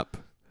they went up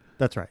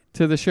That's right.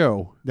 to the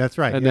show, That's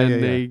right. and Yeah,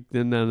 then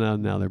yeah, yeah.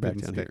 now they're back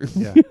Didn't down stick.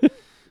 here. Yeah.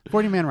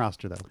 40-man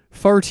roster, though.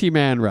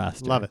 40-man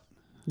roster. Love it.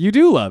 You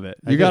do love it.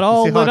 I You do. got You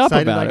all see how lit up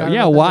excited I about got it.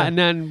 Yeah. about Why? that? And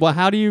then,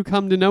 how do you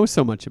come to know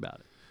so much about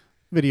it?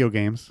 Video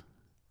games.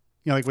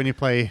 Like when you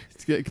play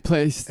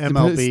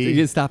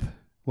MLB. Stop.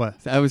 what?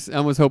 I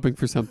was hoping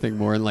for something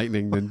more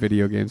enlightening than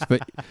video games,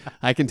 but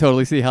I can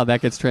totally see how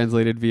that gets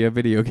translated via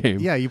video game.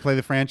 Yeah, you play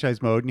the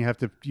franchise mode, and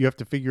you have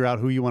to figure out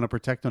who you want to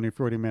protect on your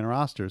 40-man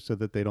roster so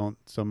that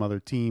some other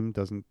team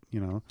doesn't.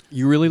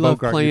 You really love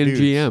Bogart playing your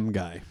dudes. GM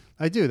guy.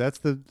 I do. That's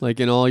the.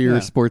 Like in all your Yeah.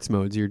 sports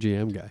modes, you're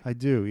GM guy. I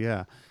do.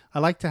 Yeah. I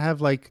like to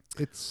have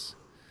it's.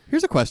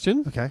 Here's a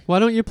question. Okay. Why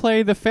don't you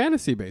play the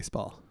fantasy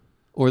baseball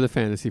or the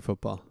fantasy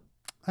football?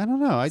 I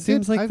don't know.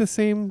 Seems like the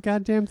same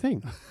goddamn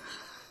thing.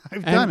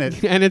 I've done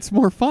it. And it's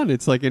more fun.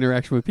 It's like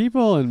interaction with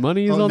people and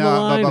money is on the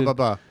line.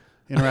 and-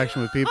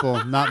 Interaction with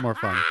people, not more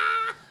fun.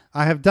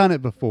 I have done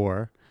it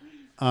before.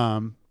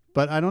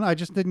 But I don't know. I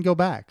just didn't go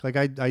back. Like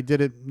I did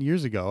it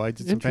years ago. I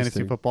did some fantasy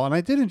Interesting. football, and I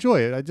did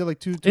enjoy it. I did like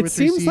two or three It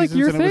seems seasons, like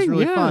your and it was thing.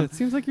 really Yeah, fun. it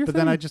seems like your But thing.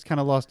 then I just kind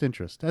of lost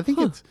interest. I think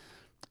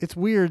it's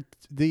weird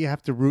that you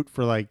have to root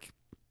for like,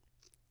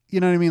 you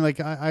know what I mean? Like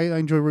I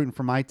enjoy rooting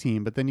for my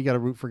team, but then you got to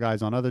root for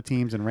guys on other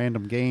teams and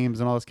random games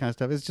and all this kind of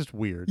stuff. It's just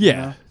weird. you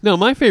Yeah. No,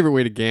 my favorite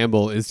way to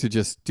gamble is to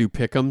just do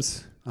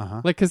pick'ems. know?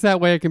 Uh-huh. Like, because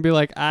that way I can be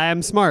like,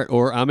 I'm smart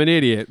or I'm an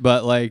idiot.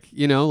 But, like,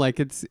 you know,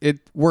 like it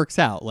works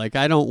out. Like,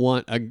 I don't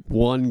want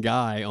one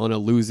guy on a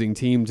losing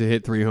team to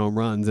hit 3 home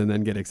runs and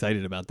then get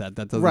excited about that.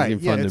 That doesn't Right. seem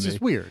Yeah. fun to It's me.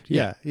 just weird.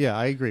 Yeah. Yeah.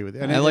 I agree with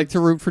it. And I like to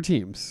root for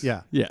teams.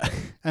 Yeah. Yeah.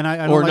 And I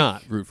don't or like,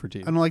 not root for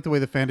teams. I don't like the way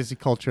the fantasy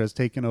culture has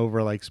taken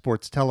over like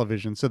sports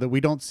television, so that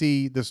we don't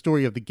see the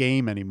story of the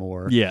game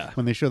anymore. Yeah.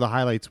 When they show the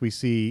highlights, we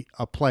see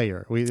a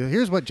player.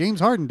 Here's what James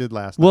Harden did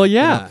last Well, night.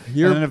 yeah,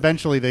 You know? And then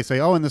eventually they say,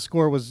 oh, and the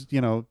score was,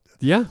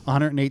 Yeah.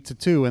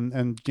 108-2,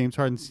 and James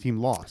Harden's team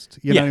lost.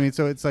 You know Yeah. what I mean?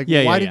 So it's like,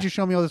 Yeah, why yeah, did yeah. you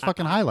show me all this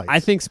fucking highlights? I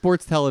think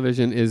sports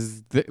television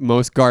is the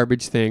most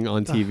garbage thing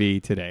on TV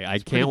today. I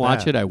pretty can't watch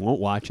bad. it. I won't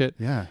watch it.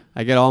 Yeah.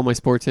 I get all my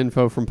sports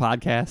info from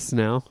podcasts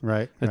now.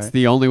 Right. That's right.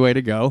 the only way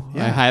to go. I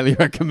Yeah. highly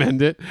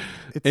recommend it.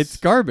 It's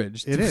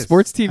garbage. it is.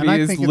 Sports And TV I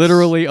is think it's-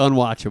 literally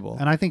unwatchable.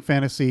 And I think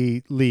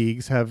fantasy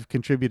leagues have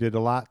contributed a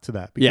lot to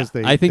that Yeah,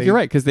 because I think you're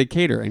right because they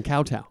cater and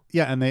kowtow.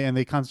 Yeah, and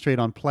they concentrate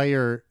on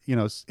player,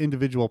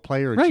 individual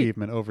player Right.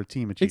 achievement over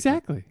team achievement.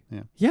 Exactly.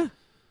 Yeah. Yeah.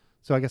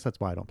 So I guess that's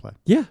why I don't play.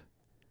 Yeah.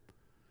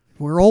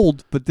 We're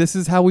old, but this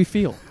is how we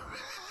feel.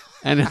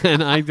 and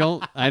I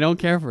don't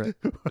care for it.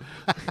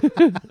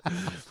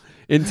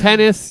 In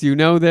tennis, you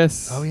know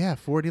this. Oh yeah,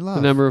 40 love.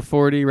 The number of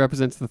 40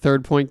 represents the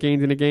third point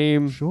gained in a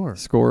game. Sure.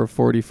 Score of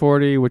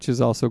 40-40, which is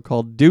also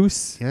called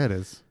deuce, Yeah, it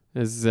is.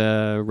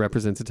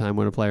 represents a time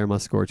when a player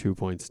must score 2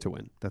 points to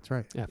win. That's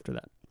right. After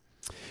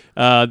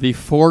that. The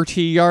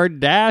 40-yard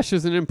dash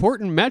is an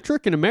important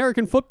metric in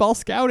American football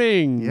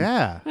scouting.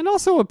 Yeah. And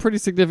also a pretty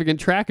significant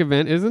track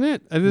event, isn't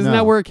it? Isn't No.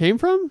 that where it came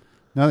from?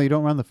 No, you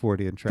don't run the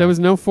 40 in track. There was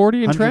no 40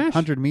 in 100, trash?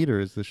 100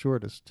 meters is the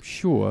shortest.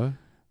 Sure.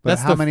 But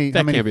That's how many? That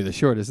how many? can't be the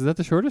shortest. Is that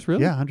the shortest,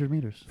 really? Yeah, 100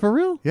 meters. For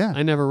real? Yeah.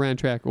 I never ran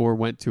track or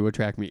went to a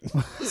track meet.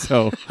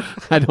 So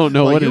I don't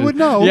know Well, what you it is. would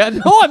know. Yeah,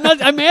 no, I'm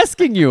not. I'm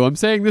asking you. I'm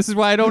saying this is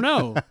why I don't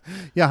know.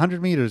 Yeah,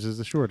 100 meters is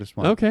the shortest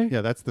one. Okay.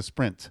 Yeah, that's the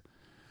sprint.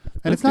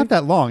 And it's Okay. not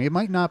that long. It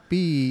might not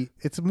be.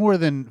 It's more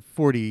than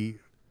 40.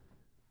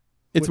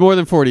 It's more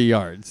than 40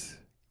 yards,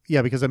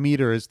 Yeah, because a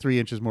meter is 3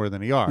 inches more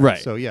than a yard. Right.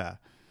 So yeah.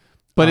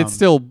 but it's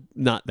still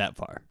not that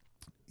far.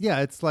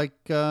 Yeah, it's like.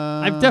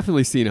 I've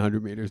definitely seen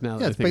 100 meters now that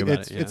Yeah, I it's, think ba- about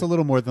it's, it. Yeah. it's a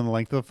little more than the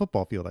length of a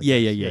football field. I yeah,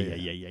 guess.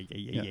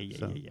 yeah.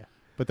 so-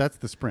 But that's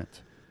the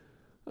sprint.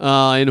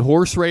 In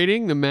horse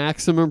rating, the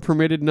maximum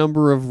permitted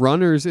number of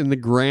runners in the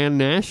Grand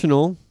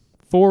National,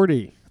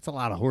 40. That's a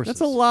lot of horses.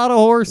 That's a lot of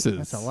horses.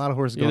 That's a lot of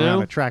horses You going around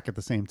know? a track at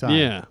the same time.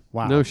 Yeah.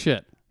 Wow. No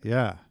shit.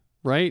 Yeah.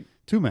 Right?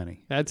 Too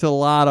many. That's a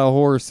lot of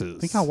horses.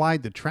 Think how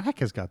wide the track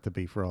has got to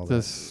be for all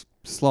this.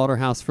 This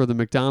slaughterhouse for the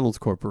McDonald's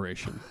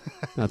Corporation.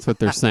 That's what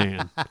they're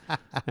saying.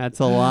 That's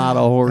a lot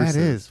of horses.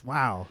 That is.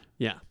 Wow.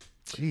 Yeah.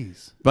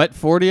 Jeez. But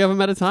 40 of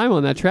them at a time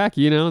on that track,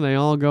 they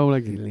all go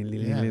like...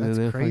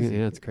 that's crazy.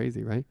 Yeah, it's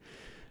crazy, right?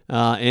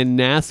 In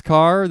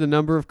NASCAR, the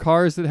number of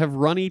cars that have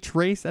run each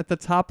race at the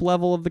top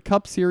level of the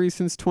Cup Series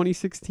since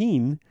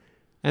 2016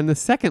 and the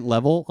second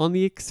level on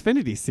the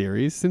Xfinity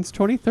Series since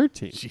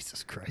 2013.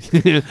 Jesus Christ.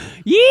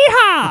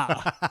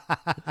 Yeehaw!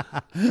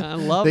 I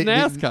love The-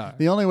 NASCAR.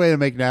 The only way to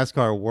make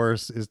NASCAR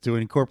worse is to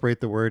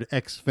incorporate the word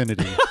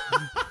Xfinity,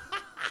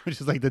 which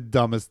is like the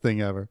dumbest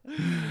thing ever.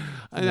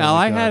 Now,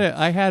 my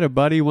I had a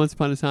buddy once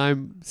upon a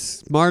time,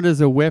 smart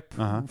as a whip,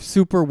 Uh-huh.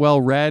 super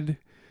well read,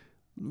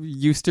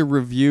 used to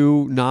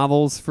review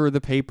novels for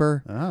the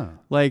paper, Oh.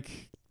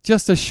 like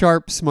just a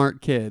sharp,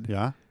 smart kid.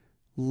 Yeah.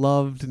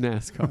 Loved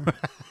NASCAR,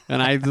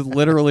 and I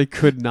literally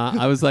could not.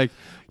 I was like,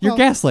 "You're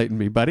Well, gaslighting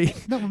me, buddy.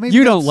 No, but maybe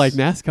You don't like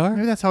that's- NASCAR."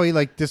 Maybe that's how he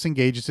like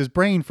disengages his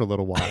brain for a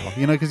little while,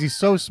 because he's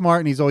so smart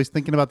and he's always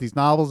thinking about these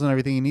novels and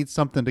everything. He needs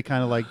something to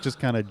kind of like just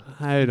kind of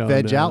I don't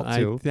veg know. out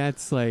to.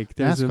 That's like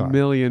there's a NASCAR.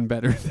 million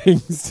better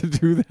things to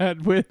do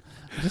that with.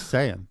 just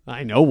saying.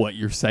 I know what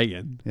you're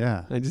saying.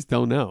 Yeah. I just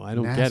don't know. I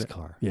don't get it.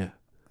 NASCAR. Yeah.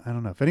 I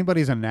don't know. If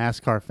anybody's a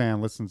NASCAR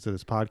fan listens to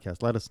this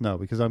podcast, let us know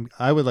because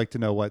I would like to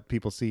know what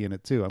people see in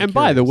it too. I'm And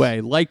by the curious.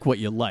 way, like what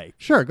you like.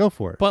 Sure, go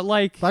for it. But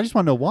like, I just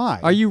want to know why.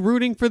 are you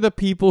rooting for the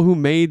people who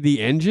made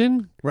the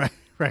engine? right?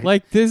 Right.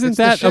 Like, isn't It's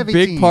the that a Chevy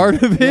big team.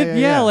 part of it? Yeah,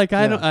 yeah, like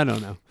yeah. I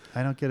don't know.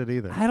 I don't get it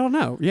either. I don't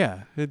know.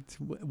 Yeah, it's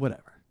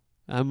whatever.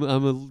 I'm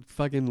a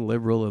fucking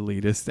liberal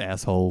elitist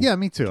asshole. Yeah,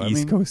 me too.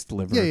 East Coast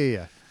liver.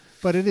 Yeah.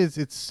 But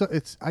it's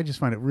I just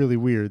find it really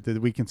weird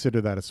that we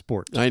consider that a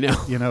sport. I know.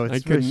 It's I very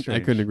couldn't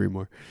strange. agree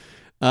more.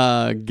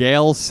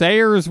 Gale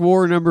Sayers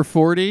wore number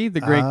 40. The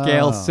great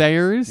Gale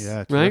Sayers. yeah,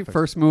 right. terrific.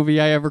 First movie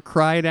I ever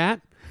cried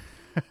at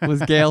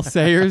was Gale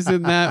Sayers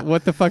in that.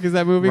 What the fuck is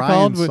that movie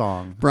called? Brian's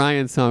song.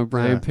 Brian's song.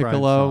 Brian Yeah,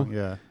 Piccolo. Brian's song,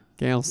 yeah.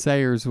 Gale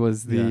Sayers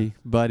was the Yeah.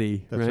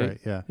 buddy. That's right.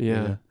 Yeah.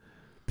 Yeah.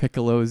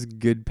 Piccolo's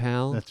good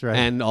pal. That's right.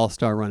 And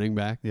all-star running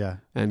back. Yeah,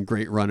 And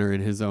great runner in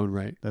his own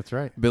right. that's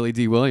right. Billy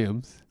D.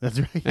 Williams. That's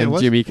right. It And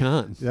was- Jimmy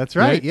Kahn. That's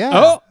right. Yeah.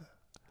 Oh,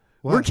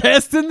 What? we're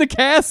casting the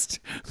cast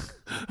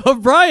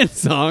of Brian's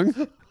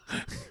song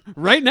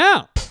right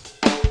now.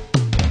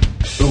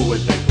 Who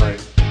would they play?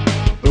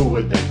 Who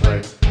would they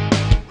play?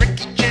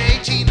 Ricky Jay,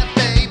 Tina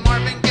Fey,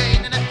 Marvin Gaye,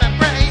 and FM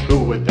Ray.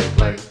 Who would they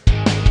play?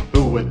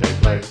 Who would they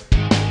play?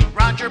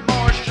 Roger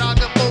Moore, Shah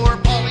Gabor,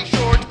 Pauly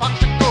Shore, Tupac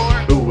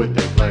Shakur. Who would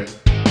they play?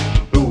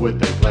 Who would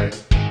they play?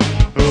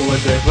 Who would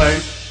they play?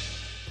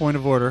 Point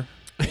of order.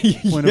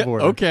 Point Yeah, of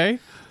order. Okay.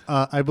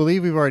 I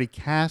believe we've already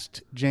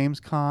cast James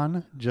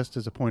Caan, just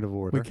as a point of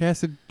order. We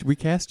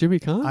cast Jimmy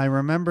Kahn? I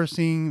remember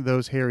seeing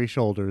those hairy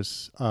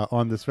shoulders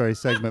on this very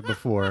segment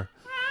before,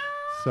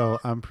 so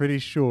I'm pretty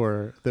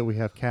sure that we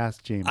have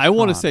cast James. I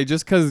want to Caan. say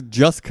just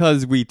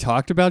because we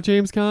talked about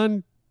James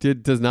Caan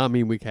does not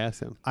mean we cast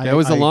him. I- That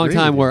was a I long agree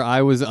time with you. where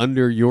I was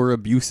under your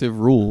abusive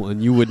rule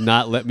and you would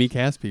not let me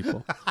cast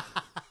people.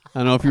 I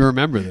don't know if you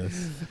remember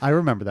this. I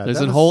remember that. There's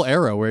That a was- whole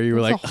era where you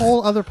were that like, was a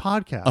whole other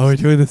podcast. "Oh, we're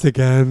doing this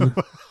again."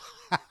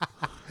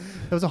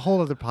 That was a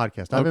whole other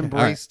podcast. I've Okay,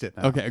 embraced all right.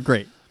 it now. Okay,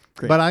 great.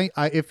 But I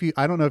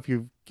don't know if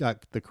you've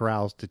got the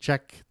corrals to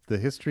check the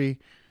history.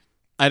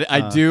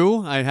 I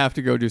do. I have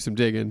to go do some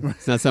digging.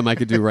 It's not something I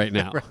could do right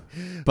now,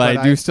 but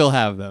I do still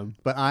have them.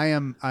 But I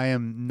am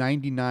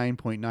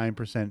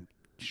 99.9%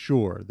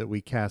 sure that we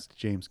cast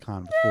James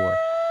Caan before.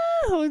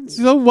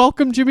 So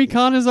welcome Jimmy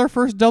Kahn as our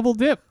first double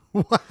dip.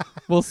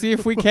 We'll see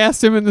if we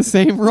cast him in the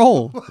same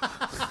role.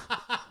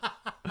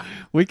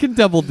 We can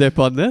double dip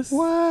on this.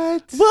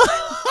 What?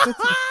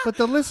 But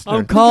the listener. I'm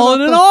think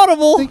calling about it the-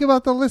 audible. Think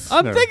about the listener.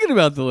 I'm thinking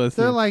about the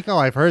listener. They're like, oh,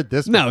 I've heard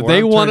this. No, before. they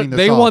I'm want turning this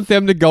they off." want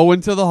them to go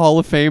into the Hall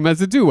of Fame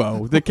as a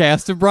duo. The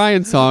cast of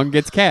Brian's song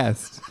gets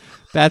cast.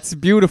 That's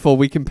beautiful.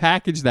 We can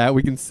package that.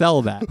 We can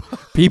sell that.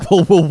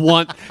 People will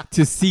want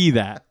to see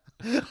that.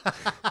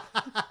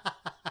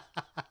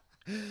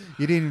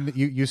 You didn't.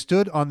 You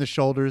stood on the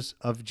shoulders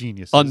of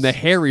geniuses. On the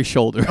hairy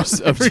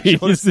shoulders of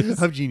geniuses.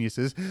 Of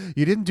geniuses.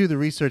 You didn't do the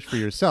research for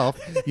yourself.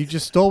 You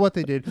just stole what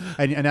they did,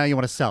 and now you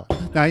want to sell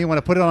it. Now you want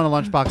to put it on a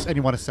lunchbox, and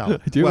you want to sell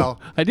it. I do. Well,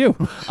 I do.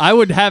 I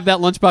would have that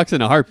lunchbox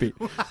in a heartbeat.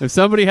 If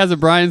somebody has a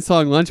Brian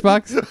song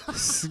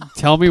lunchbox,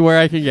 tell me where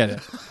I can get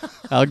it.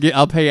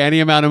 I'll pay any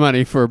amount of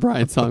money for a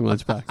Brian song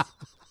lunchbox.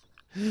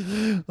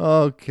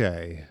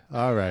 okay,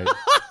 all right.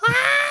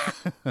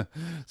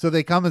 So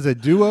they come as a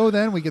duo.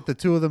 Then we get the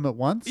two of them at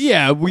once.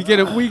 Yeah, we get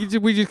it. We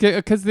just get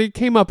because they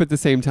came up at the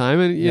same time,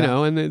 and you Yeah.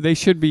 know, and they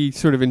should be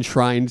sort of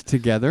enshrined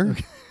together,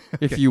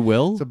 if you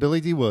will. So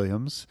Billy D.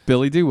 Williams,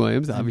 Billy D.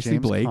 Williams, and obviously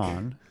James Blake,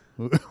 Caan.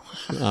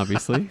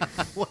 obviously.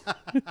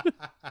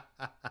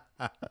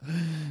 I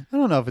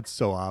don't know if it's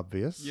so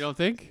obvious. You don't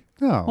think?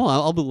 No. Well,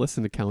 I'll be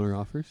listening to counter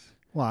offers.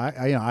 Well,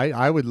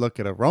 I would look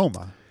at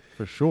Aroma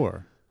for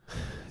sure.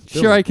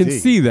 Sure, Billy I can D.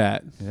 see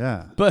that,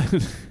 Yeah. but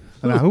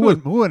Now, who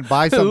wouldn't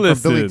buy something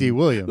from Billy D. Listen,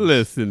 Williams?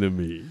 Listen to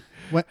me.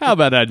 What- How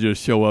about I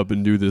just show up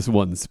and do this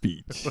one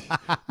speech?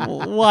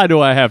 Why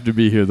do I have to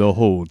be here the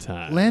whole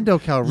time? Lando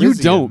Calrissian. You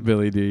don't,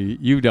 Billy D.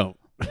 You don't.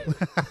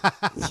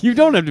 You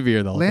don't have to be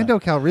here the whole Lando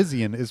time.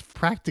 Calrissian is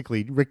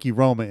practically Ricky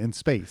Roma in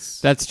space.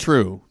 That's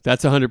true.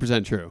 That's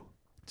 100% true.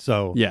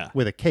 So Yeah.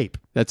 with a cape.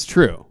 That's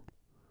true.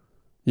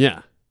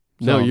 Yeah.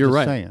 No, So I'm you're just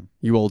right. saying.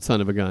 You old son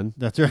of a gun.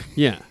 That's right.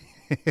 Yeah.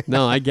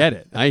 No, I get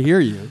it. I hear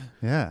you.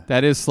 Yeah.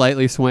 That is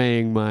slightly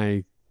swaying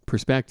my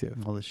perspective.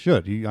 Well, it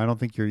should. I don't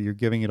think you're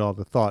giving it all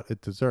the thought it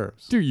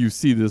deserves. Do you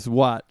see this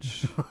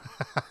watch?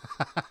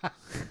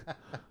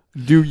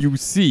 Do you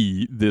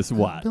see this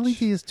watch? Billy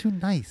D is too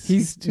nice.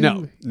 He's too,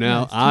 no.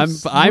 yeah,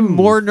 he's too I'm smooth.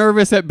 more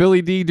nervous at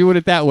Billy D doing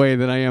it that way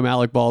than I am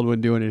Alec Baldwin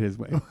doing it his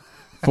way,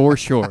 for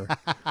sure.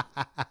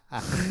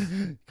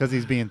 because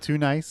he's being too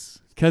nice.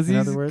 Because In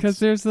other words?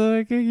 there's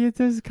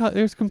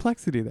there's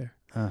complexity there.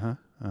 Uh-huh.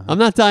 I'm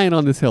not dying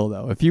on this hill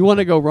though. If you want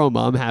to go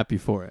Roma, I'm happy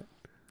for it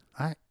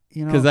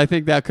because I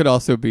think that could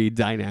also be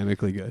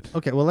dynamically good.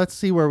 Okay, well, let's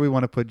see where we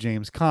want to put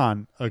James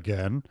Caan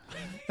again,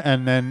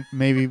 and then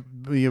maybe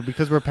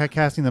because we're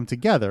casting them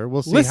together,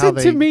 we'll see how Listen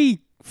they. to me,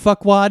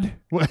 fuckwad.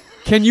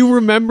 Can you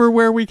remember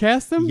where we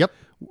cast them? Yep,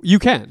 You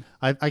can.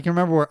 I can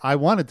remember where I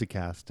wanted to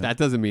cast him, That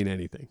doesn't mean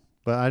anything.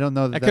 but I don't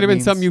know That could have been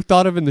means- something you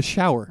thought of in the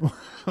shower.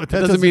 But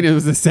That doesn't mean it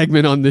was a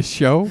segment on this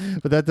show.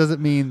 But that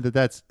doesn't mean that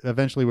that's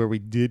eventually where we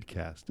did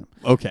cast him.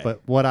 Okay. But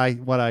what I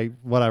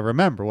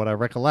remember, what I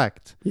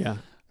recollect, Yeah.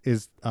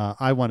 is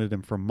I wanted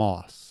him from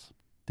Moss,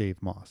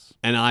 Dave Moss.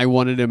 And I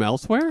wanted him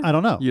elsewhere? I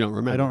don't know. You don't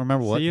remember. I don't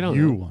remember what See, you don't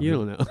you know. wanted. You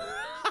don't know.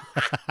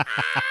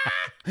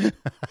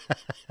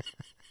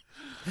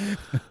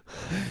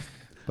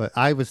 But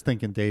I was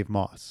thinking Dave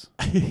Moss.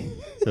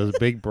 Those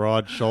big,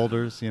 broad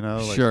shoulders,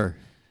 like, Sure.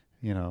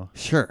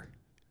 Sure.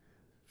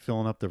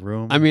 filling up the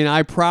room. I mean,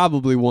 I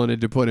probably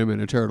wanted to put him in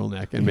a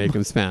turtleneck and make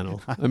him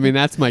Spanel. I mean,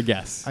 that's my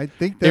guess. I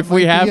think that If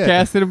we might have be it.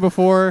 casted him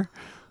before,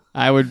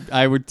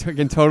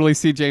 can totally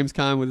see James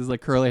Caan with his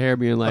like curly hair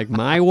being like,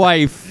 my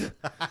wife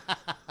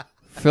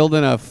filled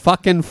in a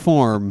fucking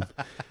form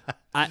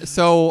I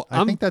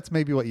I'm think that's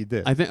maybe what you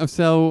did. I think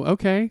so.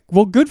 Okay.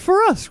 Well, good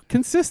for us.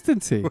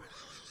 Consistency.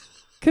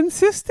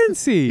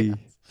 Consistency.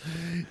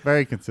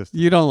 Very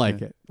consistent. You don't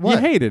like it. What? You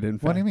hate it. In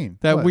fact, What do you mean?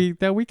 that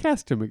What? we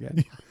cast him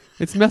again?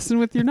 It's messing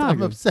with your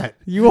noggin. I'm upset.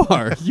 You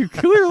are. You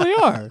clearly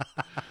are.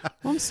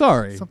 I'm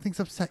sorry. Something's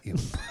upset you.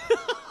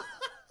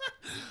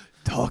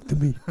 Talk to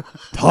me.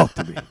 Talk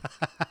to me.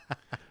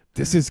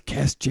 This is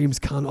Cast James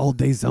Caan all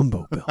day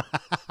Zumbo, Bill.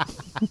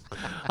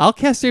 I'll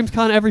cast James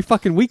Caan every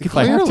fucking week if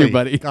I have to, Clearly,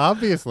 buddy.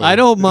 Obviously. I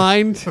don't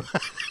mind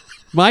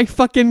my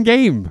fucking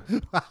game.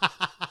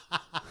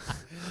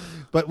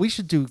 But we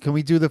should do. Can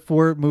we do the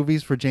 4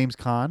 movies for James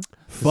Caan? To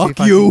see Fuck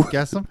if I you. can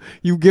guess them.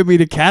 You give me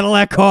the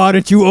Cadillac car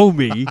that you owe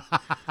me.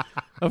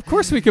 Of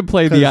course we can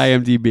play the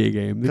IMDb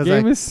game. The 'cause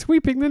game I- is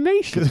sweeping the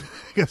nation.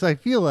 Because I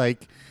feel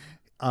like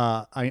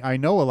I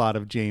know a lot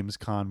of James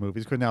Caan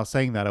movies. Because now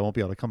saying that, I won't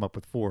be able to come up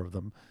with 4 of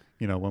them.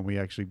 You know,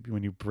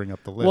 when you bring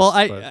up the list. Well,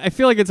 but I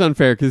feel like it's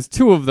unfair because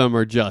 2 of them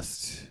are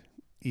just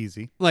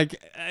easy like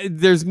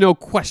there's no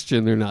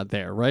question they're not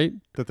there, right?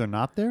 that they're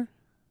not there.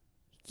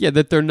 Yeah,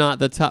 that they're not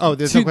the top. Oh,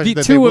 there's no question the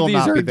that they 2 will of these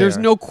not are. be There's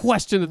there. no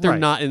question that they're Right,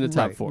 not in the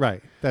top right, 4.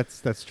 Right.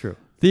 That's true.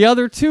 The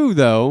other 2,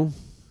 though,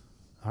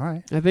 All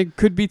right. I think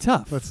could be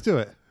tough. Let's do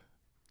it.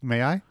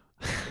 May I?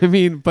 I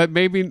mean, but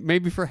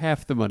maybe for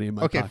half the money in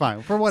my Okay, pocket.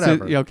 fine. For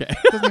whatever. So, okay.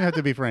 Doesn't even have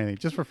to be for anything.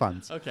 Just for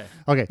fun. Okay.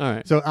 Okay. All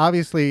right. So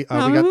obviously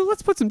No, we got.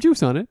 let's put some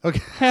juice on it. Okay.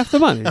 Half the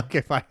money.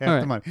 Okay, fine. Half All the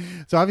right. money.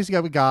 So obviously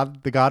we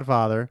got The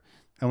Godfather,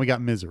 and we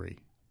got Misery.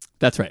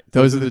 That's right.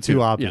 Those are the 2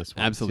 two obvious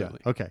Yeah, ones. absolutely.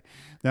 Yeah. Okay.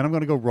 Then I'm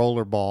going to go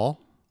Rollerball.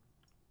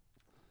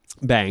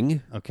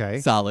 Bang. Okay.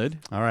 Solid.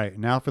 All right.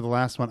 Now for the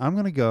last one, I'm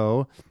going to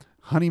go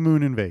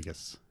Honeymoon in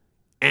Vegas.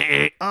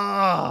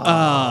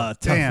 Tough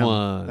Damn.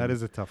 one. That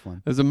is a tough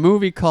one. There's a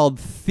movie called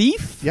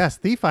Thief. Yes,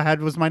 Thief I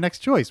had was my next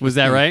choice. Was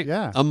that Thief. right?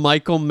 Yeah. A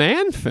Michael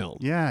Mann film.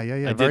 Yeah.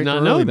 I Very did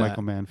not know early that.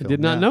 Michael Mann I film. did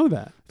not Yeah. know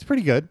that. It's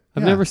pretty good.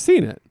 I've Yeah. never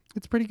seen it.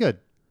 It's pretty good.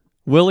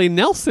 Willie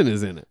Nelson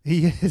is in it.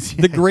 He is.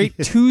 The yeah, great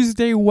he is.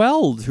 Tuesday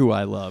Weld, who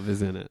I love,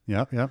 is in it.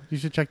 Yep. You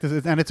should check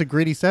this. And it's a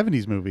gritty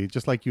 70s movie,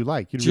 just like you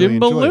like. You'd Jim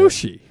really enjoy it.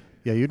 Belushi.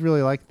 Yeah, you'd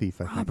really like Thief,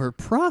 I think. Robert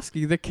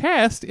Prosky. The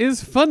cast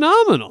is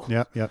phenomenal.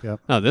 Yep.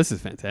 Oh, this is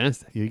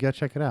fantastic. You got to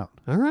check it out.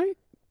 All right.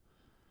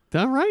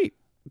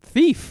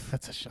 Thief.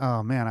 That's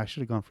oh man, I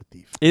should have gone for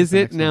Thief. Is That's the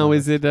it next one now? on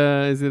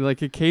Is it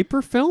like a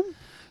caper film?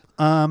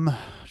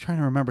 trying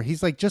to remember.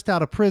 He's like just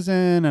out of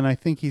prison, and I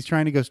think he's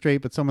trying to go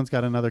straight, but someone's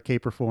got another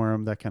caper for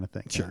him. That kind of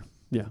thing. Sure.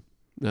 Yeah.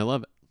 I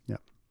love it.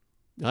 Yep.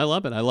 I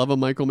love it. I love a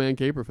Michael Mann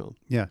caper film.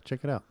 Yeah,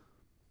 check it out.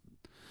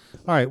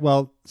 All right.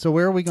 Well, so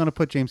where are we going to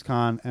put James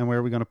Caan, and where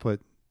are we going to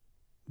put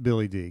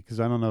Billy D? Because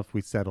I don't know if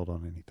we settled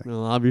on anything.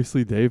 Well,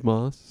 obviously Dave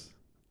Moss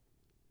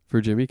for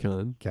Jimmy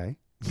Caan. Okay.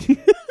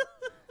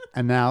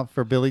 And now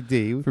for Billy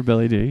D, For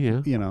Billy D,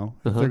 yeah. you know,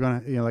 if they're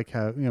gonna, like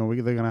have,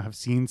 they're gonna have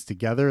scenes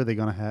together. Are they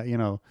gonna have,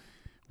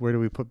 where do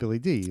we put Billy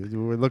D?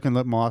 We're looking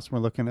at Moss. We're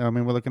looking. We're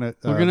looking at.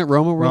 We're looking at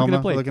Roma. We're looking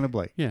at Blake. We're looking at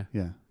Blake. Yeah.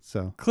 Yeah.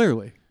 So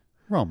Clearly.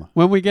 Roma.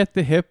 When we get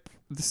the hip,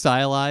 the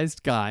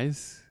stylized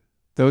guys,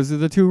 those are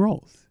the two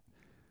roles.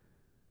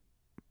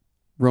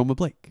 Roma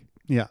Blake.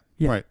 Yeah.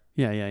 Yeah. Right.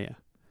 Yeah.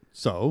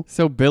 So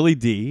So Billy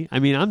D, I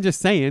mean, I'm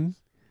just saying,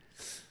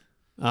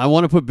 I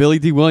want to put Billy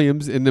D.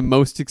 Williams in the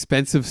most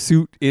expensive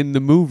suit in the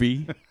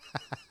movie,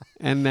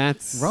 and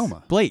that's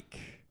Roma. Blake.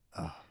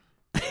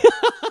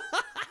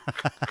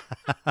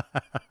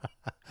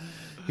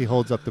 he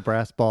holds up the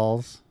brass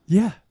balls.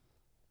 Yeah.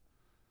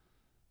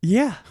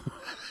 Yeah.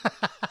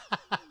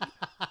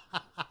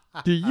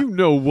 Do you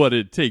know what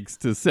it takes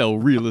to sell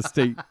real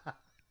estate?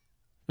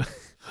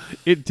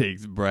 It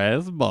takes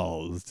brass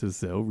balls to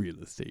sell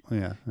real estate.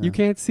 Yeah. You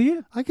can't see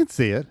it? I can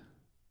see it.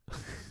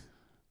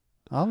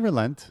 I'll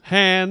relent.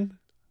 Han.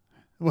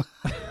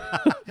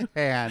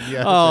 Hand.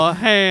 Yeah. Oh,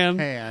 Han.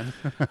 Hand.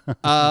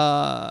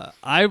 I'll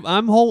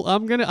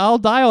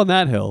die on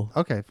that hill.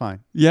 Okay.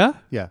 Fine. Yeah?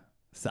 Yeah.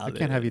 Solid. I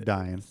can't have you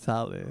dying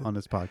Solid. on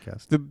this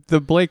podcast.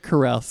 The Blake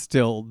corral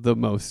still the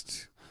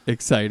most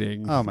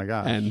exciting Oh my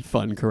gosh. and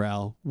fun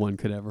corral one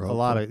could ever hope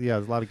for.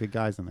 There's a lot of good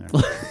guys in there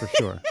for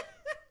sure.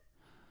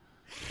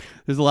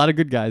 There's a lot of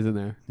good guys in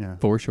there. Yeah.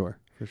 For sure.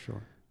 For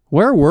sure.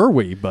 Where were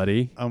we,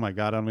 buddy? Oh my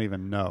God, I don't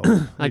even know.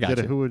 I got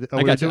you. We're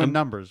I got you. doing I'm-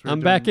 numbers.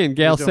 I'm back in.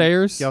 Gail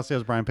Sayers. Gail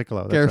Sayers, Brian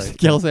Piccolo. That's right.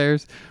 Gail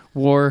Sayers,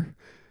 War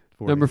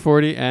 40. number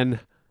 40, and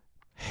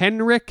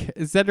Henrik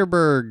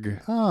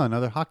Zetterberg, Oh,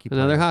 another hockey player.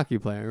 another hockey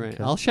player. Right.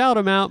 Okay. I'll shout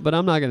him out, but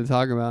I'm not going to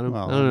talk about him.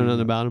 Well, I don't know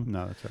nothing about him.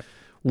 No, that's right.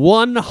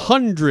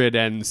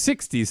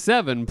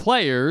 167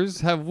 players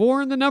have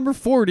worn the number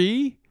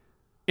 40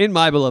 in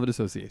My Beloved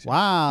Association.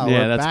 Wow.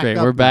 Yeah, we're that's back great.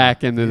 up We're now.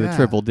 back into the Yeah.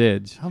 triple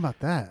dig. How about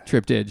that?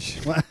 Trip dig.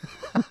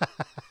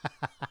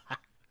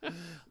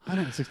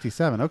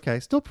 167. Okay,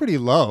 still pretty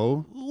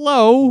low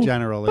Low.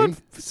 generally,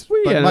 But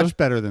sweet. but yeah, much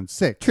better than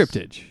 6. trip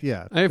dig.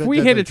 Yeah. If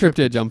we hit a trip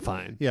dig, I'm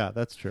fine. Yeah,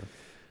 that's true.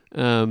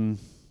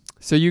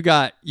 So you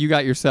got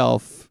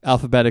yourself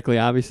alphabetically,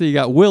 obviously. You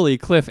got Willie,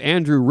 Cliff,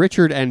 Andrew,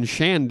 Richard, and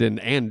Shandon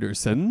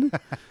Anderson,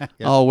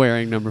 all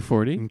wearing number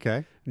 40.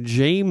 Okay.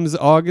 James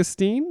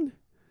Augustine,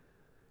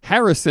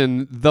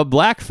 Harrison the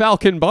Black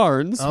Falcon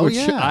Barnes, Oh, which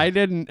yeah. I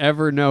didn't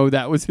ever know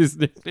that was his I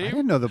nickname.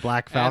 didn't know the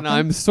Black Falcon. And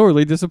I'm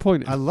sorely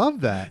disappointed. I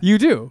love that. You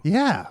do.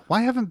 Yeah.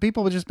 Why haven't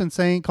people just been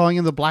calling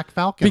him the Black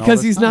Falcon? all Because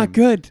this he's not time?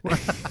 good.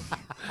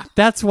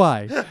 That's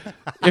why.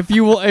 If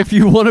you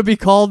want to be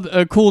called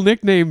a cool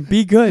nickname,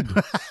 be good.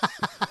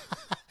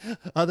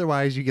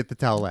 Otherwise, you get the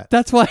towelette.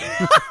 That's why.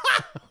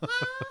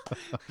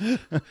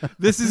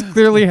 This is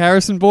clearly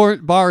Harrison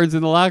Barnes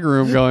in the locker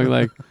room going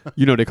like,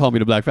 they call me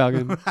the Black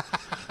Falcon.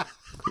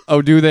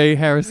 Oh, do they,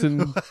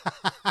 Harrison?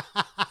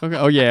 Okay.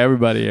 Oh, yeah,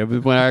 everybody.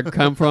 Where I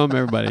come from,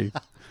 everybody.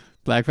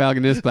 Black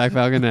Falcon this, Black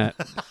Falcon that.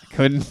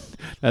 Couldn't.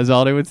 That's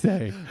all they would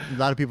say. A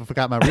lot of people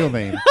forgot my real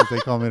name because they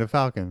call me the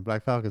Falcon,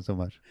 Black Falcon, so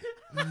much.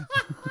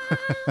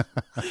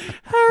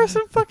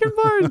 Harrison fucking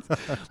Barnes.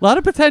 A lot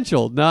of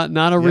potential.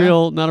 Not a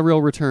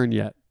real return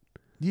yet.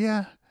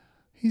 Yeah.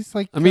 He's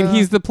like. I mean,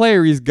 he's the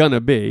player he's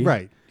gonna be.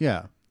 Right.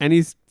 Yeah. And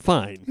he's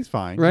fine. He's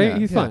fine. Right? Yeah,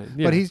 He's yeah. fine.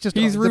 Yeah. But he's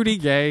He's Rudy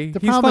Gay. The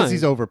He's problem is fine.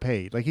 he's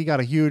overpaid. Like he got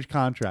a huge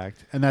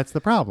contract, and that's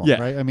the problem,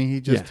 Yeah. right? I mean,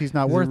 he's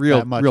not It's worth a real,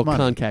 that much real money.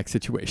 contact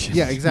situation.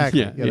 Yeah,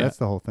 exactly. yeah, yeah, that's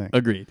the whole thing.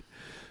 Agreed.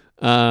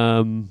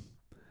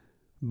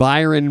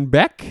 Byron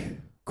Beck,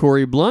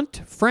 Corey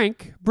Blunt,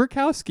 Frank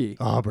Burkowski.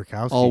 Oh,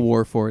 Burkowski. All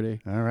wore 40.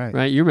 All right.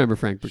 Right? You remember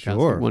Frank Burkowski,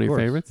 Sure. one of your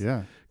course. favorites.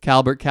 Yeah.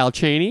 Calbert Cal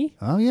Chaney.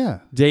 Oh, yeah.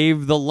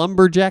 Dave the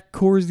Lumberjack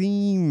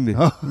Corzine.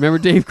 Oh. Remember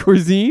Dave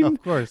Corzine?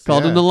 Of course.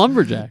 Called him yeah. the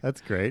Lumberjack.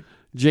 That's great.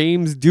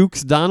 James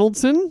Dukes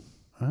Donaldson.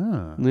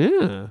 Ah.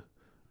 Yeah.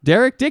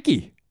 Derek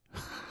Dickey.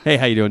 Hey,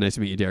 how you doing? Nice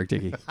to meet you, Derek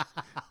Dickey.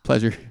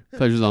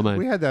 Pleasure's all mine.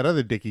 We had that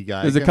other Dickey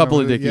guy. There's I a can't couple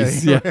of remember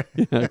Dickies. who-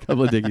 Yeah, a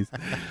couple of Dickies.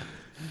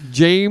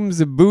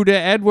 James Buddha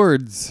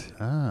Edwards,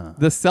 Ah.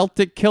 the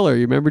Celtic killer.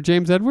 You remember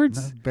James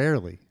Edwards?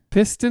 Barely.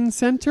 Piston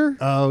center?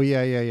 Oh,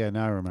 yeah.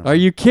 Now I remember. Are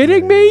you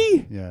kidding Yeah,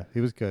 me? Yeah, he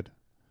was good.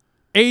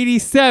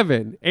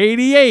 87,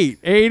 88,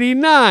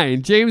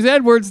 89. James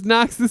Edwards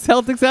knocks the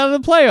Celtics out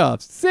of the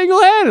playoffs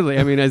single-handedly.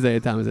 I mean, Isaiah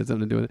Thomas had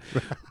something to do with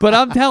it. But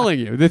I'm telling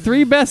you, the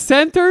three best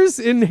centers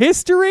in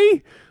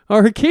history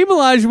are Hakeem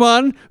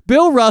Olajuwon,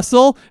 Bill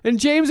Russell, and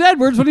James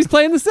Edwards when he's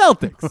playing the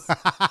Celtics.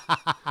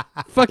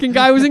 Fucking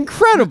guy was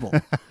incredible.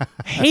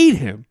 Hate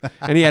him.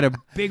 And he had a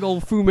big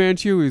old Fu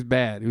Manchu. He was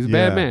bad. He was a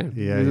bad man.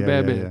 Yeah, he was a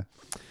bad yeah, man.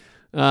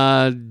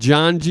 yeah.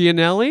 John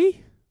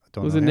Gianelli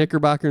Don't was know a him.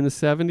 Knickerbocker in the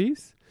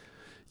 70s.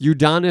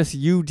 Udonis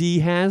U.D.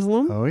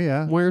 Haslam. Oh,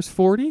 yeah. Wears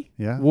 40.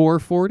 Yeah. Wore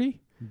 40.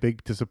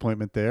 Big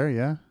disappointment there,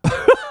 yeah.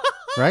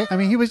 Right? I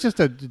mean, he was just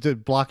a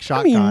block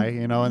shot I mean, guy,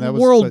 and that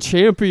was world but-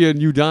 champion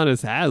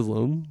Udonis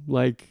Haslam.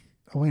 Like,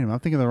 Oh, wait a minute, I'm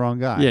thinking of the wrong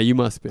guy. yeah, you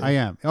must be. I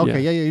am.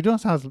 Okay, yeah. You don't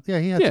sound. Yeah,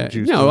 he had Yeah, some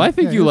juice. no, to him. I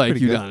think Yeah, he you was like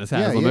pretty good. Udonis Yeah,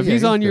 Haslam. yeah, If yeah,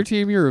 he's on good. your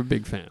team, you're a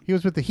big fan. He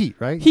was with the Heat,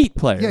 right? Heat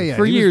player. Yeah.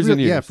 For he was years real-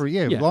 and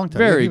years. Yeah, long time.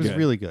 Very he was good.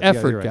 really good. Effort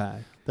yeah, you're right.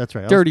 guy. That's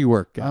right. Dirty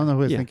work guy. I don't know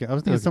who I was Yeah. thinking. I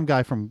was thinking Okay. some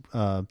guy from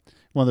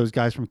one of those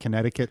guys from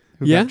Connecticut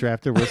who Yeah? got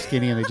drafted, was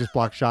skinny, and they just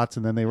blocked shots,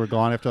 and then they were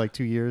gone after like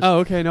 2 years. Oh,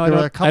 okay. No, There were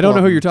a I couple don't know of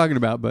who them. you're talking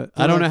about, but I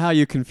There don't were- know how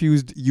you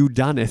confused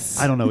Udonis.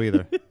 I don't know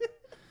either.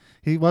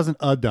 He wasn't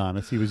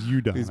Adonis. He was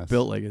Udonis. He's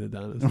built like an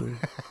Adonis. I'm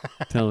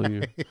telling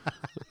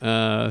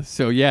you.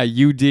 So, yeah,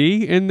 UD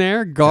in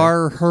there.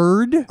 Gar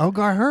Hurd. Oh,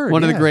 Gar Hurd.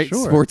 One of the yeah, great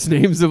sure. sports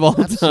names of all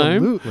time.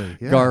 Absolutely.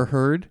 Yeah. Gar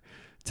Hurd.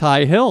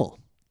 Ty Hill.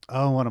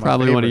 Oh, one of my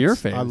Probably one of your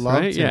favorites. favorites, I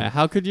loved right? him. Yeah.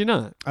 How could you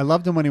not? I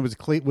loved him when he was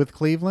with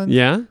Cleveland.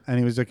 Yeah. And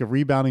he was like a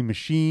rebounding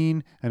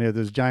machine, and he had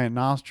those giant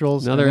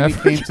nostrils. Another and then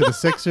effort he came to the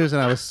Sixers,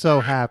 and I was so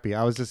happy.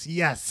 I was just,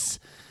 yes,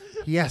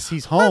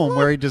 he's home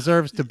where he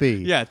deserves to be.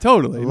 Yeah,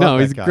 totally. Love No,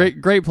 that he's a guy.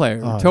 great player.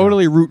 Oh,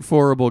 totally root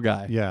forable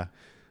guy. Yeah.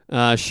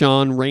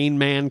 Sean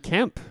Rainman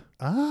Kemp.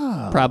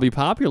 Ah. Probably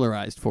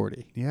popularized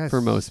 40 Yes.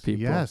 for most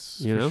people. Yes,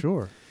 you know?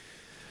 for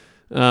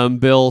sure.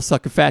 Bill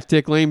Suck a Fat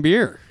Dick Lane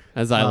Beer,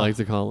 as I like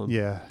to call him.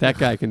 yeah. That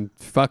guy can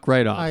fuck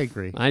right off. I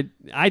agree.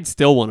 I'd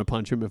still want to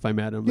punch him if I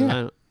met him. But Yeah.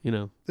 I don't, you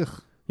know.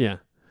 Ugh. Yeah.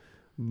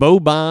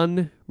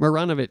 Boban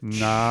Maranovic.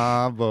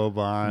 Nah,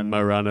 Boban.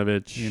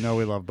 Maranovic. You know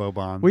we love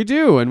Boban. We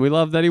do, and we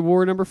love that he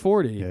wore number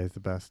 40. Yeah, he's the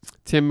best.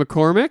 Tim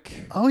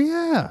McCormick. Oh,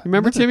 yeah.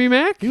 Remember Another- Timmy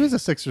Mack? He was a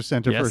Sixer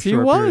center for a Yes, he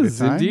short period of was.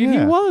 time. Indeed, yeah.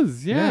 he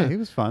was. Yeah. he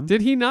was fun.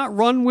 Did he not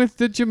run with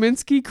the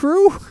Jaminski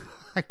crew?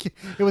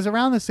 It was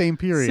around the same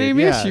period. Same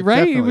yeah, issue, right?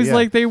 It definitely, was yeah.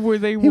 like they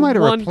might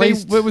have won.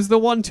 replaced- It was the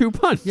 1-2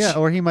 punch. Yeah,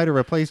 or he might have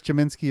replaced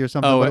Jaminski or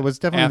something, Oh, but it was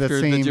definitely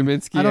after the the same.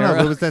 Jaminski I don't know. era?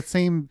 But it was that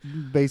same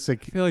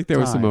basic. I feel like there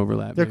was some time.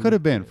 overlap. There maybe. could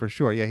have been for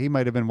sure. Yeah, he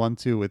might have been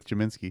 1-2 with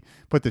Jaminski.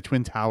 Put the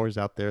twin towers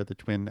out there, the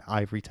twin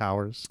ivory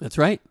towers. That's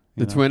right.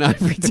 The You know. twin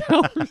ivory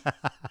towers.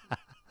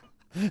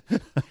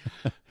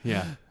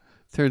 Yeah.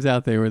 Turns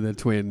out they were the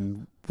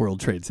twin World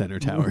Trade Center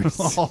towers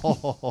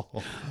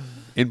Oh,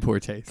 in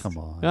poor taste. come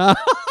on!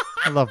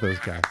 I love those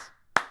guys.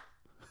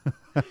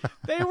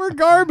 They were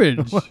garbage.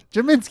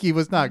 Jaminski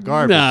was not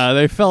garbage. Nah,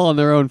 they fell on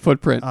their own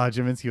footprint.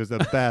 Jaminski was the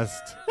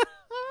best.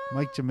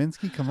 Mike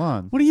Jaminski, come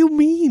on! What do you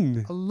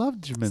mean? I love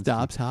Jaminski.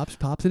 Stops, hops,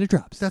 pops, and it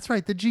drops. That's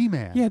right, the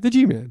G-man. Yeah, the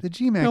G-Man. The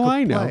G-man No, could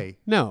I know. play.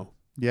 No,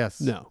 Yes.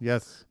 No.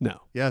 Yes. no.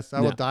 Yes. I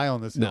No. will die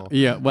on this No. hill.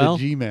 Yeah, well-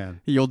 the G-man.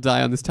 You'll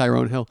die on this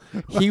Tyrone Hill.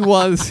 He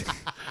was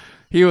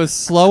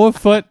slow of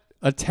foot,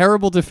 a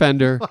terrible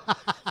defender.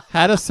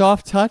 Had a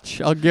soft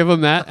touch. I'll give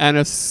him that. And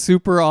a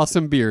super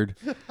awesome beard.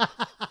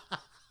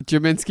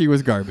 Jaminski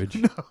was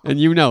garbage. And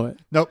you know it.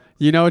 Nope.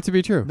 You know it to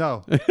be true.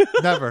 No.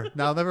 Never.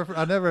 No,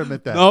 I'll never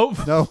admit that.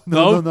 Nope. No.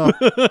 Nope.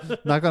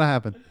 Not going to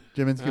happen.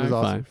 Jaminski was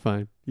awesome.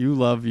 Fine. You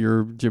love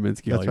your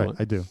Jaminski all That's you right.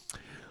 want. I do.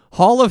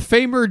 Hall of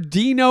Famer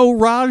Dino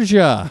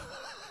Raja.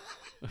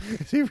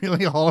 Is he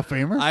really a Hall of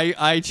Famer?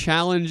 I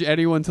challenge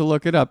anyone to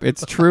look it up.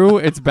 It's true,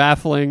 it's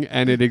baffling,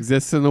 and it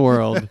exists in the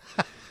world.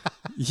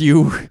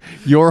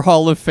 Your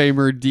Hall of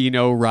Famer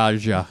Dino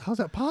Raja How's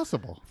that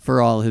possible?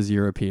 for all his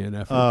European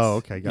efforts. Oh,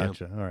 okay.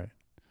 Gotcha. All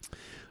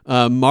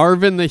right.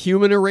 Marvin the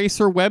Human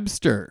Eraser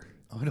Webster.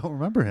 Oh, I don't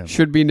remember him.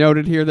 Should be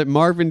noted here that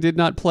Marvin did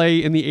not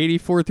play in the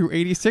 84 through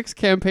 86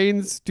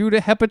 campaigns due to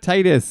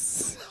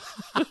hepatitis.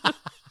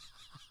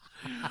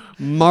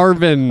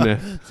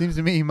 Marvin. Seems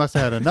to me he must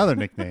have had another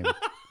nickname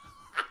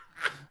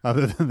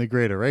other than the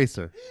Great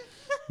Eraser.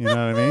 You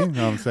know what I mean?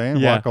 Know what I'm saying?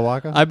 Yeah. Waka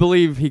Waka? I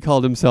believe he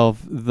called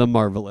himself the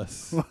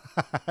Marvelous.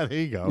 There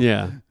you go.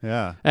 Yeah.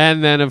 Yeah.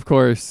 And then, of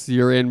course,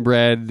 your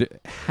inbred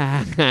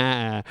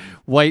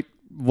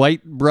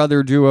white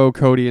brother duo,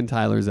 Cody and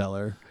Tyler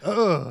Zeller.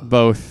 Ugh.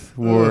 Both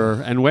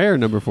wore and wear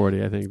number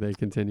 40, I think they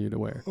continue to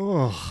wear.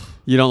 Ugh.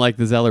 You don't like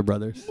the Zeller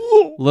brothers?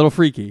 Little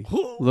freaky.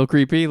 Little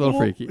creepy, little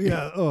freaky.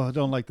 Yeah. Oh, I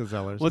don't like the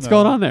Zellers. What's No.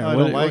 going on there? I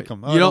What- don't like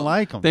them. you I don't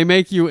like them. They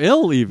make you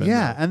ill even.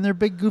 Yeah, and they're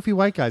big, goofy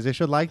white guys. They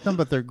should like them,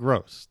 but they're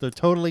gross. They're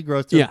totally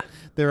gross. Yeah.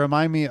 They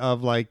remind me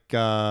of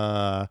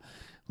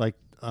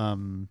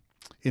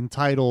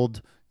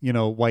entitled,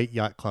 white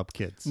yacht club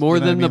kids. More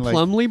You know than what I the mean? Like,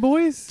 Plumley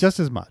boys? just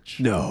as much.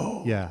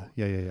 No. Yeah.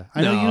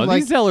 I No, know you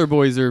like these Zeller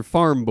boys are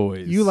farm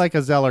boys. you like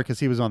a Zeller because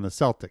he was on the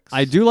Celtics.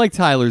 I do like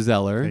Tyler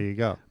Zeller. There you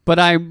go. But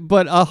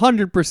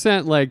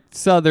 100% like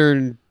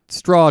Southern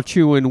straw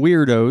chewing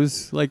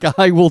weirdos. Like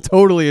I will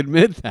totally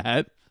admit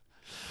that.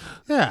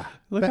 Yeah.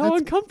 Look That's- how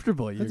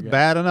uncomfortable you That's get.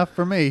 bad enough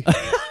for me.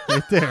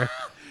 Right there.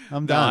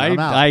 I'm No, done. I'm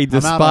out. I I'm out on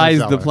despise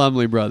the Zeller.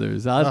 Plumley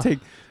brothers. I'll take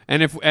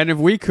and if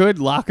we could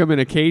lock them in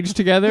a cage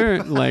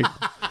together, like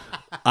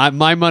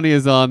my money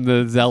is on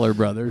the Zeller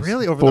brothers.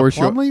 Really? Over for the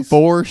sure. Plumleys?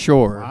 For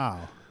sure. Wow.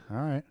 All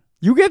right.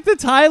 You get the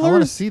Tylers. I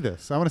want to see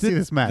this. I want to see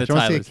this match. the I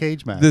want to see a Tylers.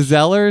 cage match. The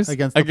Zellers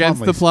against the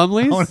the Plumleys.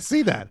 Plumleys. I want to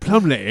see that.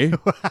 Plumley.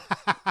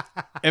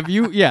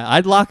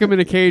 I'd lock him in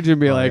a cage and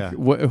be like, yeah.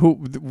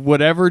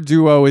 whatever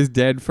duo is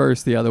dead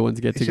first, the other ones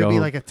get It to should go. be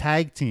home. like a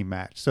tag team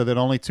match, so that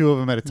only two of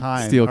them at a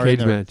time. Steel are in cage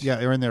there- match. Yeah,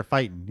 they're in there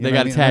fighting. You They know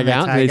gotta what I mean? tag And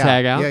then out? They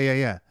tag out?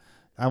 Yeah.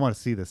 I want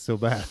to see this so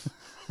bad.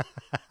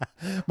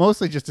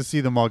 Mostly just to see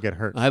them all get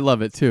hurt. I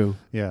love it too.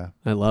 Yeah,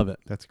 I love it.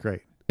 that's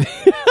great.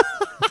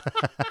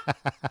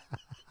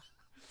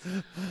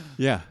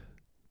 Yeah.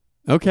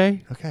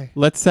 Okay. Okay.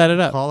 Let's set it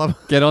up. Call them.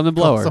 Get on the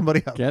Call blower.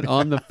 somebody up. Get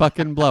on the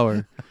fucking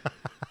blower.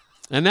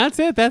 And that's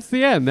it. That's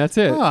the end. That's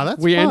it. Oh,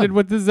 that's we fun. ended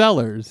with the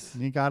Zellers.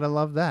 You gotta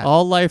love that.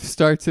 All life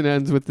starts and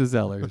ends with the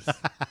Zellers.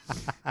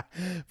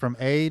 From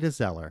A to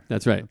Zeller.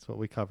 That's right. That's what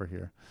we cover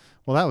here.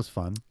 Well, that was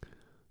fun.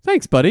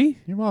 Thanks, buddy.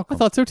 You're welcome. I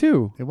thought so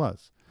too. It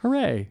was.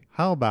 Hooray.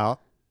 How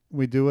about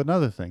we do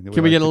another thing? That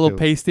Can we like get a to little do?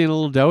 pasty and a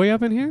little doughy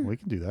up in here? We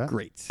can do that.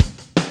 Great.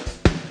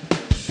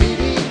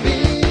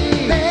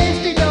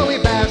 Nasty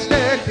doughy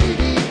bastard.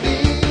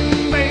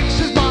 Makes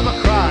his mama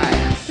cry.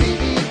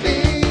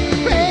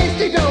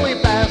 Pasty doughy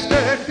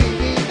bastard.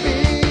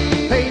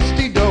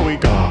 Pasty doughy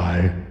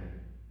guy.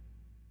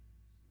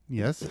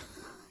 Yes.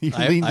 You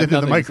I leaned have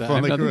into the nothing to say. I microphone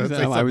have like you nothing were to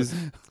gonna say. say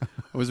something.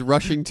 I was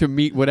rushing to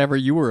meet whatever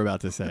you were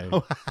about to say.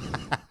 Well,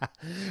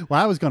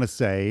 I was going to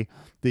say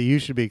that you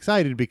should be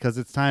excited because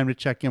it's time to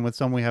check in with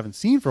someone we haven't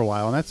seen for a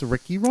while, and that's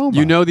Ricky Roma.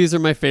 You know these are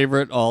my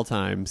favorite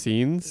all-time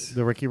scenes.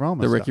 the Ricky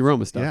Roma The stuff. Ricky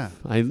Roma stuff.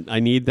 Yeah. I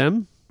need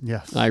them.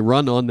 Yes. I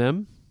run on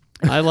them.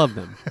 I love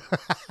them.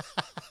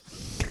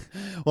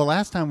 Well,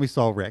 last time we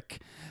saw Rick,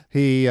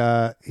 he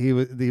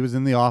was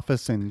in the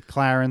office, and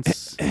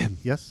Clarence.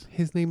 Yes.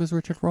 His name is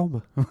Richard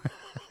Roma.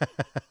 I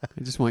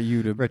just want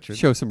you to Richard.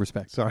 show some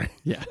respect. Sorry.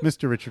 Yeah.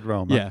 Mr. Richard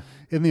Roma. Yeah.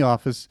 In the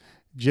office,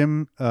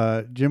 Jim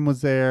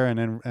was there,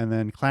 and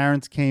then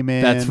Clarence came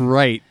in. That's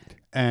right.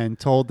 And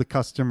told the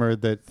customer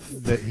that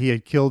he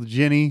had killed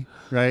Ginny,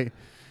 right?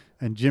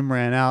 And Jim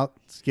ran out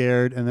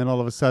scared, and then all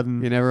of a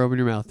sudden, You never open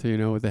your mouth till you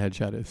know what the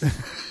headshot is.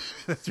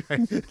 that's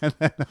right.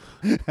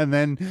 And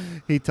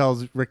then he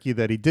tells Ricky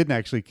that he didn't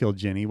actually kill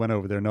Ginny. Went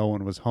over there, no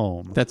one was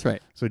home. That's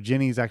right. So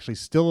Ginny's actually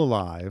still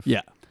alive.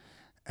 Yeah.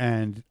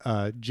 And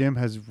Jim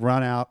has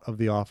run out of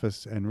the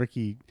office, and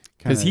Ricky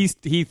Because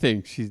he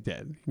thinks she's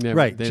dead. Never,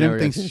 right. they Jim never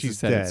thinks actually she's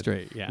said dead. It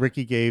straight. Yeah.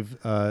 Ricky gave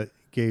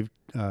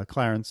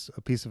Clarence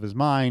a piece of his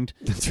mind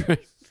That's right.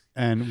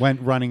 and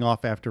went running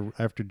off after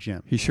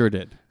Jim, He sure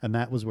did. and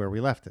that was where we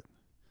left it.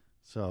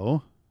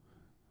 So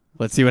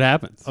Let's see what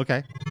happens.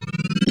 okay.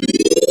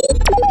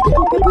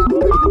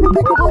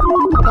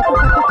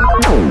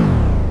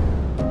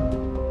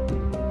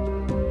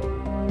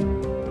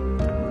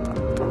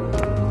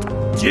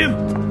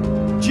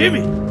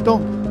 Jimmy,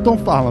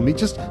 Don't follow me.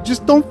 Just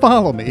don't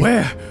follow me.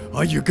 where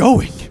are you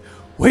going?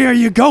 Where are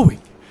you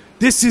going?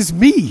 This is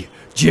me,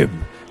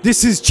 Jim.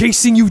 This is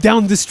chasing you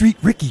down the street,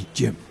 Ricky,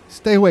 Jim.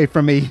 Stay away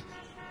from me.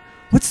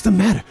 What's the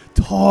matter?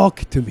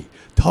 Talk to me.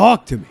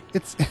 Talk to me.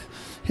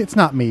 It's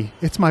not me.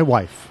 It's my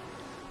wife.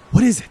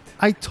 What is it?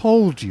 I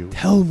told you.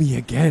 Tell me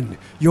again.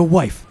 Your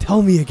wife.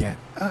 Tell me again.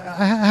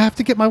 I have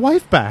to get my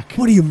wife back.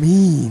 What do you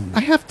mean? I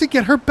have to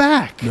get her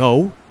back.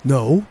 No.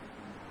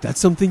 That's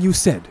something you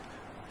said.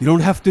 You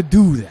don't have to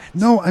do that.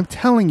 No, I'm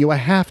telling you, I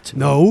have to.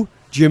 No,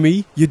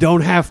 Jimmy, you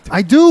don't have to.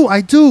 I do.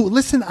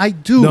 Listen, I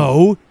do.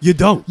 No, you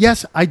don't.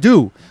 Yes, I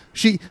do.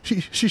 She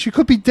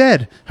could be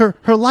dead. Her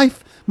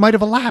life might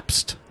have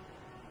elapsed.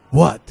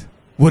 What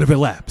would have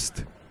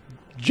elapsed?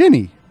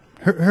 Ginny,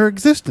 her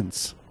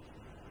existence.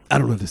 I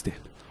don't understand.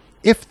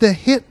 If the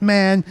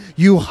hitman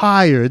you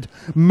hired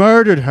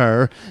murdered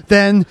her,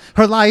 then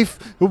her life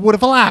would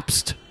have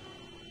elapsed.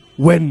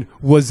 When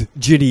was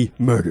Ginny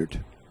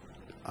murdered?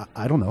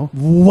 I don't know.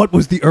 What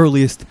was the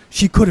earliest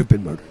she could have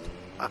been murdered?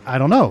 I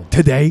don't know.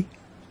 Today?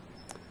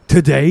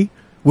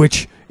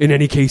 Which, in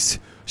any case,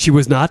 she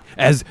was not,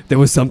 as there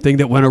was something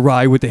that went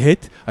awry with the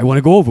hit I want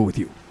to go over with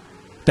you.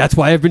 That's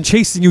why I've been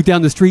chasing you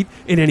down the street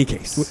in any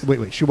case.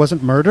 Wait, she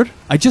wasn't murdered?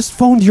 I just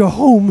phoned your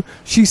home.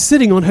 She's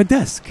sitting on her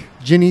desk.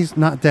 Ginny's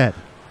not dead.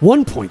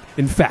 One point,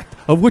 in fact,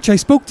 of which I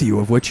spoke to you,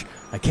 of which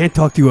I can't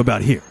talk to you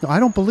about here. No,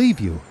 I don't believe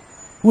you.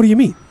 What do you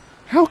mean?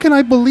 How can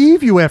I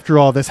believe you after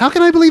all this? How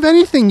can I believe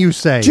anything you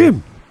say?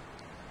 Jim,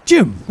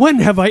 when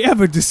have I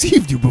ever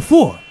deceived you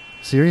before?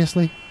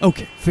 Seriously?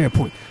 Okay, fair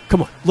point.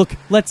 Come on, look,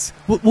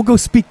 we'll go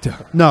speak to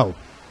her. No.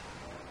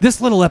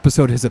 This little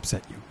episode has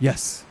upset you,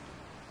 yes.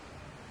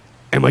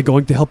 Am I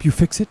going to help you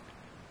fix it?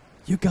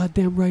 You're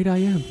goddamn right I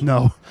am.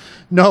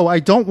 No, I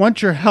don't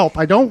want your help.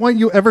 I don't want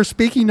you ever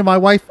speaking to my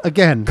wife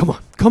again.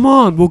 Come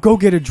on, we'll go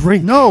get a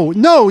drink. No,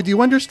 do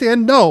you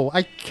understand? No,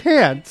 I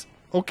can't.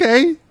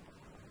 Okay?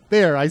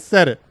 There, I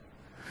said it.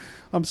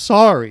 I'm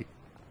sorry.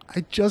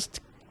 I just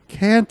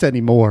can't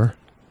anymore.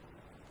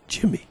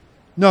 Jimmy.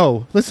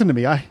 No, listen to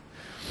me.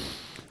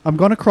 I'm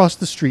going to cross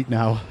the street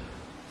now.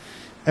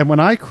 And when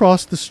I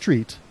cross the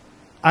street,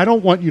 I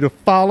don't want you to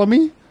follow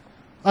me.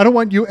 I don't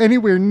want you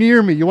anywhere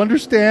near me. You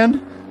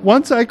understand?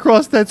 Once I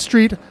cross that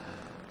street,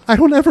 I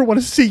don't ever want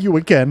to see you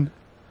again.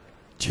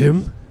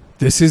 Jim,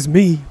 this is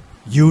me.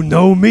 You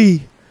know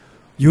me.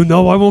 You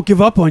know I won't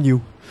give up on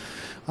you.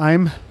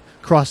 I'm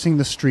crossing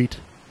the street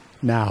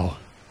now.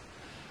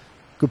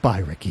 Goodbye,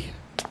 Ricky.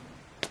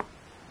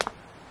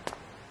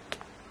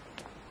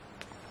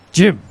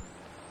 Jim,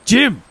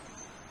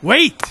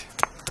 wait!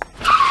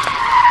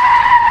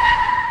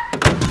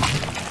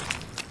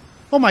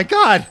 Oh my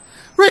God!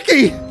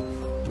 Ricky!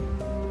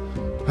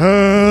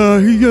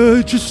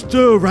 He just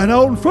ran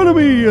out in front of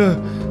me.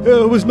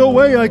 There was no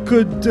way I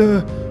could,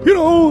 the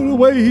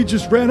way he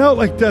just ran out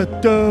like that.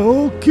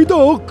 Okie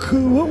doke.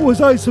 What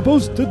was I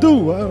supposed to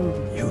do?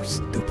 You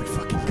stupid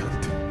fucking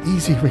cunt.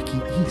 Easy, Ricky,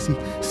 easy.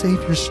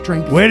 Save your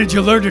strength. Where did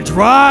you learn to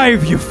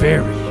drive, you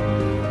fairy?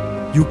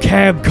 You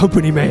cab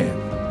company man.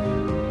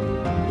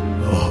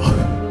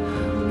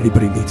 Oh,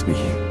 anybody needs me,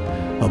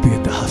 I'll be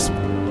at the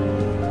hospital.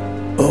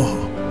 Oh.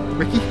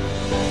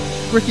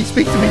 Ricky,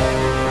 speak to me.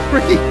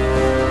 Ricky,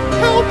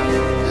 help!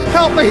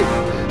 Help me!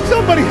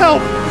 Somebody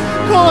help!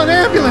 Call an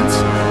ambulance!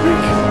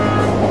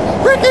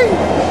 Ricky!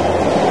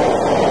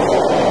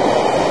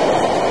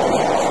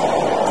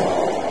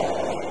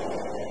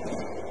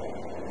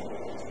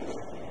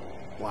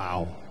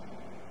 Wow.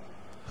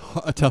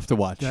 Tough to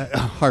watch.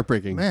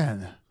 Heartbreaking.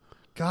 Man,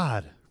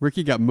 God.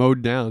 Ricky got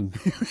mowed down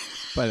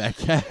by that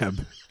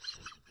cab.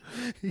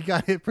 He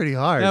got hit pretty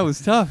hard. That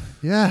was tough.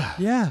 Yeah.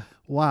 Yeah.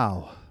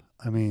 Wow.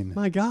 I mean,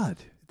 My God.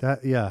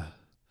 yeah.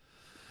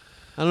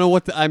 I don't know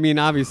what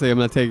obviously I'm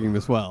not taking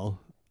this well.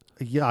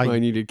 Yeah, I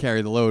need to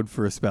carry the load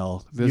for a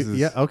spell. This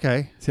is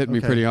okay. It's hit me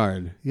Okay. pretty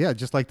hard. Yeah,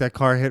 just like that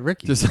car hit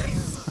Ricky. Just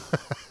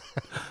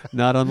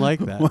not unlike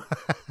that.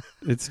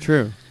 It's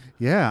true.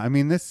 Yeah, I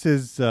mean, this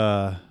is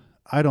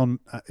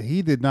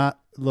he did not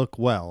look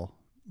well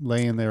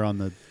laying there on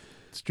the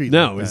street.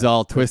 No, like it's that.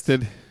 all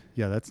twisted.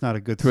 Yeah, that's not a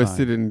good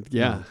Twisted sign.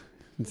 and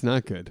it's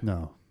not good.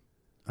 No.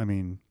 I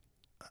mean,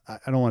 I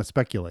don't want to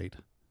speculate,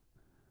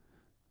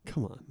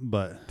 Come on.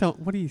 but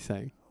What are you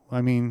saying?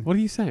 I mean, What are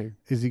you saying?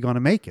 is he going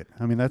to make it?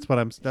 I mean, that's what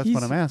I'm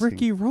He's asking.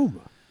 Ricky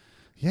Roma.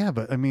 Yeah,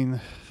 but I mean,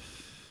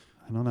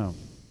 I don't know.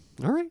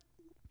 All right.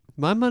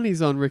 My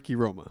money's on Ricky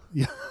Roma.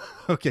 Yeah.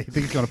 Okay, you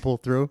think he's going to pull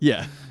through?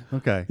 Yeah.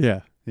 Okay.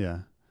 Yeah. Yeah.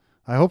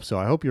 I hope so.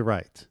 I hope you're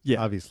right.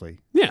 Yeah. Obviously.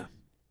 Yeah.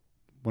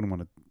 Wouldn't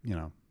want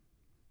to,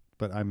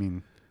 but I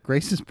mean,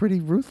 Grace is pretty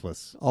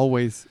ruthless.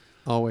 Always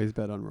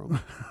bet on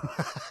Roma.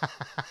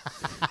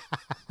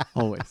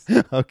 Always.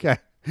 Okay.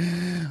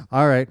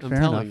 All right. I'm fair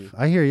telling enough. you.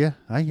 I hear you.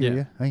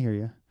 Yeah. I hear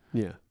you.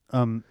 Yeah.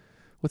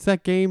 What's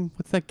that game?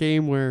 What's that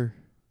game where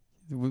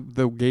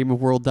the game of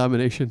world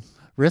domination?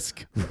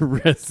 Risk?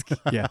 Risk.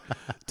 Yeah.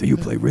 Do you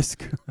play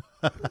Risk?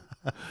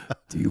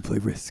 Do you play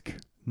Risk?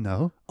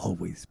 No.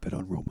 Always bet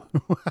on Roma.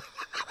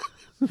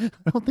 I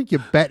don't think you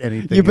bet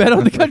anything. You bet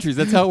on the countries.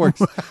 That's how it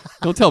works.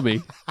 Don't tell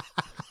me.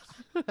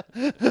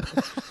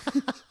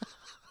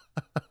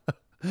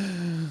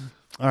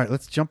 All right,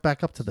 let's jump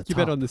back up to the You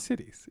top. bet on the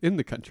cities in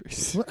the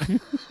countries.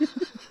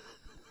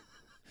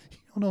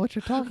 don't know what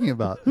you're talking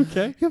about.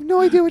 Okay. You have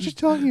no idea what you're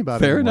talking about.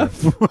 Fair anymore.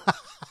 enough.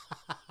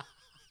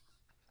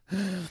 All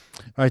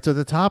right, so at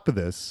the top of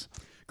this,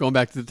 Going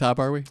back to the top,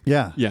 are we?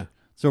 yeah. Yeah.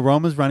 So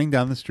Roma's running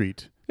down the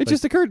street. Something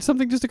just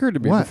occurred to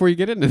me What? before you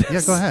get into this.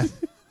 Yeah, go ahead.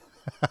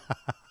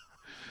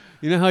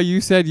 You know how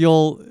you said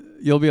you'll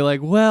be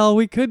like, well,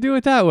 we could do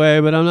it that way,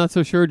 but I'm not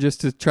so sure,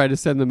 just to try to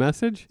send the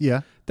message?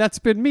 Yeah. That's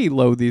been me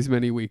low these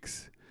many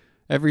weeks.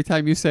 Every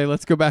time you say,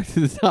 let's go back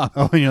to the top.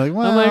 Oh, and you're like,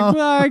 well, I'm like,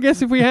 well, I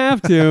guess if we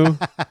have to.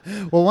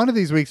 well, one of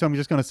these weeks I'm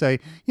just going to say,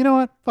 you know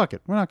what? Fuck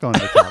it. We're not going to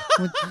the top.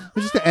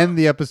 We're just to end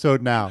the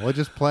episode now. We'll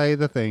just play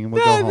the thing and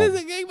we'll go home.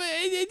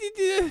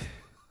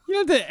 You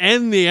don't have to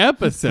end the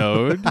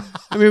episode.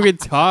 I mean, we could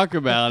talk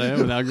about it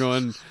without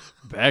going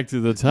back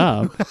to the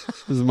top.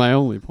 This is my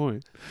only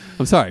point.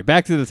 I'm sorry.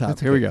 Back to the top.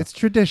 Here we go. It's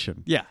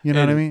tradition. Yeah. You know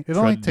what I And mean? It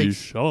only takes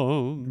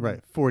tradition. right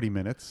 40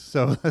 minutes.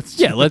 So that's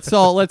Yeah, let's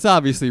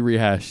obviously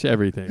rehash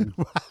everything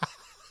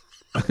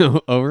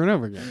over and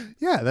over again.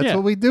 yeah, that's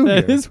what we do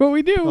That here. is what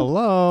we do.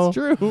 Hello. It's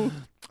true.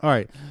 All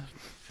right.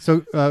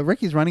 So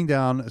Ricky's running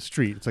down a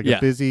street. It's like Yeah.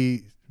 a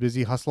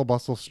busy hustle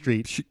bustle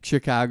street.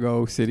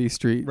 Chicago City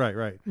Street.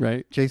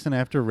 Right. Chasing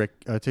after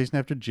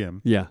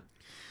Jim. Yeah.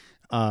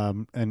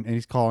 And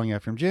he's calling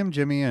after him,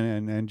 Jimmy,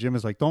 and Jim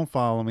is like, don't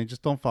follow me,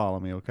 just don't follow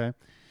me, okay?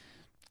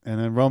 And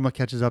then Roma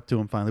catches up to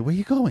him finally. Where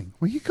you going?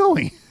 What are you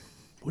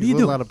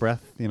doing? Out of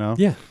breath, you know?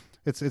 Yeah.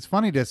 It's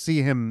funny to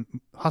see him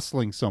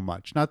hustling so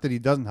much. Not that he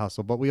doesn't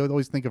hustle, but we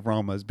always think of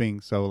Roma as being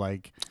so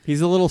like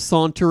He's a little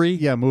sauntery.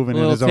 yeah, moving a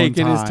in little his own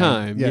taking time. his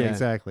time. Yeah,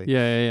 exactly.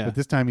 Yeah. But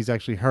this time he's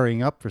actually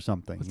hurrying up for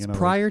something. You know,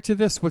 Prior to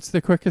this, what's the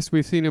quickest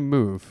we've seen him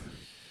move?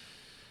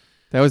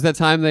 That was that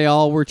time they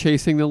all were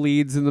chasing the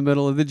leads in the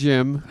middle of the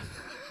gym.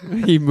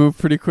 He moved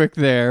pretty quick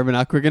there, but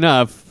not quick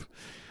enough.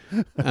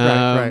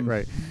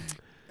 Right.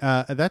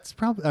 That's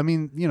probably. I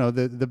mean, you know,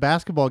 the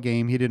basketball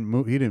game. He didn't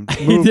move. He didn't move.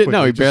 He did. quickly.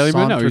 No, he just barely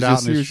moved. No, sauntered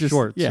out in he his was just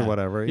shorts yeah, or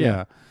whatever.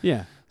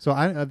 Yeah. So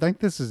I think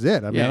this is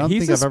it. I mean, I Yeah, don't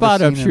he's think a I've ever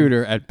spot-up seen him-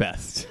 shooter at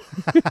best.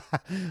 I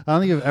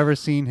don't think I've ever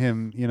seen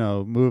him, you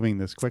know, moving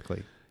this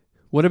quickly.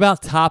 What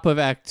about top of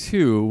Act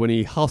 2 when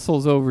he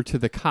hustles over to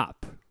the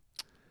cop?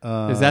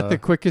 Is that the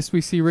quickest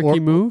we see Ricky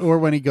move? Or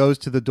when he goes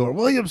to the door,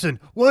 Williamson,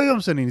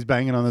 and he's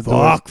banging on the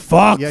door.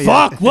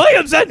 Fuck,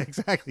 Williamson!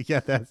 Exactly. Yeah,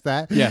 that's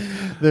that. Yeah.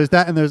 There's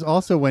that, and there's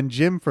also when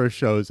Jim first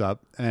shows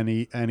up and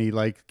he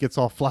like gets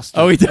all flustered.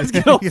 Oh, he does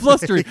get all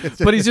flustered,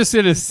 but he's just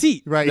in a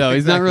seat. Right, No,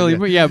 he's not exactly,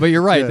 really. yeah. Yeah, but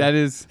you're right. Yeah. That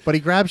is. But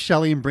he grabs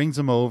Shelly and brings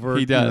him over.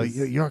 He does.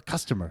 You know, you're a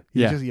customer.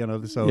 He Yeah. just, you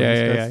know, so Yeah,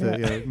 he yeah, starts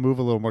yeah, to you know, move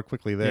a little more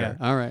quickly there.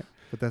 Yeah. All right.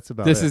 But that's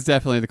about This it. is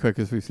definitely the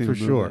quickest we've seen for him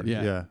move sure.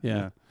 it.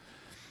 Yeah.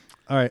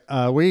 All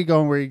right. Where you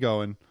going? Where you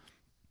going?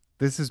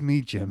 This is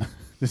me, Jim.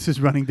 This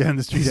is running down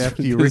the street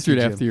after you, The Ricky. street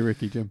Jim. after you,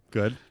 Ricky Jim.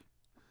 Good.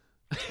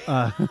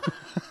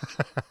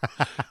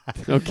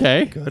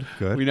 Okay. Good.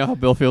 We know how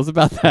Bill feels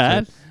about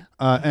that.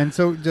 And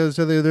so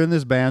they're in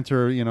this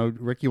banter. You know,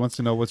 Ricky wants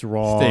to know what's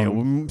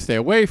wrong. Stay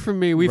away from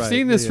me. We've Right,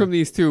 seen this yeah. from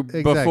these two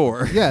Exactly.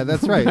 before. Yeah,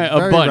 that's right. A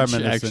Very bunch,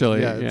 reminiscent.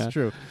 actually. Yeah, it's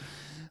true.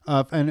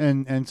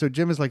 And so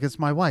Jim is like, it's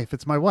my wife.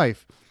 It's my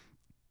wife.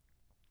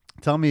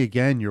 Tell me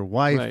again, your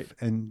wife. Right.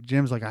 And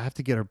Jim's like, I have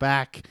to get her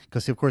back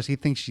because, of course, he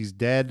thinks she's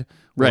dead,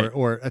 Right.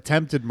 or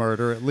attempted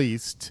murder at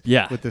least.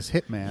 Yeah. with this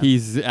hitman.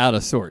 He's out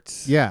of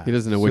sorts. yeah, He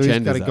doesn't know so which he's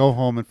end got is to up. go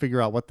home and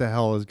figure out what the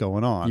hell is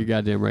going on. You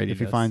goddamn right. if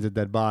he does. finds a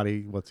dead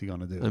body, what's he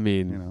going to do? I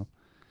mean, you know,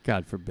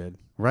 God forbid.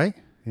 right?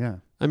 Yeah,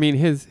 I mean,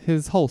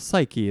 his whole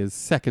psyche is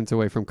seconds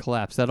away from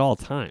collapse at all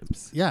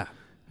times. yeah,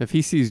 If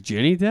he sees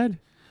Jenny dead,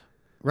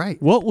 right.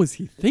 what was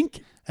he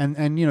thinking?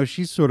 And you know,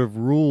 she's sort of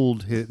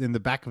ruled in the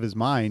back of his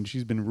mind.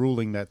 She's been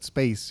ruling that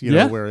space, you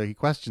Yeah. know, where he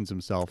questions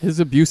himself. His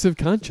abusive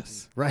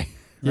conscience. Right.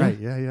 Yeah. Right.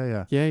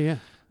 Yeah. Yeah.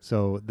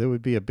 So there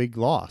would be a big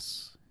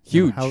loss.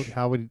 You know, Huge.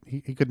 how would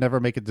he could never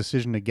make a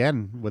decision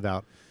again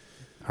without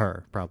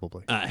her,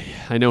 probably.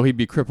 I know he'd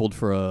be crippled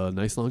for a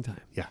nice long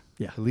time. Yeah.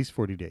 Yeah. At least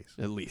 40 days.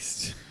 At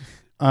least.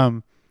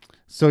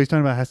 So he's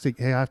talking about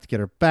I have to get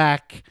her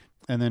back.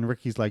 And then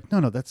Ricky's like,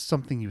 no, that's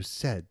something you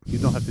said. You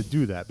don't have to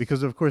do that.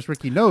 Because, of course,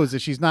 Ricky knows that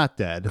she's not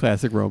dead.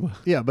 Classic Roma.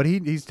 Yeah, but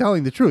he's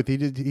telling the truth.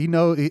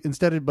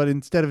 Instead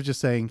of just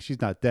saying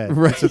she's not dead,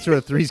 Right. it's a sort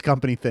of Three's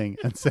Company thing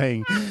and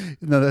saying,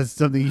 no, that's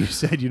something you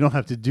said. You don't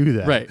have to do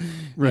that. Right.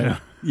 You know?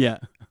 Yeah.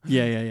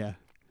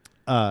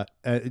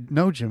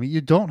 No, Jimmy,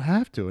 you don't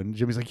have to. And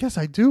Jimmy's like, yes,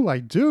 I do.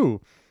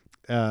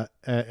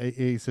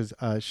 He says,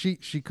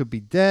 she could be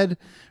dead.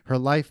 Her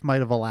life might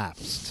have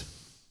elapsed.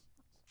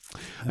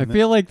 I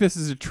feel like this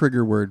is a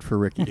trigger word for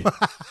Ricky.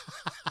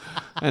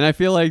 And I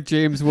feel like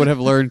James would have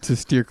learned to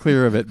steer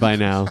clear of it by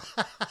now.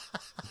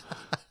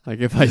 Like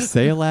if I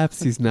say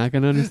elapsed, he's not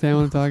going to understand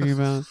what I'm talking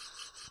about.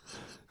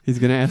 He's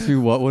going to ask me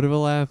what would have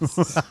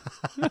elapsed.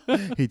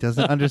 He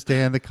doesn't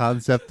understand the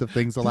concept of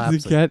things Does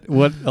elapsing. he get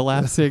what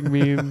elapsing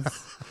means?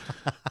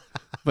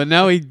 But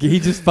now he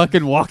just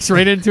fucking walks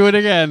right into it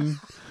again.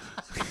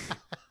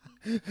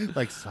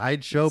 Like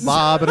Sideshow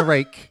Bob and a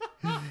rake.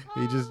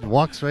 He just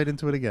walks right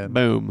into it again.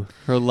 Boom.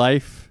 Her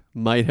life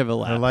might have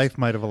elapsed. Her life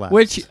might have elapsed.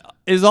 Which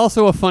is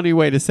also a funny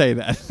way to say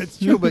that. It's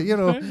true, but you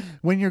know,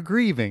 when you're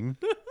grieving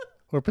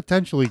or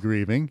potentially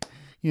grieving,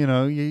 you're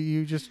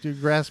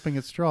grasping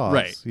at straws,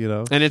 Right.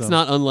 And it's so-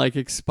 not unlike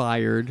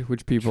expired,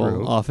 which people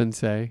True. often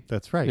say.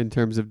 That's right. In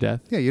terms of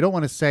death. Yeah, you don't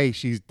want to say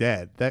she's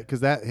dead, because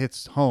that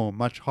hits home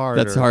much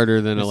harder. That's harder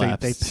than You say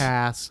elapsed.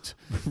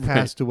 They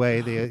passed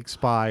away. They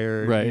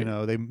expired. Right.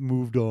 They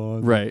moved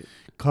on. Right.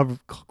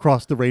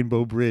 Crossed the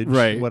Rainbow Bridge.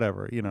 Right.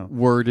 Whatever.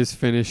 Word is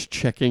finished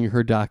checking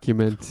her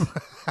document.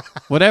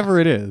 Whatever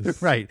it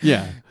is. Right.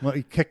 Yeah. Well,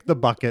 you kick the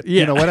bucket.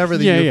 Yeah. Whatever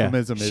the Yeah,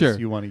 euphemism sure. is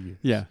you want to use.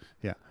 Yeah.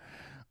 Yeah.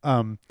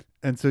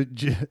 And so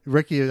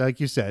Ricky,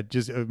 like you said,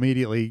 just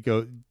immediately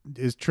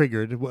is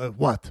triggered.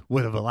 What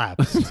would have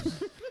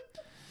elapsed?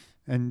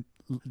 And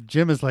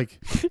Jim is like,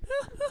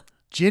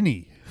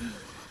 Ginny,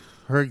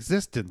 her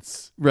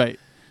existence. Right.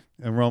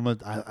 And Roma,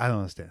 I don't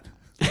understand.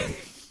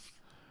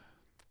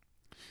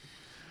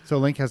 So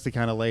Link has to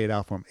kind of lay it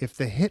out for him. If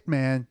the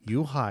hitman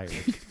you hired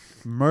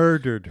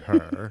murdered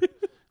her,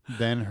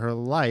 then her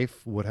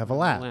life would have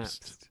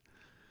elapsed.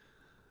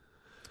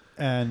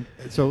 And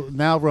so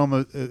now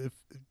Roma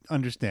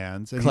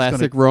understands. And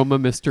Classic Roma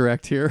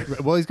misdirect here.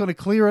 Well, he's going to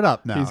clear it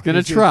up now. He's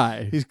going to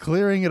try. He's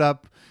clearing it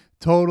up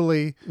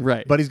totally.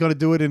 Right. But he's going to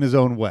do it in his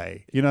own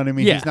way. You know what I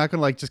mean? Yeah. He's not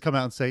going to just come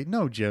out and say,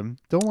 no, Jim,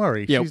 don't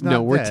worry. Yeah, She's not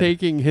no, we're dead."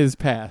 taking his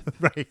path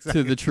Right,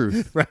 exactly. to the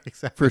truth. Right,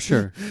 exactly. For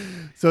sure.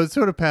 So it's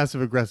sort of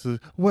passive aggressive.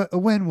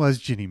 When was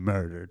Ginny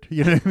murdered?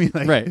 You know what I mean?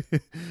 Like, Right.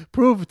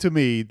 Prove to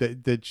me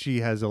that she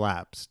has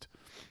elapsed.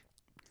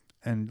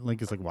 And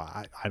Link is like, well,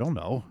 I don't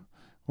know.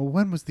 Well,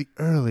 when was the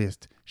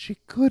earliest she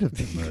could have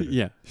been murdered?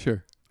 Yeah,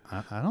 sure.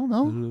 I don't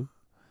know.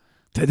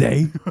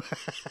 Today.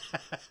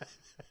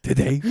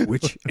 Today,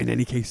 which in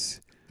any case,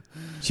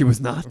 she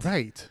was not.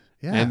 Right.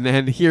 Yeah. And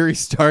then here he's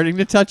starting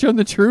to touch on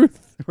the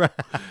truth,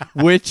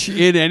 which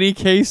in any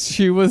case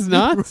she was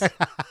not.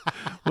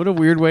 What a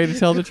weird way to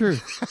tell the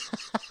truth.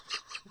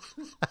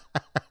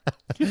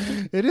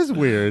 It is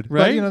weird,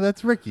 Right? But,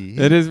 that's Ricky.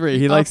 It is right.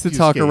 He likes to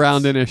talk obfuscates.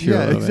 around an issue. Yeah, a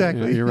little bit.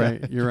 exactly. Yeah, you're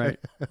right. You're right.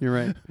 You're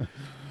right.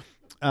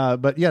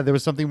 But yeah, there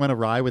was something went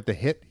awry with the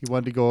hit. He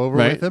wanted to go over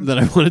Right. with him. That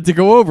I wanted to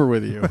go over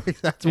with you.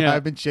 That's why Yeah.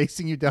 I've been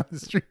chasing you down the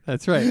street.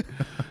 That's right.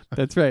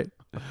 That's right.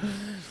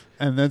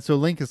 And then so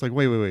Link is like,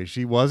 wait,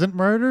 she wasn't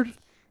murdered?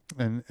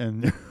 And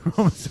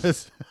Roma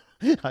says,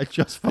 I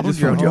just phoned, Just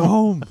found you you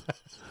home. home.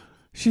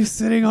 She's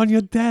sitting on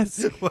your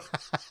desk.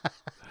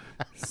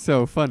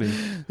 So funny.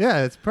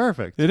 Yeah, it's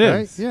perfect. It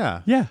right? is.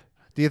 Yeah. Yeah.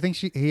 Do you think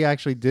he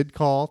actually did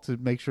call to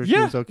make sure she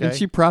Yeah. was okay? And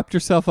she propped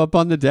herself up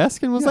on the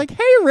desk and was Yeah. like,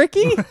 "Hey,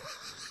 Ricky."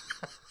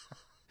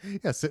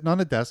 Yeah, sitting on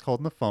the desk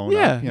holding the phone.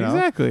 Yeah, up, you know?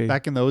 exactly.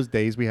 Back in those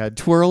days, we had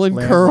Twirling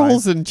landlines.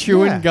 curls and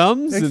chewing Yeah,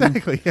 gums.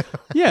 Exactly. And,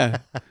 yeah.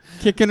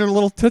 Kicking her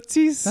little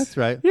tootsies. That's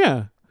right.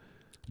 Yeah.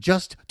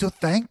 Just to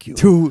thank you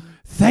To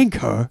thank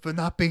her. for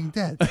not being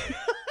dead.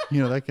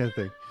 That kind of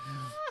thing.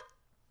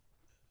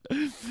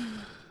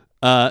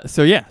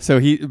 So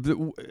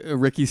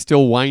Ricky's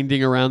still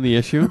winding around the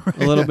issue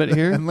a little bit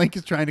here. And Link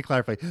is trying to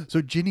clarify.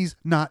 So Ginny's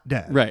not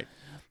dead. Right.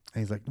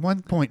 And he's like,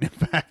 one point, in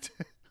fact,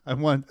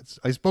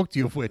 I spoke to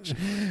you of which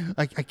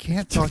I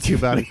can't talk to you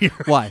about it here.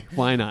 Why?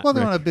 Why not? Well,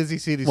 they're Rick? on a busy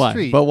city Why?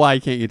 street. But why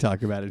can't you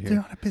talk about it They're here?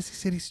 on a busy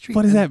city street.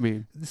 What does and that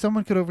mean?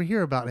 Someone could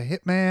overhear about a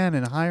hitman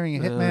and hiring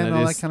a hitman and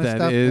all that kind of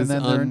stuff, and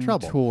then they're in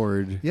trouble.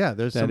 Untoward. Yeah,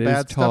 there's That some is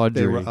bad stuff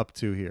they were tawdry. up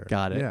to here.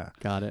 Got it. Yeah.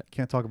 Got it.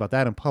 Can't talk about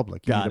that in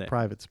public. You Got need it. a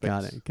private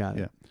space. Got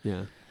it.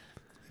 Yeah.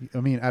 I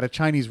mean, at a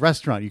Chinese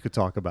restaurant, you could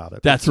talk about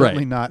it. That's but right.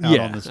 Certainly not out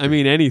yeah. on the street. I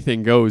mean,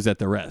 anything goes at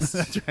the rest.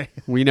 That's right.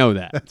 We know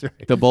that. That's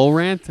right. The bull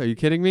rant? Are you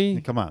kidding me?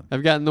 Come on.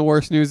 I've gotten the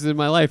worst news in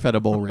my life at a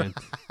bull rant.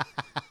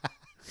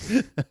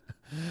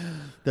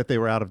 That they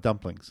were out of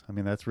dumplings. I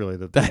mean, that's really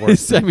the That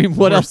worst. is- I mean,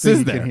 what worst else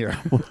is thing you there?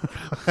 can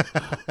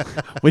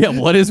hear. Well, yeah,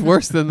 what is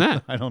worse than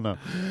that? I don't know.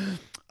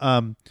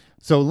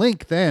 So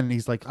Link then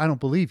he's like, I don't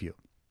believe you.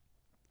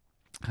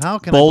 How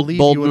can I believe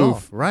bold you move. at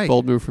all? Right.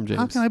 Bold move from How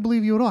James. can I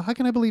believe you at all? How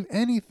can I believe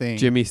anything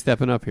Jimmy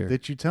stepping up here.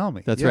 that you tell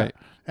me? That's Yeah. right.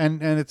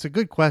 And it's a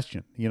good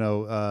question,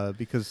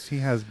 because he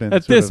has been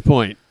At sort this of-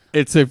 point,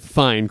 it's a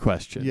fine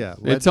question. Yeah,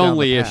 led Its down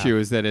only the path. issue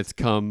is that it's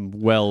come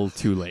well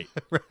too late.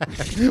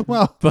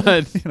 well,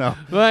 But he's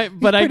but I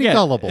pretty get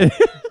gullible.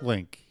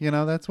 Link,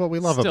 that's what we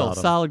love Still, about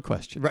him. solid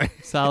question. Right.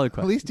 Solid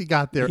question. At least he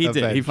got there. He did. He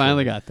eventually.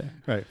 finally got there.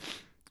 Right.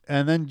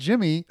 And then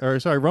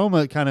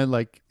Roma kind of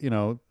like,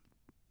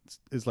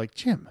 is like,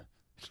 Jim,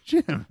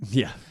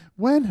 Yeah.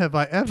 when have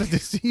I ever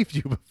deceived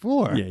you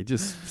before? Yeah, he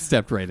just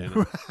stepped right in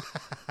it.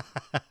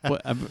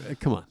 What,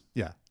 come on.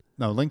 Yeah.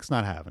 No, Link's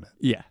not having it.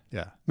 Yeah.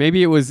 Yeah.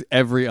 Maybe it was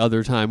every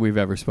other time we've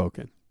ever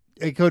spoken.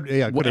 It could,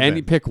 yeah. It could have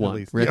Any been, pick at one,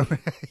 least. Rick. Yeah,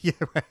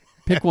 yeah, right.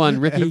 Pick one,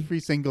 Ricky. Every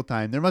single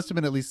time. There must have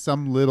been at least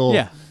some little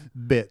Yeah.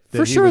 bit that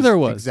For he sure was there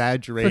was.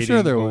 exaggerating For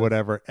sure there or was.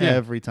 whatever Yeah.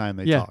 every time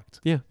they Yeah. talked.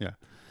 Yeah. Yeah.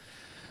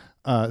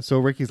 So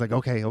Ricky's like,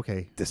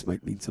 okay. This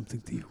might mean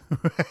something to you.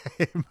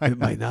 It It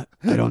might not.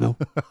 I don't know.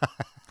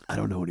 I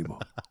don't know anymore.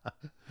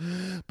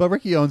 But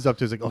Ricky owns up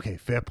to it. He's like, okay,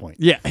 fair point.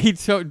 Yeah, he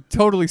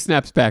totally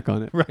snaps back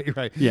on it.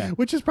 Right. Yeah.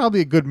 Which is probably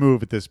a good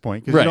move at this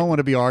point because Right. you don't want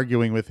to be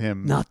arguing with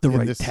him. Not the in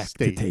right this tack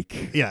state. to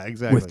take Yeah,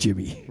 exactly. with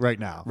Jimmy. Right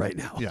now. Right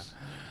now. Yeah.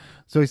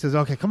 So he says,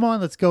 okay, come on,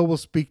 let's go. We'll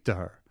speak to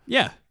her.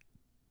 Yeah.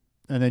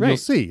 and then Right. you'll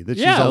see that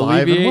she's Yeah,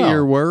 alive alleviate and well.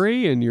 your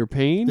worry and your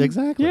pain.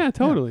 Exactly. Yeah,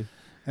 totally.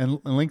 And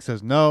Link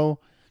says no,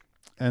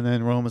 and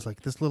then Roman's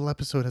like, "This little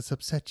episode has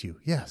upset you.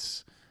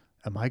 Yes.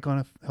 Am I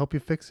going to help you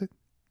fix it?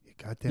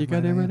 You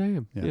goddamn right I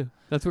am. Yeah.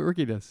 That's what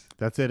Ricky does.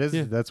 That's it.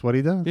 Yeah. That's what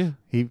he does. Yeah.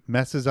 He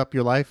messes up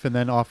your life and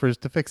then offers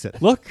to fix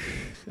it. Look,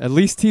 at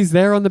least he's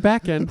there on the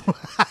back end.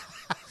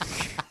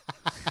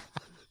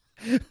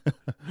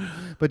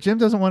 But Jim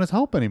doesn't want his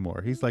help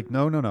anymore. He's like,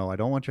 no, I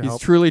don't want your He's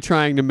help. truly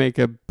trying to make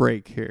a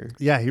break here.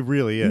 Yeah, he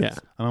really is. Yeah.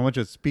 I don't want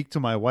you to speak to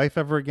my wife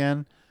ever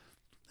again.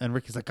 And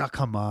Ricky's like, oh,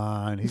 come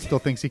on. He still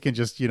thinks he can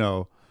just,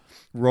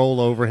 roll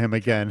over him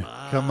again.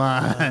 Come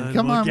on.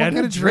 We'll get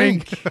a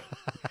drink.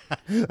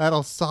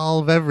 That'll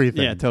solve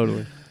everything. Yeah,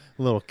 totally.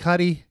 A little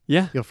cutty.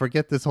 Yeah. You'll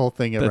forget this whole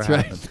thing ever That's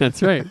right. happened.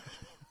 That's right.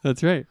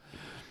 That's right.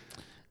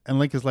 And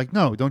Link is like,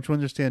 no, don't you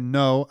understand?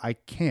 No, I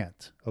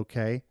can't.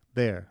 Okay?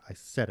 There. I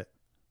said it.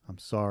 I'm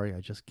sorry. I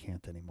just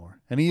can't anymore.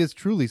 And he is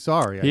truly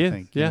sorry, He I is,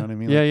 think. yeah. You know what I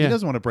mean? Yeah, Like, yeah. He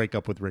doesn't want to break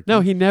up with Ricky.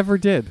 No, he never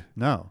did.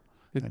 No.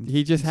 It- And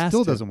he just has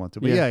still to. doesn't want to.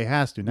 But Yeah. yeah, he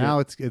has to. Now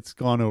Yeah. it's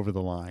gone over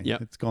the line.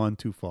 Yep. It's gone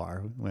too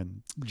far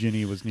when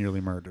Ginny was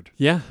nearly murdered.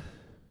 Yeah.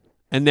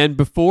 And then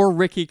before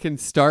Ricky can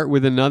start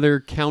with another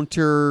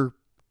counter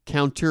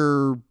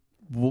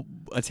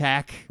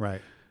attack,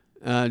 Right.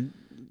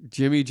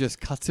 Jimmy just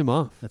cuts him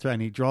off. That's right.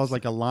 And he draws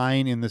like a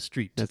line in the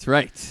street. That's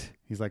right.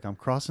 He's like, I'm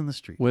crossing the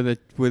street. With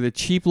a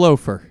cheap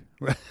loafer.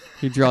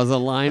 He draws a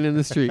line in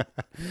the street.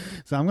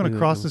 So I'm going to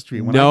cross the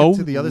street. When I No, get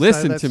to the other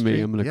listen side of that to me.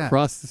 street- I'm going to Yeah.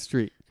 cross the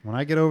street. When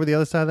I get over the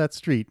other side of that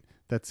street,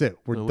 that's it.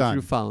 We're I want done.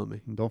 you to follow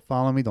me. Don't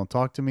follow me. Don't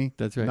talk to me.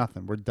 That's right.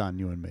 Nothing. We're done,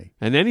 you and me.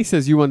 And then he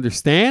says, "You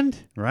understand?"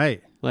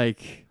 Right.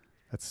 Like,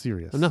 That's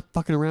serious. I'm not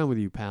fucking around with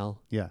you,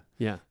 pal. Yeah.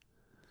 Yeah.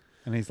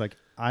 And he's like,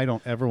 I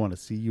don't ever want to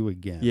see you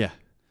again. Yeah.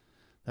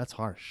 That's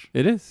harsh.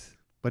 It is.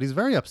 But he's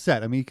very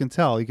upset. I mean, you can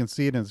tell. You can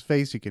see it in his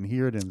face. You can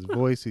hear it in his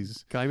voice.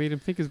 He's Guy made him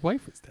think his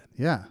wife was dead.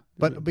 yeah.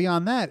 But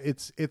beyond that,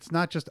 it's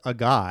not just a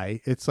guy.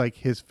 It's like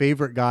his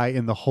favorite guy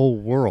in the whole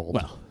world.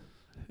 Well,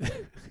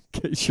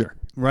 okay, sure.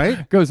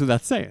 Right? Goes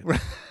without saying.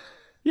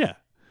 Yeah.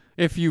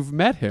 If you've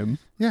met him,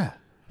 Yeah.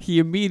 he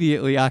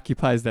immediately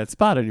occupies that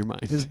spot in your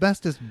mind. His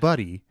bestest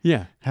buddy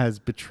Yeah. has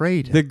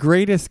betrayed him. The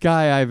greatest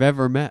guy I've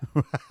ever met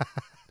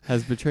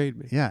has betrayed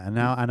me. Yeah, and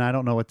I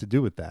don't know what to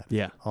do with that.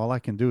 Yeah. All I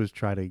can do is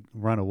try to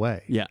run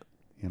away. Yeah.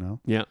 You know?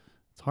 Yeah.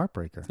 It's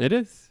heartbreaker. It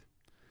is.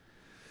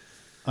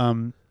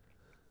 And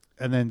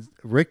then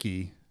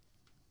Ricky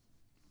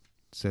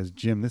says,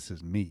 Jim, this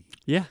is me.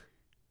 Yeah.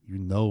 You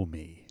know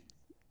me.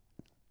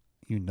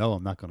 You know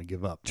I'm not going to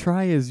give up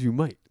Try as you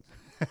might.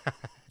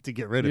 to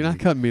get rid You're of not you.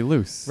 cutting me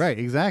loose. Right,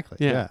 exactly.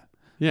 Yeah. Yeah.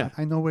 Yeah.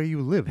 I know where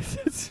you live.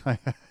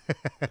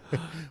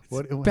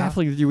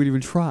 Baffling that you would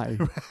even try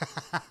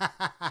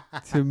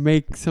to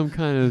make some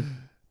kind of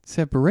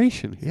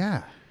separation here.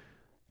 Yeah,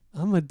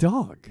 I'm a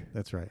dog.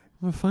 that's right.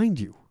 I'm going to find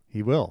you.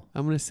 He will.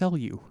 I'm going to sell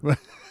you.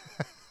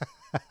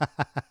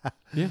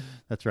 Yeah.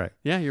 That's right.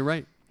 Yeah, you're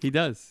right. He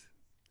does.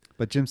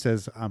 But Jim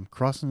says, I'm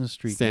crossing the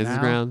street Stands his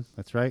now. ground.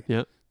 That's right.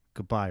 Yeah.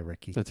 Goodbye,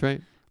 Ricky. That's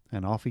right.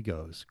 And off he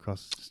goes,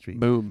 crosses the street.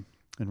 Boom.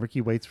 And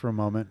Ricky waits for a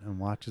moment and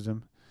watches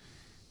him.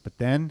 But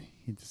then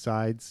he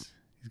decides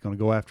he's going to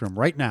go after him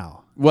right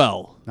now.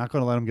 Well, Not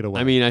going to let him get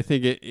away. I mean, I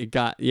think it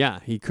got, yeah,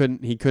 he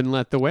couldn't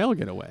let the whale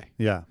get away.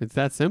 yeah, It's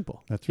that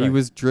simple. That's He right.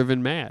 was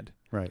driven mad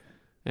right.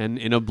 and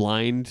in a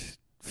blind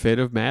fit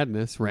of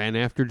madness ran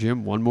after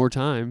Jim one more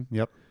time.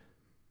 Yep.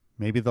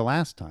 Maybe the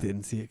last time.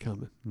 Didn't see it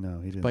coming. No,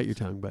 he didn't. Bite your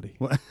tongue, buddy.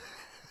 What?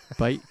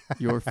 Bite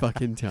your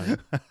fucking tongue.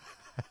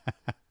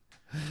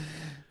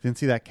 Didn't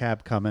see that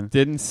cab coming.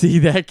 Didn't see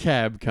that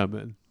cab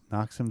coming.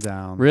 Knocks him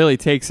down. Really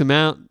takes him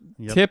out,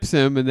 Yep. tips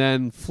him, and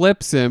then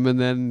flips him, and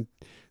then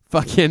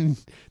fucking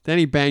then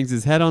he bangs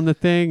his head on the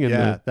thing. And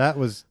Yeah, that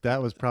was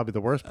probably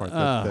the worst part.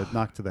 The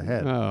knock to the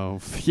head.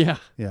 yeah,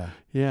 Yeah.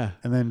 yeah,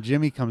 And then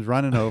Jimmy comes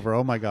running over.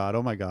 Oh my God!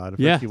 Oh my God!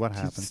 yeah. Ricky, what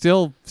happened?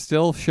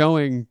 Still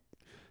showing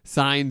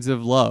signs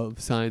of love,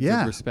 signs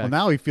Yeah. of respect.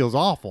 Well, now he feels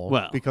awful.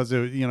 Well. because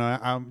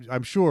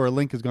I'm sure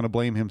Link is going to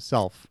blame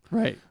himself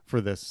right,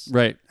 for this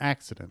right,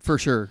 accident, for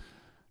sure.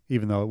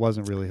 even though it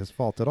wasn't really his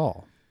fault at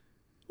all.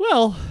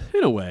 Well,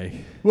 in a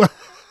way, Well,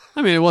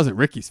 I mean, it wasn't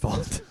Ricky's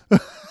fault.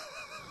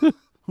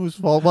 whose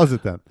fault was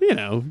it then? You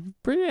know,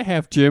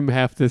 half Jim,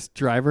 half this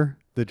driver.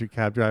 The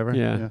cab driver.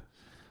 Yeah.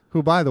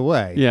 Who, by the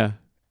way, Yeah,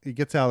 he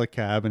gets out of the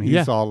cab and he's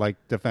Yeah. all like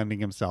defending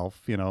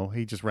himself. You know,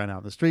 he just ran out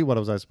in the street. What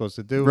was I supposed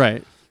to do?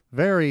 right.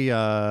 Very you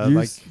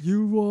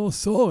all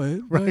saw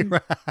it, right?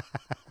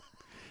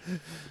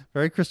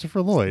 very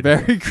Christopher Lloyd.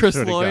 Very Chris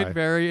Sort of Lloyd, guy.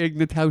 very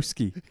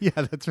Ignatowski. Yeah,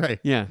 that's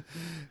right. Yeah,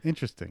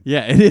 Interesting.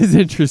 yeah, it is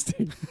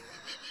interesting.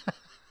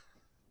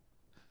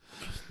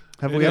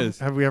 Have It we is.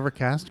 have we ever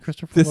cast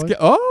Christopher This Lloyd? guy,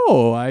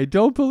 oh, I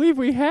don't believe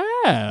we have.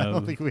 I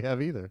don't think we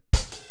have either.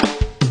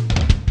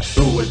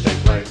 Who would they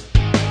play?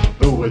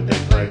 Who would they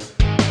play?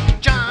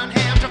 John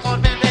Hamm,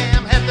 Jean-Claude Van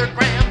Damme, Heather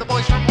Graham, the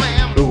boys from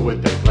Wham. Who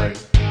would they play?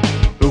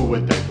 Who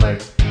would they play?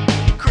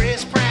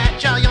 Chris Pratt,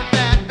 Chow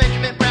Yun-Fat,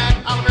 Benjamin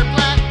Bratt, Oliver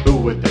Platt. Who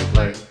would they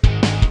play?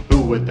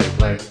 Who would they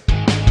play?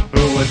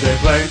 Who would they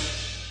play?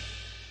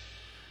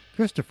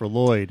 Christopher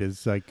Lloyd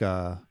is like,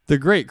 The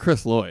great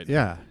Chris Lloyd.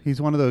 yeah,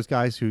 he's one of those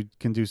guys who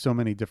can do so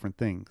many different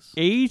things.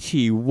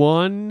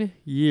 81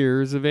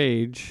 years of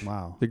age.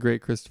 Wow. The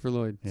great Christopher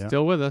Lloyd. Yeah.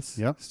 Still with us.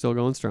 Yep. Still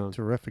going strong.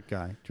 Terrific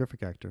guy,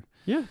 terrific actor.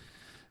 Yeah.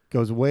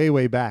 Goes way,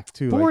 way back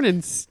too. Born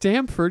in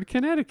Stamford,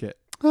 Connecticut.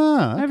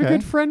 Ah, I have a okay.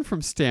 good friend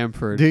from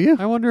Stamford. Do you?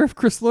 I wonder if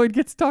Chris Lloyd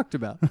gets talked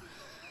about.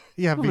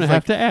 Yeah, I'm he's going to like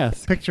have to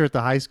ask. picture at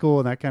the high school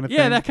and that kind of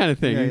Yeah, thing. that kind of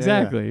thing.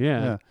 Exactly,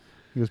 yeah.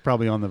 He was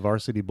probably on the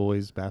varsity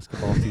boys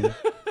basketball team.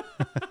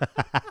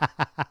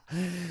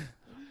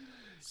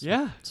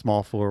 Yeah.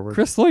 Small forward.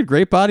 Chris Lloyd,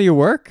 great body of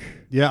work.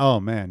 Yeah. Oh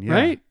man. Yeah.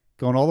 Right?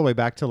 Going all the way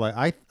back to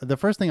like the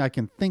first thing I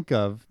can think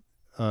of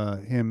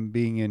him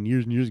being in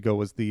years and years ago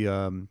was the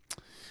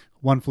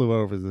One Flew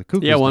Over the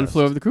Cuckoo's Yeah, One Nest.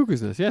 Flew Over the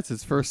Cuckoo's Nest. Yeah, it's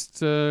his first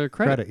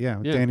credit. Yeah.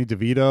 With Yeah. Danny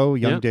DeVito,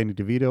 young Yep. Danny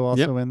DeVito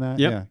also in that.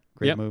 Yep. Yeah.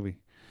 Great Yep. movie.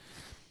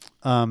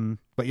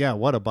 But yeah,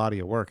 what a body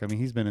of work. I mean,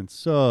 he's been in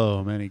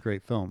so many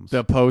great films.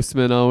 The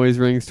Postman Always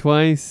Rings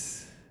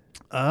Twice.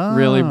 Oh.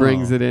 Really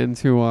brings it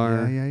into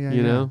our, yeah,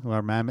 you know,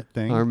 our Mammoth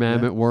thing. our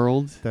Mammoth Yeah.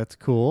 world. That's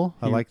cool.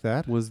 I He like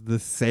that. Was the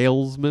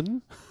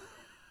salesman.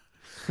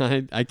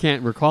 I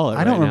can't recall it.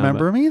 I don't right now,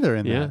 remember but him either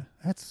in yeah. that.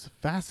 That's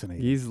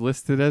fascinating. He's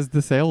listed as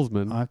the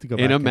salesman I'll have to go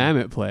in back a and-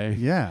 Mammoth play.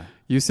 Yeah.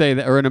 You say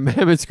that, or in a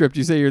Mammoth script,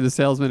 you say you're the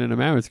salesman in a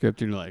Mammoth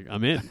script, and you're like,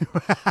 I'm in.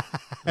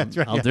 That's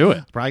right. I'll yeah. do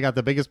it. Probably got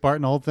the biggest part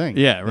in the whole thing.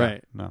 Yeah,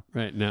 right. No.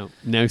 Right.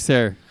 No,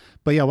 sir.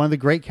 But yeah, one of the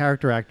great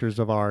character actors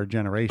of our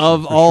generation.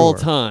 Of for all sure.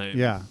 time.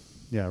 Yeah.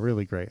 Yeah,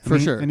 really great. For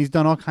sure. And he's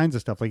done all kinds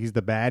of stuff. Like he's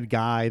the bad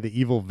guy, the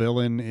evil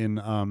villain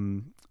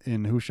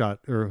in Who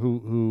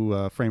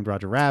Framed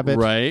Roger Rabbit.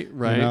 Right. You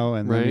know,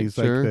 and right, then he's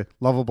sure. like the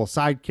lovable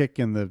sidekick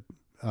in the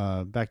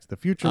Back to the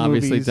Future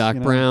Obviously, movies. Doc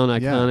you know? Brown,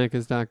 Yeah. iconic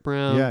as Doc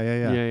Brown. Yeah.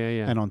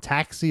 And on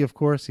Taxi, of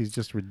course, he's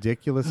just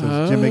ridiculous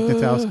as Jim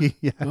Ignatowski.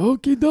 Yeah.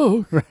 Okie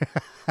doke.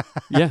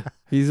 Yeah,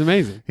 he's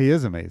amazing. He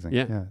is amazing.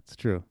 Yeah. Yeah, it's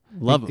true.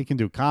 Love he, him. He can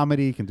do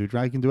comedy. He can do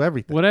drama. He can do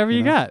everything. Whatever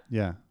you know? got.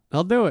 Yeah.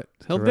 I'll do it.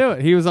 He'll do Terrific.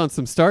 it. He was on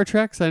some Star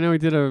Treks. I know he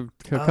did a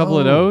couple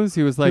of those.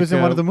 He was like he was in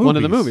one of the movies. One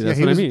of the movies. Yeah, That's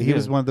he what was, I mean. He yeah.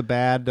 was one of the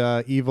bad,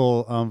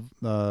 evil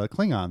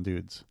Klingon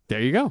dudes.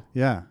 There you go.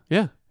 Yeah.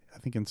 Yeah. I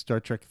think in Star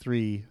Trek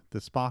 3, the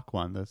Spock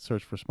one, the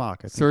Search for Spock.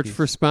 I think Search he's-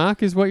 for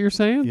Spock is what you're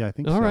saying? Yeah, I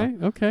think All so. right.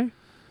 Okay.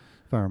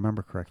 If I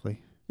remember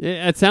correctly.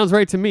 Yeah, it sounds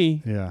right to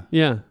me. Yeah.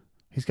 Yeah.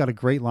 He's got a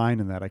great line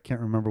in that. I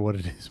can't remember what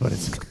it is, but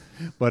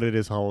but it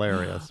is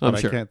hilarious. But I'm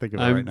sure. I can't think of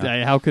it right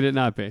now. How could it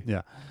not be?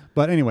 Yeah.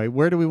 But anyway,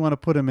 where do we want to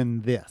put him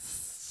in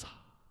this?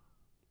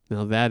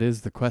 Now that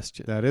is the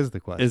question. That is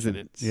the question. Isn't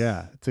it?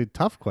 Yeah. It's a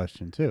tough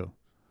question, too.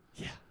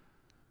 Yeah.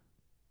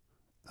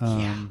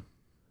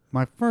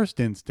 My first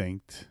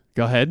instinct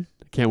Go ahead.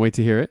 I can't wait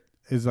to hear it.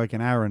 is like an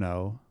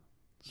Aronow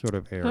sort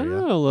of area.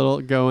 Oh, a little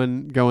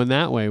going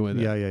that way with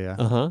it. Yeah.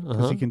 Uh-huh.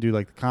 Because he can do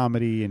like the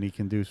comedy and he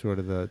can do sort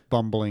of the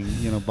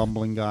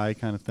bumbling guy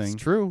kind of thing.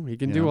 It's true. He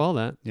can You do know? all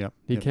that. Yep.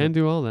 He can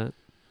do all that.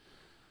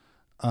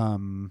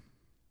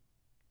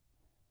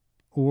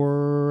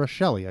 Or a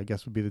Shelley, I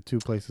guess, would be the two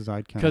places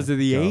I'd kind of Because of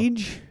the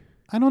age?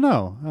 I don't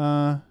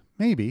know.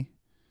 Maybe.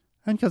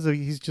 And because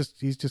he's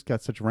just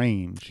got such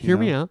range. Hear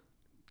me out.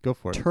 Go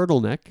for it.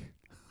 Turtleneck.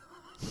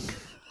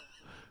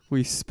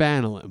 We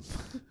spanel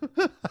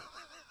him.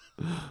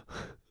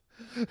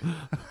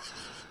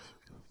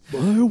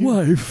 My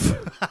wife.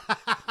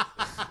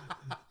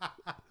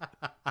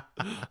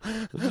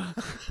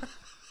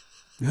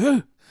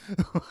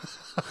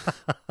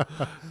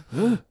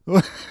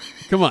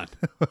 Come on.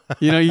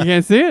 You know you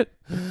can't see it?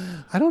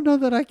 I don't know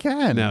that I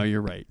can. No,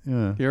 you're right.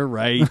 Yeah. You're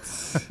right.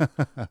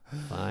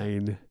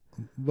 Fine.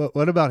 But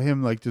what about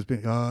him like just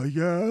being,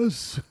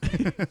 yes.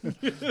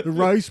 The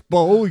rice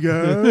bowl,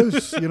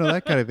 yes.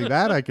 That kind of thing.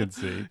 That I can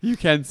see. You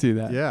can see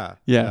that. Yeah.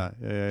 Yeah.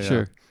 What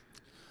Sure.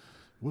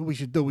 we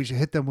should do, we should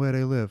hit them where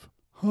they live.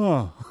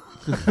 Huh.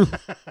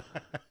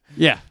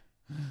 Yeah.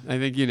 I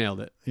think you nailed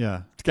it.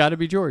 Yeah. It's got to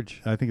be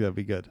George. I think that'd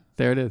be good.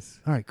 There it is.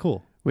 All right,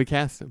 cool. We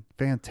cast him.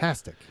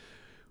 Fantastic.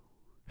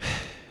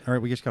 All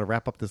right, we just got to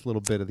wrap up this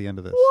little bit at the end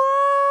of this.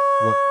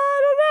 What?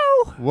 I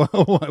don't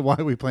know. Why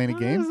are we playing a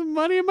game? There's some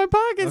money in my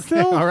pocket Okay,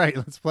 still. all right,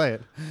 let's play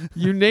it.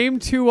 You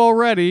named two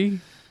already.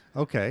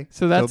 Okay.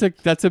 So that's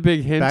a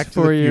big hint Back to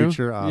for the you.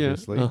 Future,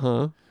 obviously. Yeah.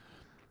 Uh-huh.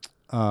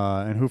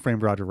 And Who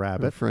Framed Roger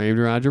Rabbit? Framed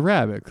Roger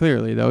Rabbit.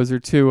 Clearly, those are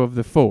two of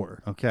the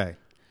four. Okay.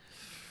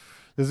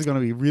 This is going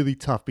to be really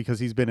tough because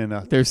he's been in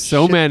a There's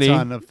so shit many.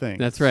 ton of things.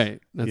 That's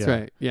right. That's Yeah.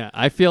 right. Yeah.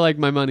 I feel like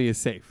my money is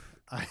safe.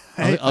 I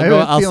I'll have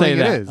a say feeling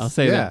that. it is. I'll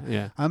say that.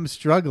 Yeah. I'm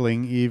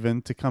struggling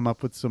even to come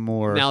up with some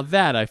more. Now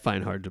that I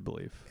find hard to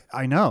believe.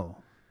 I know.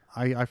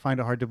 I find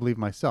it hard to believe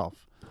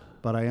myself,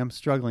 but I am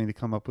struggling to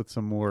come up with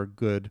some more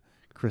good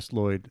Chris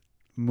Lloyd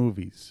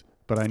movies.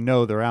 But I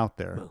know they're out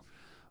there. Well.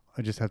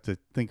 I just have to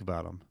think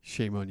about them.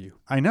 Shame on you.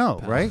 I know,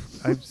 right?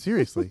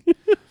 Seriously,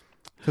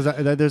 because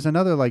there's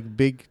another like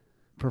big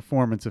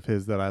performance of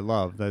his that I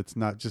love that's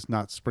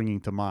not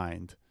springing to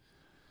mind.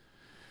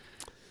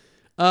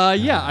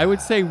 Yeah, I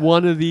would say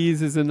one of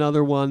these is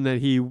another one that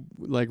he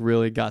like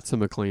really got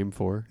some acclaim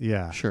for.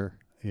 Yeah, Sure.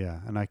 Yeah,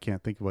 and I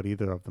can't think of what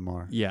either of them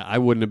are. Yeah, I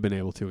wouldn't have been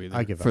able to either.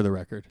 I give for up. the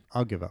record.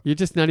 I'll give up. You're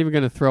just not even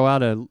going to throw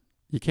out a.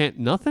 You can't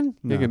nothing.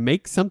 You No. can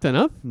make something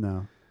up.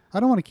 No, I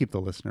don't want to keep the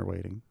listener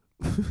waiting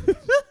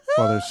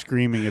while they're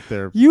screaming at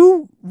their.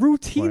 You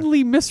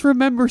routinely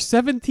misremember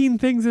 17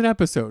 things an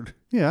episode.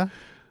 Yeah.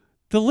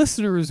 The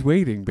listener is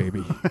waiting,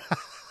 baby.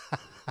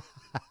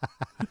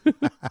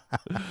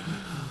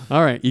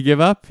 All right, you give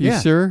up? You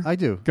Yeah, sure? I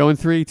do. Going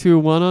 3, 2,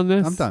 1 on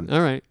this? I'm done.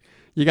 All right.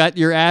 You got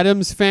your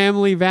Addams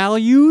Family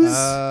values?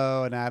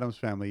 Oh, an Addams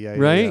Family. Yeah,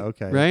 right? Yeah,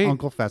 okay. Right?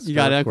 Uncle Fester. You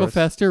got of Uncle course.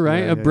 Fester, right?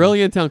 Yeah, A yeah,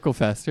 brilliant Uncle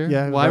Fester.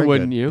 Yeah. Why very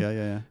wouldn't good. you?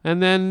 Yeah.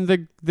 And then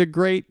the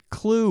great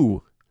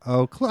Clue.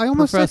 Oh, I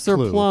almost Professor said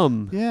Clue.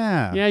 Plum.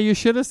 Yeah. Yeah, you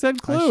should have said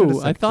I Clue. should've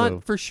said I thought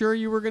Clue. for sure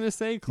you were going to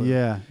say Clue.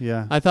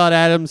 Yeah. I thought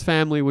Addams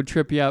Family would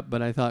trip you up,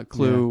 but I thought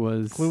Clue Yeah.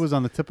 was Clue was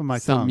on the tip of my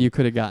something tongue. you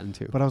could have gotten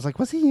to. But I was like,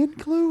 was he in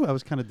Clue? I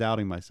was kind of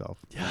doubting myself.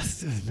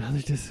 Just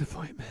another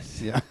disappointment.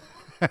 Yeah.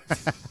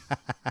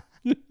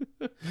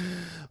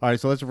 All right,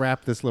 so let's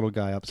wrap this little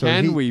guy up. So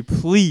Can we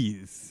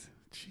please?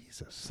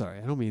 Jesus. Sorry,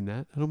 I don't mean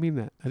that. I didn't mean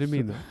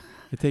that.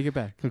 I take it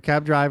back. So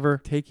cab driver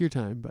Take your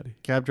time, buddy.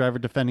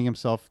 defending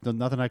himself.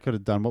 Nothing I could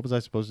have done. What was I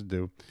supposed to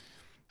do?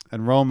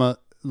 And Roma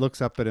looks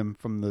up at him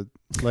from the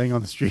laying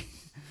on the street.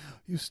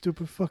 You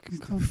stupid fucking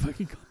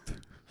cunt.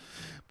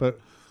 But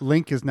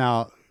Link is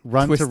now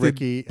run Twisted, to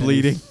Ricky. and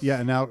bleeding.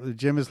 And now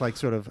Jim is like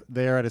sort of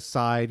there at his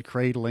side,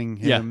 cradling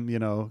him,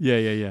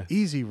 Yeah.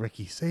 Easy,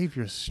 Ricky. Save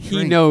your strength.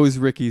 He knows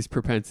Ricky's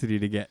propensity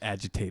to get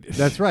agitated.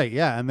 That's right,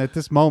 yeah. And at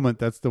this moment,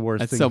 that's the worst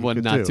That's thing someone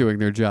he could not do. doing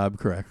their job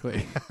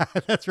correctly.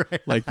 That's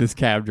right. Like this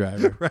cab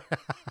driver.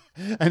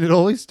 And it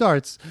always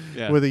starts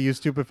Yeah. with a "you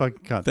stupid fucking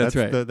cunt." That's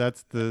right.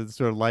 That's the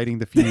sort of lighting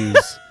the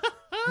fuse.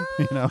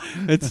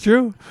 It's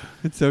true.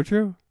 It's so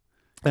true.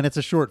 And it's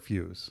a short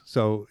fuse,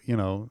 so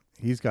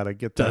he's got to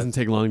get that. Doesn't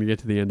take long to get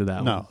to the end of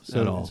that one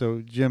so, at all. So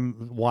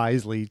Jim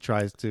wisely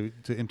tries to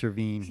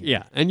intervene. Here.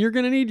 Yeah, and you're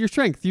going to need your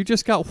strength. You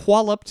just got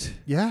walloped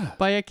Yeah,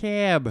 by a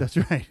cab. that's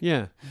right.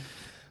 Yeah.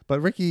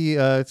 But Ricky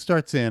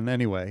starts in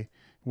anyway.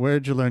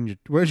 Where'd you learn to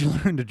drive? Where'd you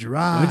learn to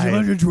drive?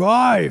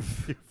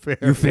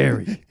 You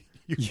fairy.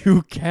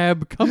 You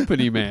cab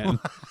company man.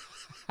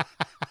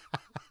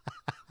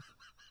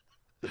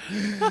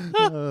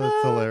 Oh,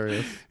 that's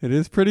hilarious. It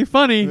is pretty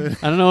funny. I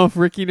don't know if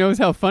Ricky knows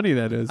how funny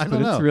that is, I but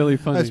don't know. it's really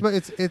funny.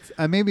 It's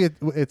maybe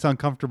it's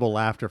uncomfortable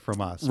laughter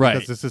from us, Right.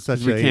 Because this is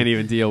such we a can't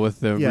even deal with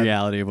the Yeah.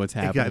 reality of what's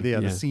happening.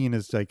 Yeah, the scene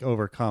is like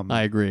overcome.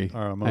 I agree.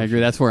 Our I emotions. agree.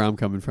 That's where I'm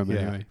coming from Yeah,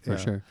 anyway, for yeah.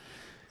 sure.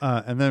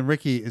 And then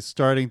Ricky is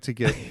starting to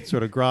get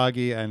sort of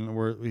groggy, and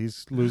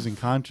he's losing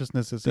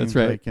consciousness. It seems That's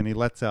right. like, and he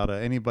lets out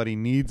 "Anybody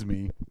needs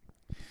me,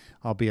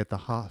 I'll be at the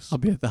hospital." I'll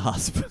be at the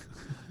hospital.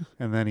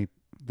 And then he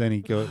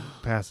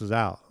passes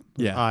out.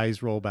 His Yeah.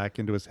 eyes roll back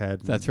into his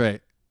head. That's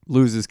right.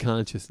 Loses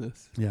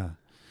consciousness, Yeah.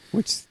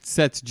 which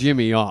sets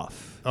Jimmy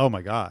off. Oh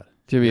my God.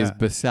 Jimmy Yeah. is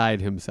beside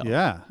himself.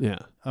 Yeah. Yeah.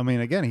 I mean,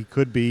 again, he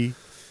could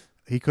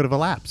have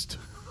elapsed.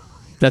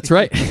 That's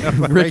right.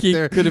 Right Ricky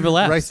there- could have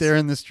elapsed. right there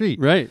in the street.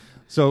 Right.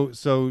 So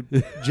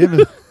Jim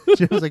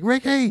was like,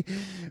 Ricky,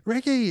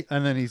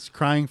 and then he's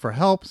crying for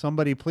help.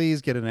 Somebody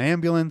please get an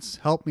ambulance.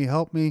 Help me,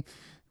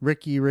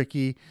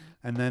 Ricky.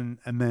 And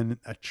then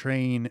a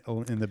train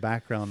in the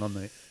background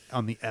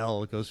on the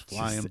L goes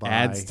flying Just by.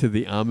 adds to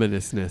the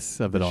ominousness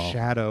of it the all.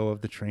 shadow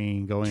of the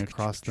train going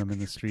across them in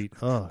the street.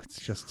 Oh, it's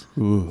just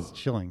Ooh. it's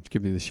chilling.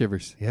 Give me the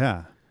shivers.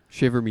 Yeah,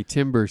 Shiver me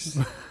timbers.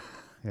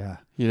 yeah.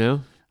 You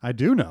know? I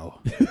do know.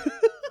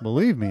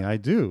 Believe me, I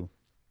do.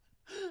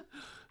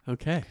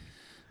 Okay.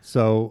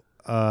 So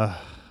I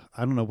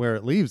don't know where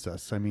it leaves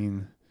us. I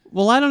mean,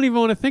 Well, I don't even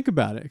want to think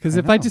about it because I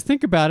if I know. just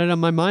think about it,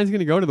 my mind's going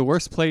to go to the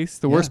worst place,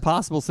 the worst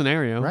possible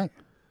scenario. right?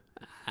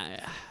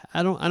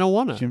 I don't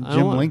want to. Jim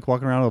Link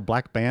walking around with a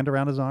black band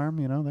around his arm,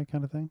 that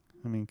kind of thing.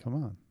 I mean, come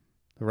on.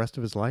 The rest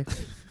of his life,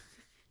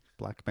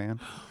 black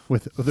band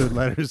with the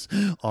letters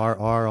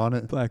RR on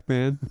it. Black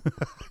man. Is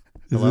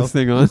Hello? this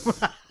thing on?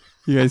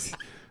 You guys,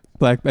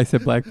 I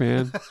said black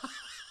man.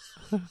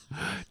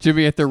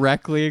 Jimmy at the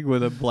rec league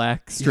with a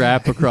black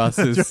strap across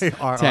his right,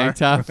 RR. tank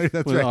top That's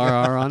with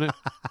right. RR on it.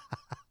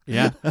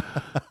 Yeah.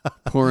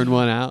 Pouring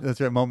one out. That's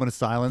right. Moment of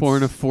silence.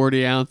 Pouring a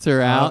 40-ouncer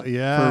out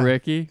yeah. for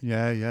Ricky.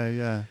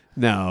 Yeah.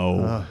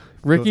 No.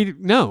 Ricky,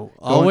 no.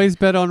 Always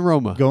bet on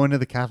Roma. Going to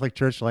the Catholic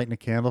Church, lighting a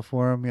candle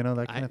for him,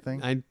 that kind of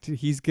thing.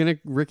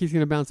 Ricky's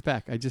gonna bounce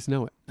back. I just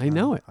know it. I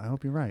know it. I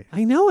hope you're right.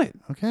 I know it.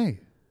 Okay.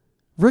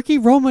 Ricky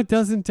Roma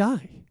doesn't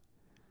die.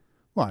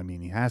 Well, I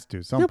mean, he has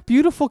to. No,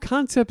 beautiful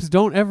concepts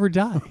don't ever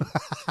die.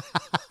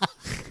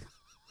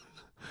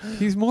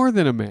 He's more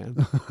than a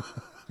man.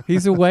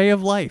 He's a way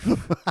of life.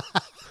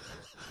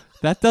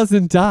 That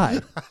doesn't die.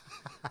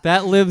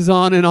 That lives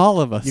on in all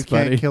of us, You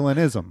buddy. can't kill an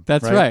ism.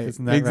 That's right.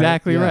 Isn't that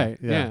Exactly right? right.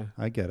 Yeah. Yeah.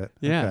 I get it.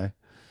 Yeah. Okay.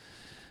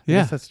 Yeah.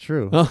 Yes, that's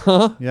true.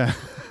 Uh-huh. Yeah.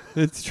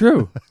 It's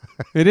true.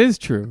 It is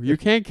true. You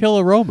can't kill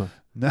a Roma.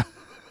 No.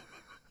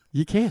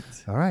 You can't.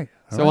 All right.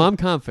 All So right. I'm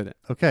confident.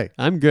 Okay.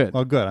 I'm good.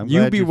 Well, good. I'm you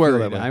glad be you feel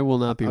worried. that way. I will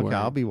not be Okay, worried.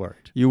 I'll be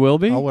worried. You will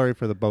be? I'll worry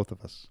for the both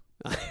of us.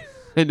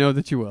 I know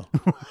that you will.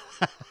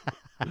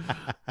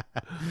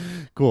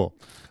 Cool.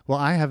 Well,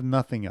 I have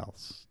nothing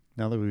else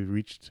now that we've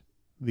reached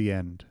the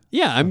end.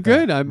 Yeah, I'm Okay,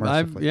 good. I'm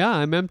mercifully.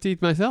 I'm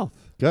emptied myself.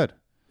 Good.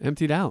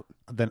 Emptied out.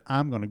 Then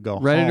I'm going to go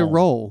Ready to home.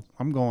 roll.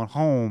 I'm going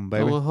home,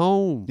 baby. Going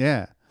home.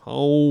 Yeah.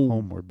 Home.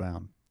 Homeward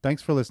bound.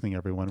 Thanks for listening,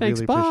 everyone. Thanks.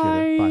 Really Bye.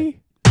 appreciate it.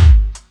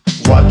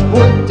 Bye. What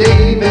would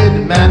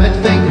David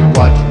Mamet think?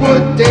 What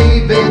would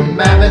David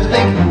Mamet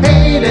think?